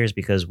everyone's ears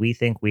because we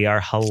think we are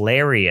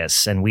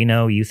hilarious. And we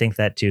know you think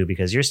that too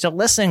because you're still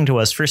listening to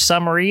us for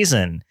some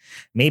reason.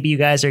 Maybe you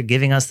guys are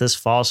giving us this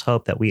false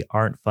hope that we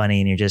aren't funny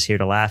and you're just here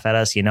to laugh at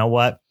us. You know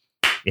what?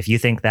 If you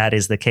think that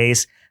is the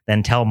case,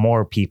 then tell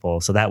more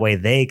people so that way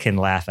they can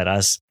laugh at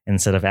us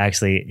instead of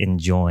actually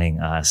enjoying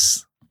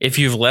us. If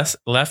you've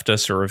left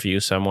us a review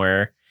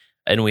somewhere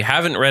and we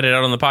haven't read it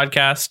out on the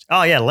podcast.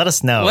 Oh, yeah. Let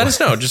us know. Let us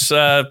know. Just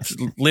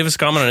leave us a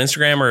comment on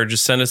Instagram or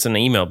just send us an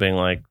email being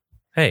like,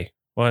 hey,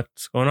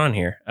 what's going on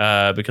here?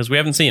 Because we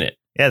haven't seen it.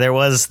 Yeah, there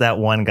was that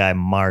one guy,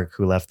 Mark,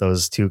 who left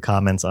those 2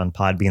 comments on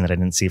Podbean that I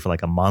didn't see for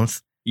like a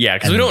month. Yeah,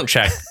 because we don't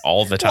check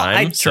all the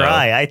time. Well,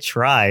 I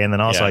try. And then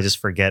also I just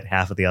forget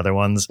half of the other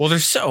ones. Well,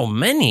 there's so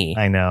many.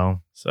 I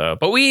know. So,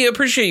 but we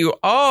appreciate you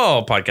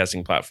all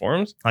podcasting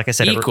platforms. Like I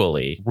said,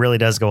 equally. It really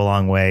does go a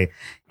long way.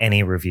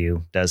 Any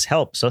review does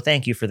help. So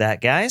thank you for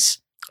that, guys.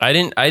 I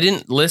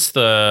didn't list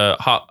the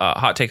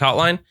hot take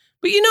hotline,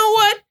 but you know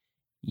what?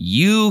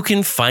 You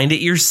can find it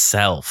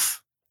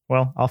yourself.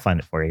 Well, I'll find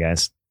it for you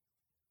guys.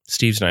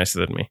 Steve's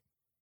nicer than me.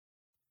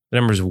 The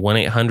number is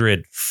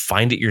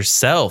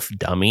 1-800-FIND-IT-YOURSELF,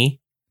 dummy.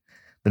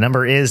 The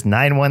number is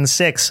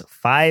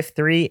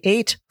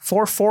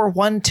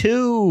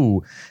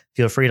 916-538-4412.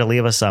 Feel free to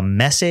leave us a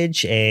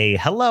message, a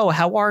hello,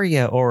 how are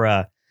you? Or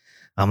a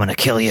I'm going to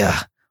kill you.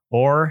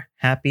 Or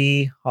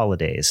happy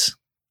holidays.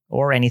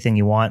 Or anything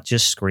you want.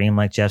 Just scream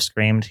like Jeff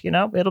screamed. You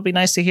know, it'll be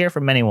nice to hear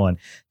from anyone.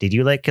 Did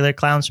you like Killer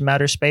Klowns from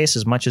Outer Space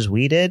as much as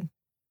we did?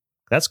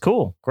 That's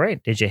cool.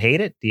 Great. Did you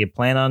hate it? Do you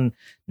plan on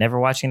never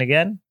watching it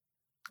again?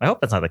 I hope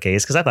that's not the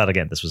case, because I thought,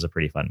 again, this was a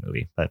pretty fun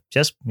movie. But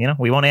just,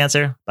 we won't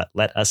answer, but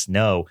let us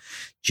know.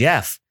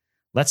 Jeff,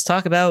 let's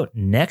talk about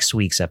next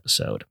week's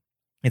episode.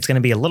 It's going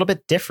to be a little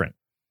bit different.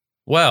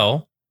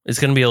 Well, it's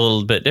going to be a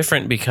little bit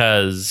different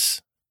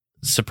because,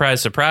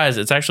 surprise, surprise,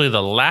 it's actually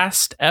the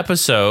last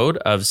episode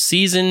of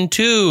season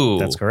 2.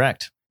 That's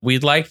correct. We're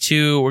going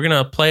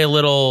to play a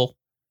little,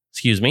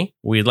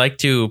 we'd like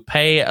to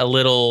pay a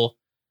little,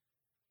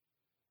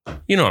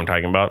 you know what I'm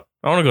talking about.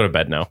 I want to go to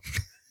bed now.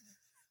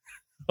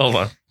 Hold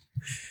on.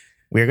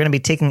 We're going to be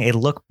taking a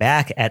look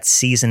back at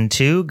season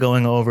 2,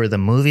 going over the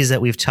movies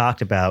that we've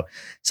talked about,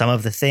 some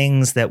of the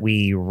things that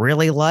we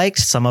really liked,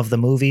 some of the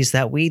movies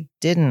that we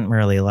didn't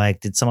really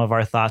like. Did some of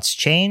our thoughts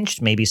change?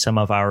 Maybe some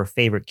of our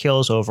favorite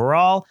kills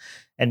overall,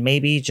 and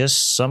maybe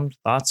just some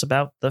thoughts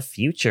about the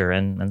future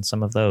and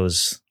some of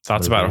those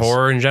thoughts movies. About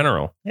horror in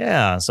general.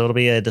 Yeah, so it'll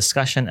be a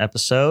discussion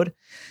episode.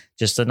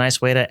 Just a nice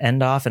way to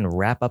end off and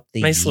wrap up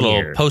the nice year.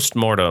 Little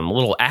post-mortem, a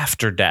little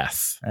after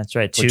death. That's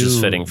right. Which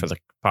is fitting for the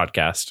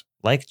podcast.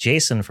 Like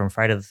Jason from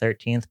Friday the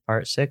 13th,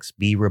 Part 6,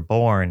 be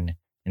reborn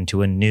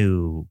into a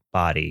new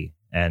body.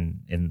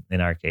 And in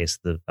our case,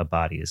 a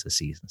body is a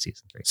season 3.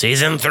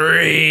 Season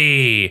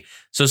 3!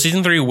 So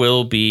season 3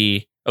 will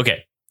be...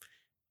 Okay.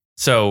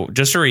 So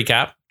just to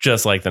recap,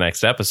 just like the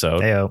next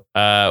episode,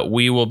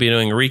 we will be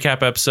doing a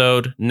recap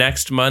episode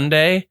next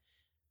Monday.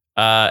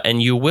 And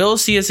you will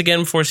see us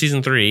again for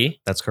season 3.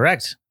 That's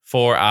correct.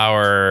 For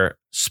our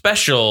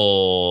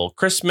special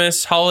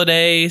Christmas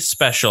holiday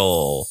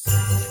special.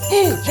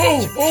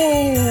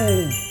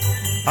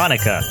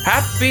 Hanukkah.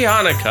 Happy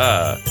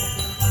Hanukkah.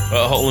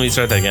 Let me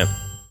start that again.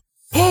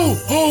 Ho,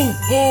 ho,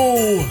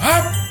 ho!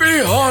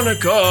 Happy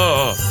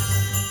Hanukkah!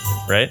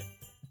 Right?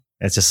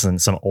 It's just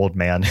some old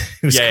man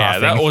who's coughing. Yeah,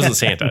 that wasn't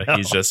Santa. No.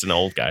 He's just an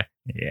old guy.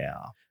 Yeah.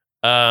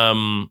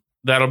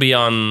 That'll be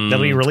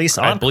released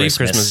on I believe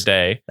Christmas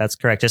Day. That's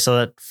correct. Just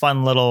a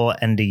fun little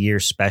end of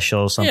year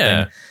special,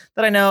 something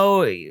that I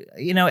know,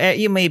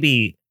 you may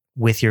be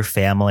with your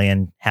family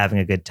and having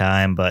a good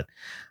time, but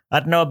I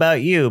don't know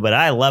about you, but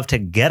I love to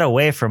get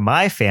away from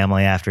my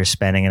family after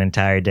spending an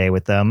entire day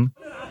with them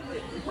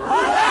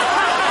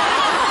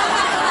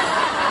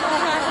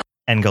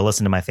and go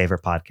listen to my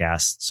favorite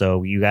podcast.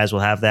 So you guys will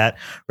have that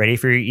ready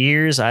for your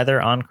ears,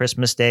 either on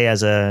Christmas Day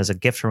as a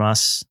gift from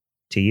us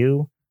to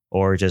you,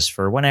 or just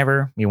for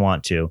whenever you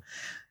want to.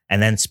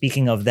 And then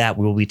speaking of that,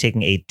 we will be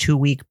taking a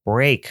 2-week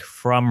break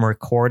from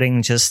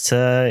recording just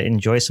to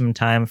enjoy some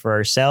time for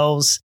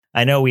ourselves.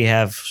 I know we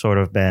have sort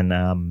of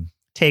been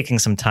taking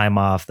some time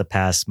off the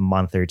past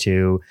month or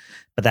two,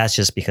 but that's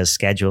just because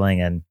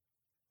scheduling and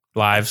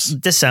lives.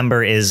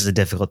 December is a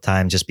difficult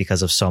time just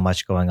because of so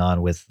much going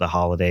on with the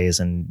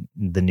holidays and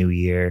the new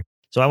year.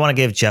 So I want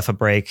to give Jeff a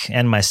break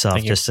and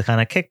myself just to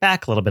kind of kick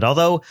back a little bit.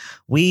 Although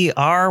we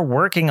are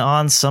working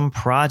on some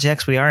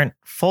projects, we aren't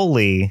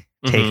fully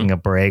taking a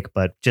break,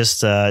 but just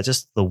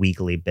the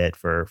weekly bit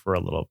for a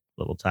little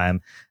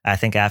time. I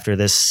think after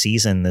this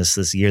season,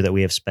 this year that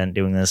we have spent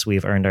doing this,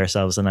 we've earned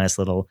ourselves a nice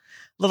little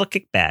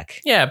kickback.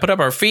 Yeah, put up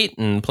our feet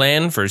and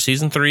plan for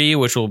season 3,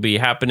 which will be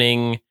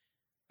happening,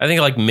 I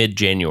think, like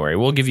mid-January.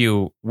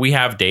 We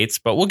have dates,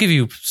 but we'll give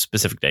you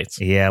specific dates.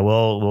 Yeah,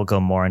 we'll go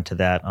more into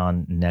that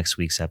on next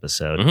week's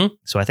episode.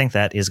 So I think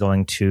that is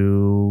going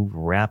to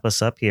wrap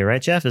us up here,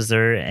 right, Jeff? Is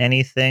there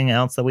anything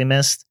else that we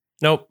missed?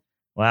 Nope.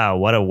 Wow,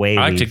 what a way.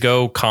 I like to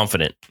go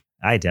confident.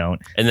 I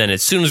don't. And then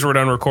as soon as we're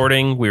done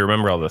recording, we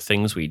remember all the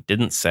things we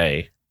didn't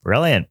say.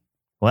 Brilliant.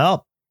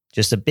 Well,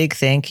 just a big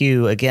thank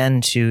you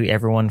again to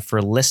everyone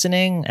for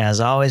listening.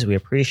 As always, we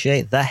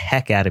appreciate the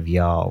heck out of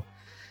y'all.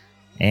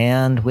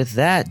 And with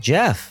that,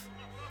 Jeff,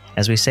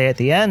 as we say at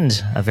the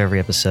end of every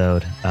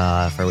episode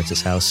for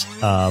Witz's House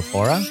of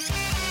Horror,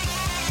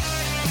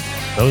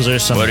 those are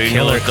some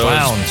killer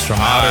clowns from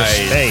outer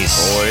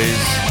space.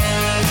 Boys.